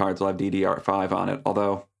low-end cards will have DDR5 on it,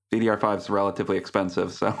 although DDR5 is relatively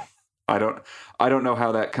expensive, so I don't know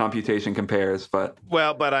how that computation compares, but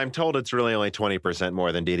I'm told it's really only 20%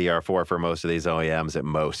 more than DDR4 for most of these OEMs at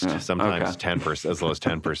most. Sometimes 10%, as low as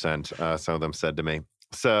 10%. Some of them said to me.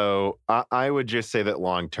 So I would just say that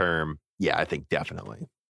long term, I think definitely.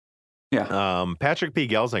 Yeah. Patrick P.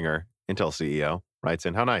 Gelsinger, Intel CEO, writes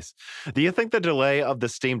in, how nice. Do you think the delay of the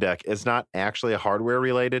Steam Deck is not actually hardware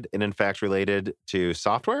related and in fact related to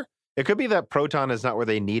software? It could be that Proton is not where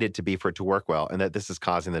they need it to be for it to work well and that this is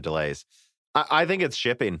causing the delays. I think it's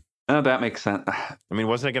shipping. Oh, that makes sense. I mean,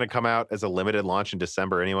 wasn't it going to come out as a limited launch in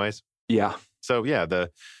December anyways? Yeah. So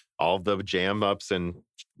all of the jam ups and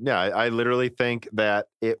I literally think that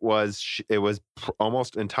it was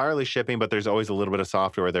almost entirely shipping, but there's always a little bit of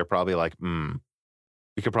software. They're probably like,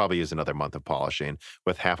 we could probably use another month of polishing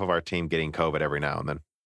with half of our team getting COVID every now and then.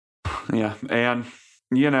 Yeah. And,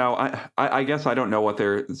 I guess I don't know what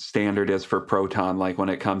their standard is for Proton, like when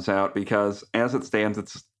it comes out, because as it stands,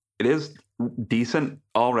 it is decent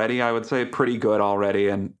already. I would say pretty good already.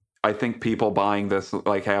 And I think people buying this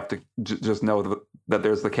like have to just know that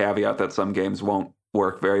there's the caveat that some games won't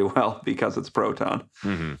work very well because it's Proton.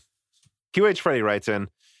 Mm-hmm. QH Freddy writes in,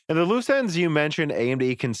 In the loose ends, you mentioned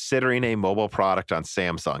AMD considering a mobile product on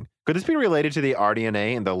Samsung. Could this be related to the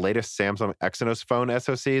RDNA and the latest Samsung Exynos phone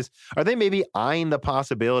SoCs? Are they maybe eyeing the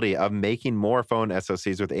possibility of making more phone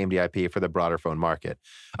SoCs with AMD IP for the broader phone market?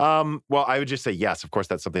 Well, I would just say yes. Of course,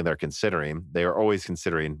 that's something they're considering. They are always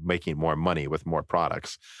considering making more money with more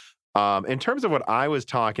products. In terms of what I was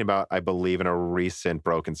talking about, I believe in a recent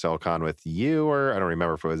Broken Silicon with you, or I don't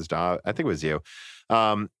remember if it was, I think it was you.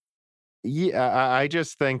 Yeah, I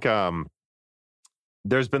just think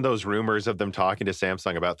there's been those rumors of them talking to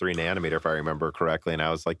Samsung about 3 nanometer, if I remember correctly. And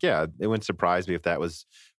I was like, yeah, it wouldn't surprise me if that was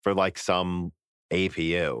for like some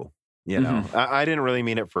APU. You know, I didn't really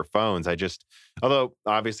mean it for phones. Although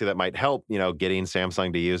obviously that might help, getting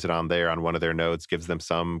Samsung to use it on one of their nodes gives them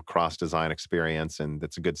some cross-design experience, and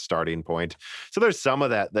that's a good starting point. So there's some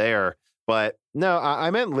of that there. But no,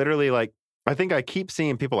 I meant literally like, I think I keep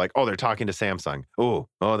seeing people like, oh, they're talking to Samsung. Oh,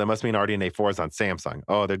 that must mean RDNA 4 is on Samsung.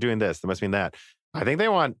 Oh, they're doing this. That must mean that. I think they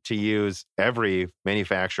want to use every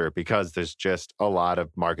manufacturer because there's just a lot of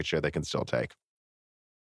market share they can still take.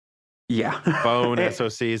 Yeah. Phone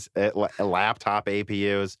SoCs, laptop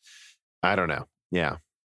APUs. I don't know. Yeah.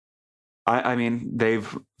 I mean,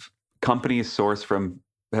 companies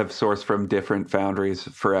have sourced from different foundries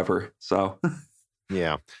forever. So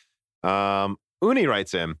yeah. Uni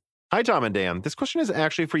writes in, hi, Tom and Dan. This question is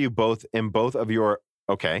actually for you both in both of your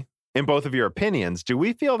opinions. Do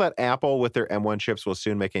we feel that Apple with their M1 chips will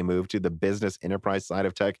soon make a move to the business enterprise side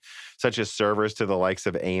of tech, such as servers to the likes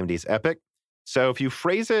of AMD's EPYC? So if you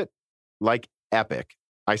phrase it like EPYC,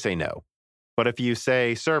 I say no. But if you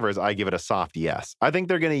say servers, I give it a soft yes. I think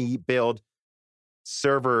they're going to build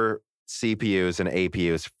server CPUs and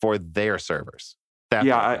APUs for their servers. That's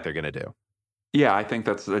what they're going to do. Yeah, I think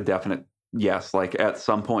that's a definite yes. Like at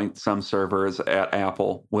some point, some servers at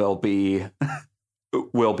Apple will be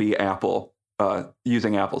Apple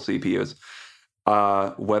using Apple CPUs.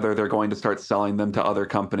 Whether they're going to start selling them to other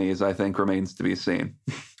companies, I think remains to be seen.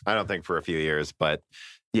 I don't think for a few years, but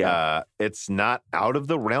yeah, it's not out of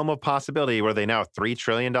the realm of possibility. Were they now a $3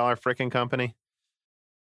 trillion freaking company?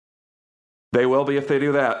 They will be if they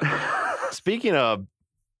do that. Speaking of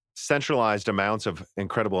centralized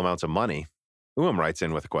incredible amounts of money, Uam writes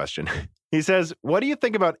in with a question. He says, what do you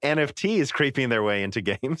think about NFTs creeping their way into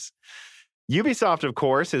games? Ubisoft, of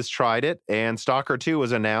course, has tried it, and Stalker 2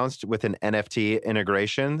 was announced with an NFT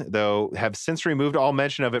integration, though have since removed all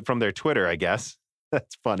mention of it from their Twitter, I guess.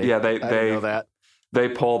 That's funny. Yeah, I didn't know that. They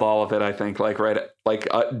pulled all of it, I think, like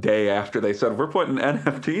a day after they said, we're putting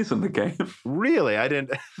NFTs in the game. Really? I don't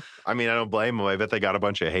blame them. I bet they got a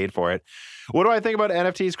bunch of hate for it. What do I think about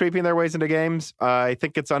NFTs creeping their ways into games? I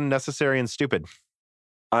think it's unnecessary and stupid.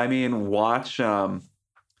 I mean, watch, that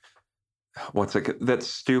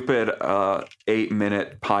stupid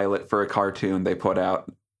 8-minute pilot for a cartoon they put out.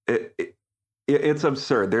 It's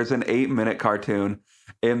absurd. There's an 8-minute cartoon,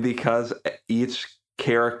 and because each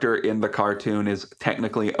character in the cartoon is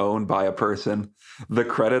technically owned by a person, the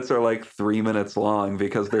credits are like 3 minutes long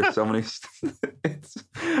because there's so many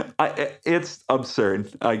it's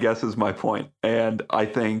absurd, I guess, is my point. And I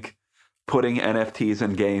think putting NFTs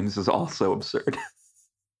in games is also absurd.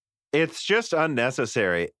 It's just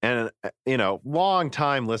unnecessary. And,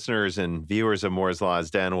 long-time listeners and viewers of Moore's Law's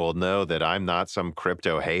Den will know that I'm not some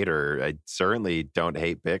crypto hater. I certainly don't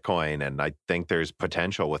hate Bitcoin, and I think there's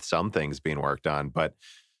potential with some things being worked on. But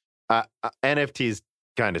NFTs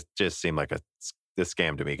kind of just seem like a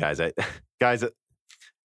scam to me, guys.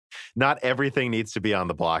 Not everything needs to be on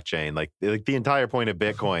the blockchain. Like the entire point of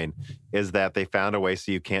Bitcoin is that they found a way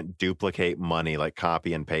so you can't duplicate money, like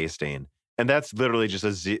copy and pasting. And that's literally just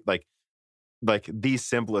like the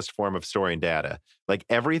simplest form of storing data. Like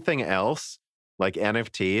everything else, like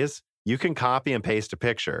NFTs, you can copy and paste a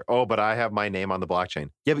picture. Oh, but I have my name on the blockchain.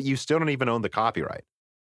 Yeah, but you still don't even own the copyright.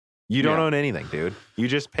 You don't own anything, dude. You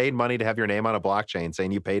just paid money to have your name on a blockchain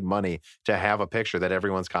saying you paid money to have a picture that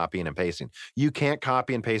everyone's copying and pasting. You can't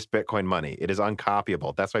copy and paste Bitcoin money. It is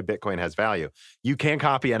uncopyable. That's why Bitcoin has value. You can't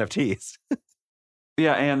copy NFTs.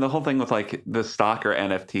 Yeah, and the whole thing with like the Stalker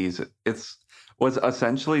NFTs, was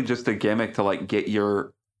essentially just a gimmick to like get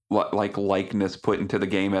your like likeness put into the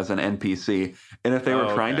game as an NPC. And if they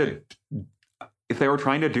were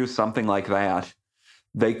trying to do something like that,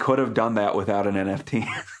 they could have done that without an NFT.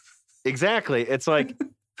 Exactly. It's like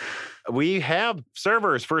we have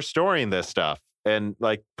servers for storing this stuff, and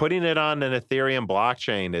like putting it on an Ethereum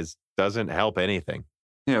blockchain doesn't help anything.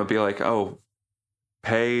 It'd be like, oh,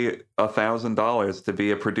 pay $1,000 to be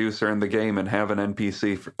a producer in the game and have an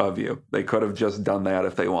NPC of you. They could have just done that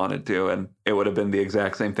if they wanted to, and it would have been the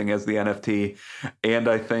exact same thing as the NFT. And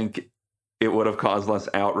I think it would have caused less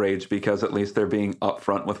outrage because at least they're being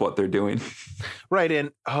upfront with what they're doing. Right.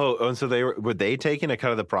 And so were they taking a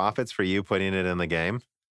cut of the profits for you putting it in the game?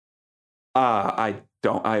 I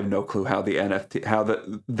have no clue how the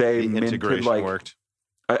NFT, they minted integration worked.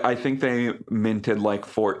 I think they minted like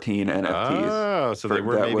 14 NFTs. Oh, so they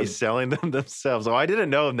were maybe selling them themselves. Oh, I didn't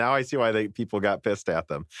know. Now I see why people got pissed at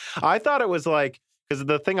them. I thought it was like, because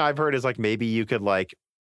the thing I've heard is like maybe you could like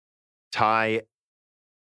tie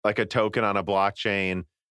like a token on a blockchain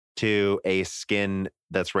to a skin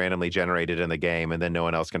that's randomly generated in the game, and then no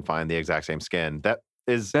one else can find the exact same skin. That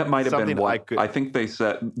might have been what I think they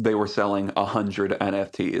said they were selling 100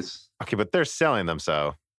 NFTs. Okay, but they're selling them,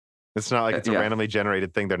 so it's not like it's a randomly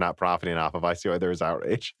generated thing they're not profiting off of. I see why there's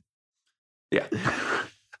outrage. Yeah.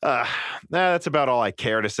 That's about all I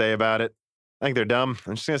care to say about it. I think they're dumb.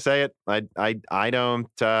 I'm just gonna say it. I don't.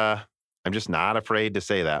 I'm just not afraid to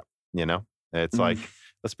say that. You know, it's like,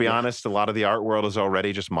 let's be honest. A lot of the art world is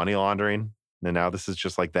already just money laundering, and now this is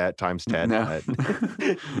just like that times 10.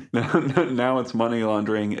 Now it's money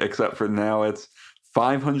laundering, except for now it's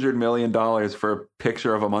 $500 million for a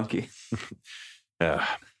picture of a monkey.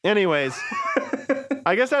 Anyways,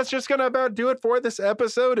 I guess that's just gonna about do it for this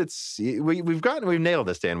episode. We've nailed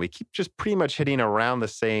this, Dan. We keep just pretty much hitting around the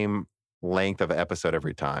same length of episode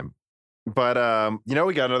every time. But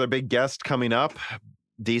we got another big guest coming up.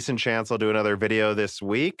 Decent chance I'll do another video this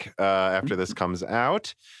week after this comes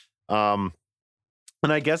out. And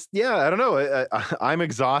I guess, I don't know. I'm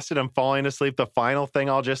exhausted. I'm falling asleep. The final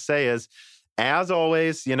thing I'll just say is, as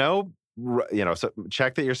always, so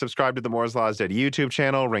check that you're subscribed to the Moore's Law is Dead YouTube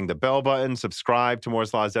channel, ring the bell button, subscribe to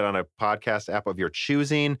Moore's Law is Dead on a podcast app of your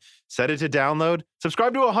choosing, set it to download,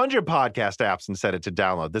 subscribe to 100 podcast apps and set it to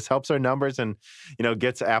download. This helps our numbers and,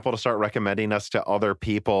 gets Apple to start recommending us to other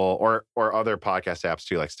people or other podcast apps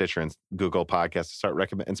too, like Stitcher and Google Podcasts to start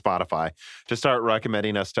and Spotify to start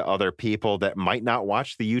recommending us to other people that might not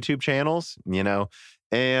watch the YouTube channels,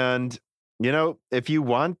 and if you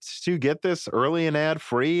want to get this early and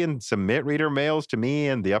ad-free and submit reader mails to me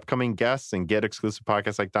and the upcoming guests and get exclusive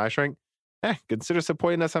podcasts like Die Shrink, consider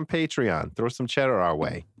supporting us on Patreon. Throw some cheddar our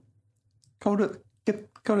way. Go to the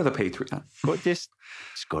Patreon.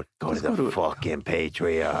 Go to the fucking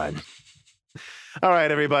Patreon. All right,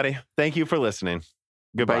 everybody. Thank you for listening.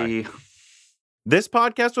 Goodbye. Bye. This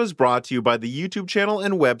podcast was brought to you by the YouTube channel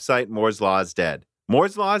and website Moore's Law is Dead.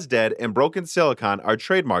 Moore's Law is Dead and Broken Silicon are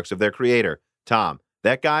trademarks of their creator, Tom.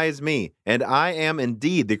 That guy is me, and I am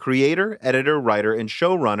indeed the creator, editor, writer, and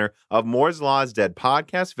showrunner of Moore's Law is Dead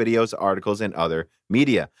podcasts, videos, articles, and other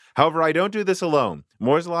media. However, I don't do this alone.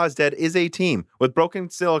 Moore's Law is Dead is a team with Broken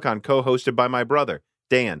Silicon co-hosted by my brother,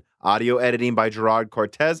 Dan, audio editing by Gerard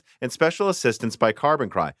Cortez, and special assistance by Carbon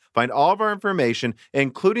Cry. Find all of our information,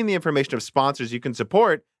 including the information of sponsors you can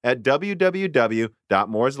support, at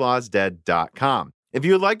www.mooreslawsdead.com. If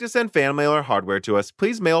you would like to send fan mail or hardware to us,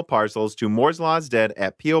 please mail parcels to Moore's Law is Dead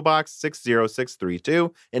at P.O. Box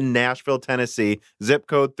 60632 in Nashville, Tennessee, zip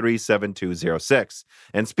code 37206.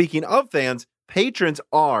 And speaking of fans, patrons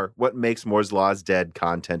are what makes Moore's Law is Dead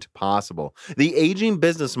content possible. The aging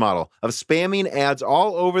business model of spamming ads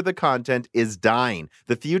all over the content is dying.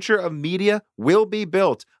 The future of media will be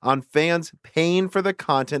built on fans paying for the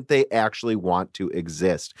content they actually want to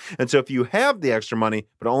exist. And so if you have the extra money,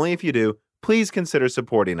 but only if you do, please consider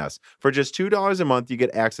supporting us. For just $2 a month, you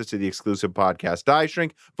get access to the exclusive podcast Die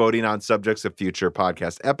Shrink, voting on subjects of future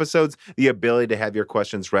podcast episodes, the ability to have your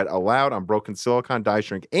questions read aloud on Broken Silicon, Die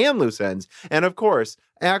Shrink, and Loose Ends, and of course,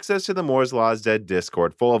 access to the Moore's Law is Dead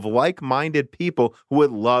Discord full of like-minded people who would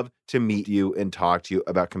love to meet you and talk to you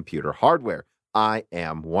about computer hardware. I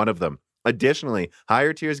am one of them. Additionally,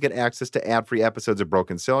 higher tiers get access to ad-free episodes of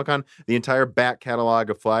Broken Silicon, the entire back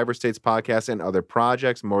catalog of Flyover States podcasts and other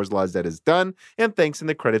projects Moore's Law is Dead has done, and thanks in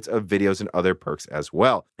the credits of videos and other perks as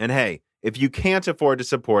well. And hey, if you can't afford to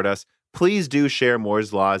support us, please do share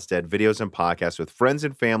Moore's Law is Dead videos and podcasts with friends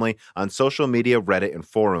and family on social media, Reddit, and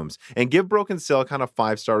forums. And give Broken Silicon a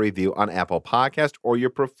 5-star review on Apple Podcast or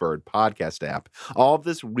your preferred podcast app. All of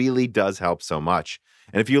this really does help so much.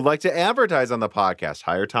 And if you'd like to advertise on the podcast,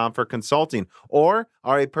 hire Tom for consulting, or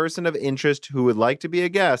are a person of interest who would like to be a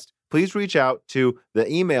guest, please reach out to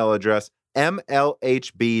the email address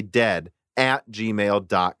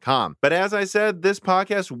mlhbdead@gmail.com. But as I said, this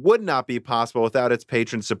podcast would not be possible without its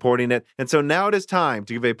patrons supporting it. And so now it is time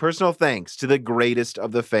to give a personal thanks to the greatest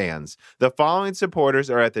of the fans. The following supporters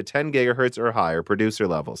are at the 10 gigahertz or higher producer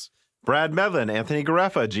levels: Brad Medlin, Anthony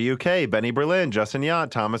Gareffa, GUK, Benny Berlin, Justin Yant,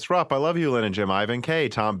 Thomas Rupp, I love you, Lynn and Jim, Ivan K,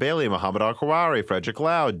 Tom Bailey, Muhammad Al-Kawari, Frederick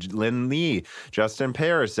Loud, Lynn Lee, Justin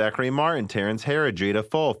Parrish, Zachary Martin, Terrence Harrod, Drita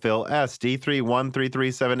Full, Phil S,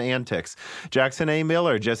 D31337 Antics, Jackson A.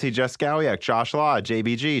 Miller, Jesse Jeskowiak, Josh Law,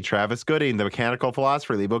 JBG, Travis Gooding, The Mechanical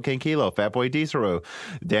Philosopher, Lebo Kinkilo, Fatboy Disaru,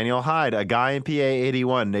 Daniel Hyde, A Guy in PA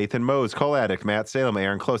 81, Nathan Mose, Cole Addict, Matt Salem,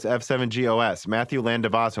 Aaron Close, F7GOS, Matthew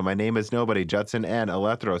Landavaso, My Name is Nobody, Judson N,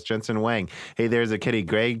 Alethros, Jensen Wang, Hey There's a Kitty,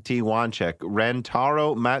 Greg T. Wanchek,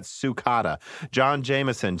 Rentaro Matsukata, John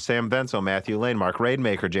Jameson, Sam Benzel, Matthew Lane, Mark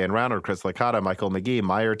Raidmaker, Jan Rounder, Chris Licata, Michael McGee,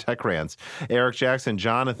 Meyer Techrans, Eric Jackson,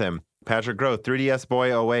 Jonathan, Patrick Groth, 3DS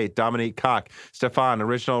Boy 08, Dominique Koch, Stefan,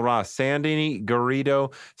 Original Ross, Sandy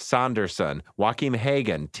Garrido Sanderson, Joaquin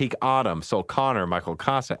Hagen, Teak Autumn, Sol Connor, Michael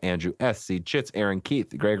Casa, Andrew S. C. Chitz, Aaron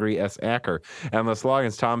Keith, Gregory S. Acker, Endless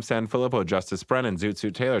Loggins, Tom Sanfilippo, Justice Brennan,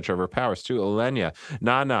 Zoot Taylor, Trevor Powers, Stu Olenya,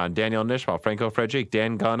 Nanan, Daniel Nishwal, Franco Frederick,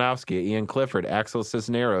 Dan Galanowski, Ian Clifford, Axel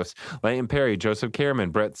Cisneros, Leighton Perry, Joseph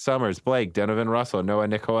Kierman, Brett Summers, Blake, Donovan Russell, Noah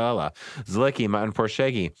Nicoella, Zlicky, Martin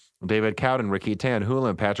Porshegi, David Cowden, Ricky Tan,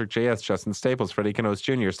 Hulin, Patrick J.S., Justin Staples, Freddie Canos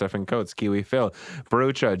Jr., Stephen Coates, Kiwi Phil,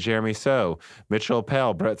 Barucha, Jeremy So, Mitchell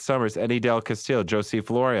Pell, Brett Summers, Eddie Del Castillo, Josie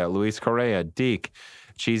Floria, Luis Correa, Deke,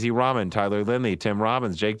 Cheesy Ramen, Tyler Lindley, Tim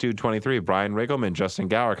Robbins, Jake Dude 23, Brian Riggleman, Justin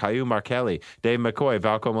Gower, Caillou Markelli, Dave McCoy,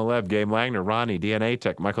 Valco Malev, Game Langner, Ronnie, DNA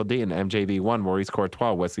Tech, Michael Deaton, MJB1, Maurice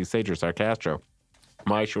Courtois, Wesley Sager, Sarcastro,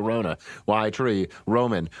 My Sharona, Y Tree,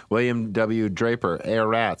 Roman, William W. Draper, Air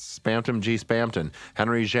Rats, Spamton G. Spamton,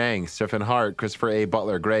 Henry Zhang, Stephen Hart, Christopher A.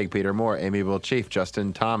 Butler, Greg, Peter Moore, Amiable Chief,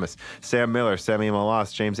 Justin Thomas, Sam Miller, Sammy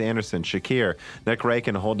Malas, James Anderson, Shakir, Nick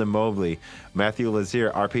Rakin, Holden Mobley, Matthew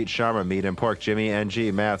Lazier, Arpit Sharma, Meat and Pork, Jimmy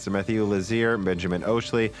NG, Mats, Matthew Lazier, Benjamin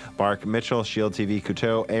Oshley, Mark Mitchell, Shield TV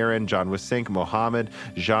Couteau, Aaron, John Wissink, Mohammed,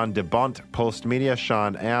 Jean DeBont, Post Media,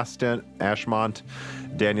 Sean Aston, Ashmont,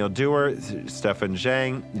 Daniel Dewar, Stefan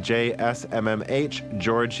Zhang, JSMMH,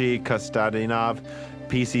 Georgie Kostadinov,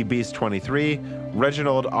 PC Beast 23,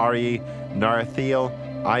 Reginald Ari,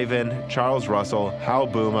 Narathiel, Ivan, Charles Russell, Hal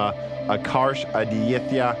Booma, Akarsh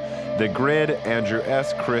Aditya, The Grid, Andrew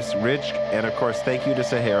S., Chris Rich, and of course, thank you to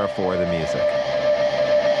Sahara for the music.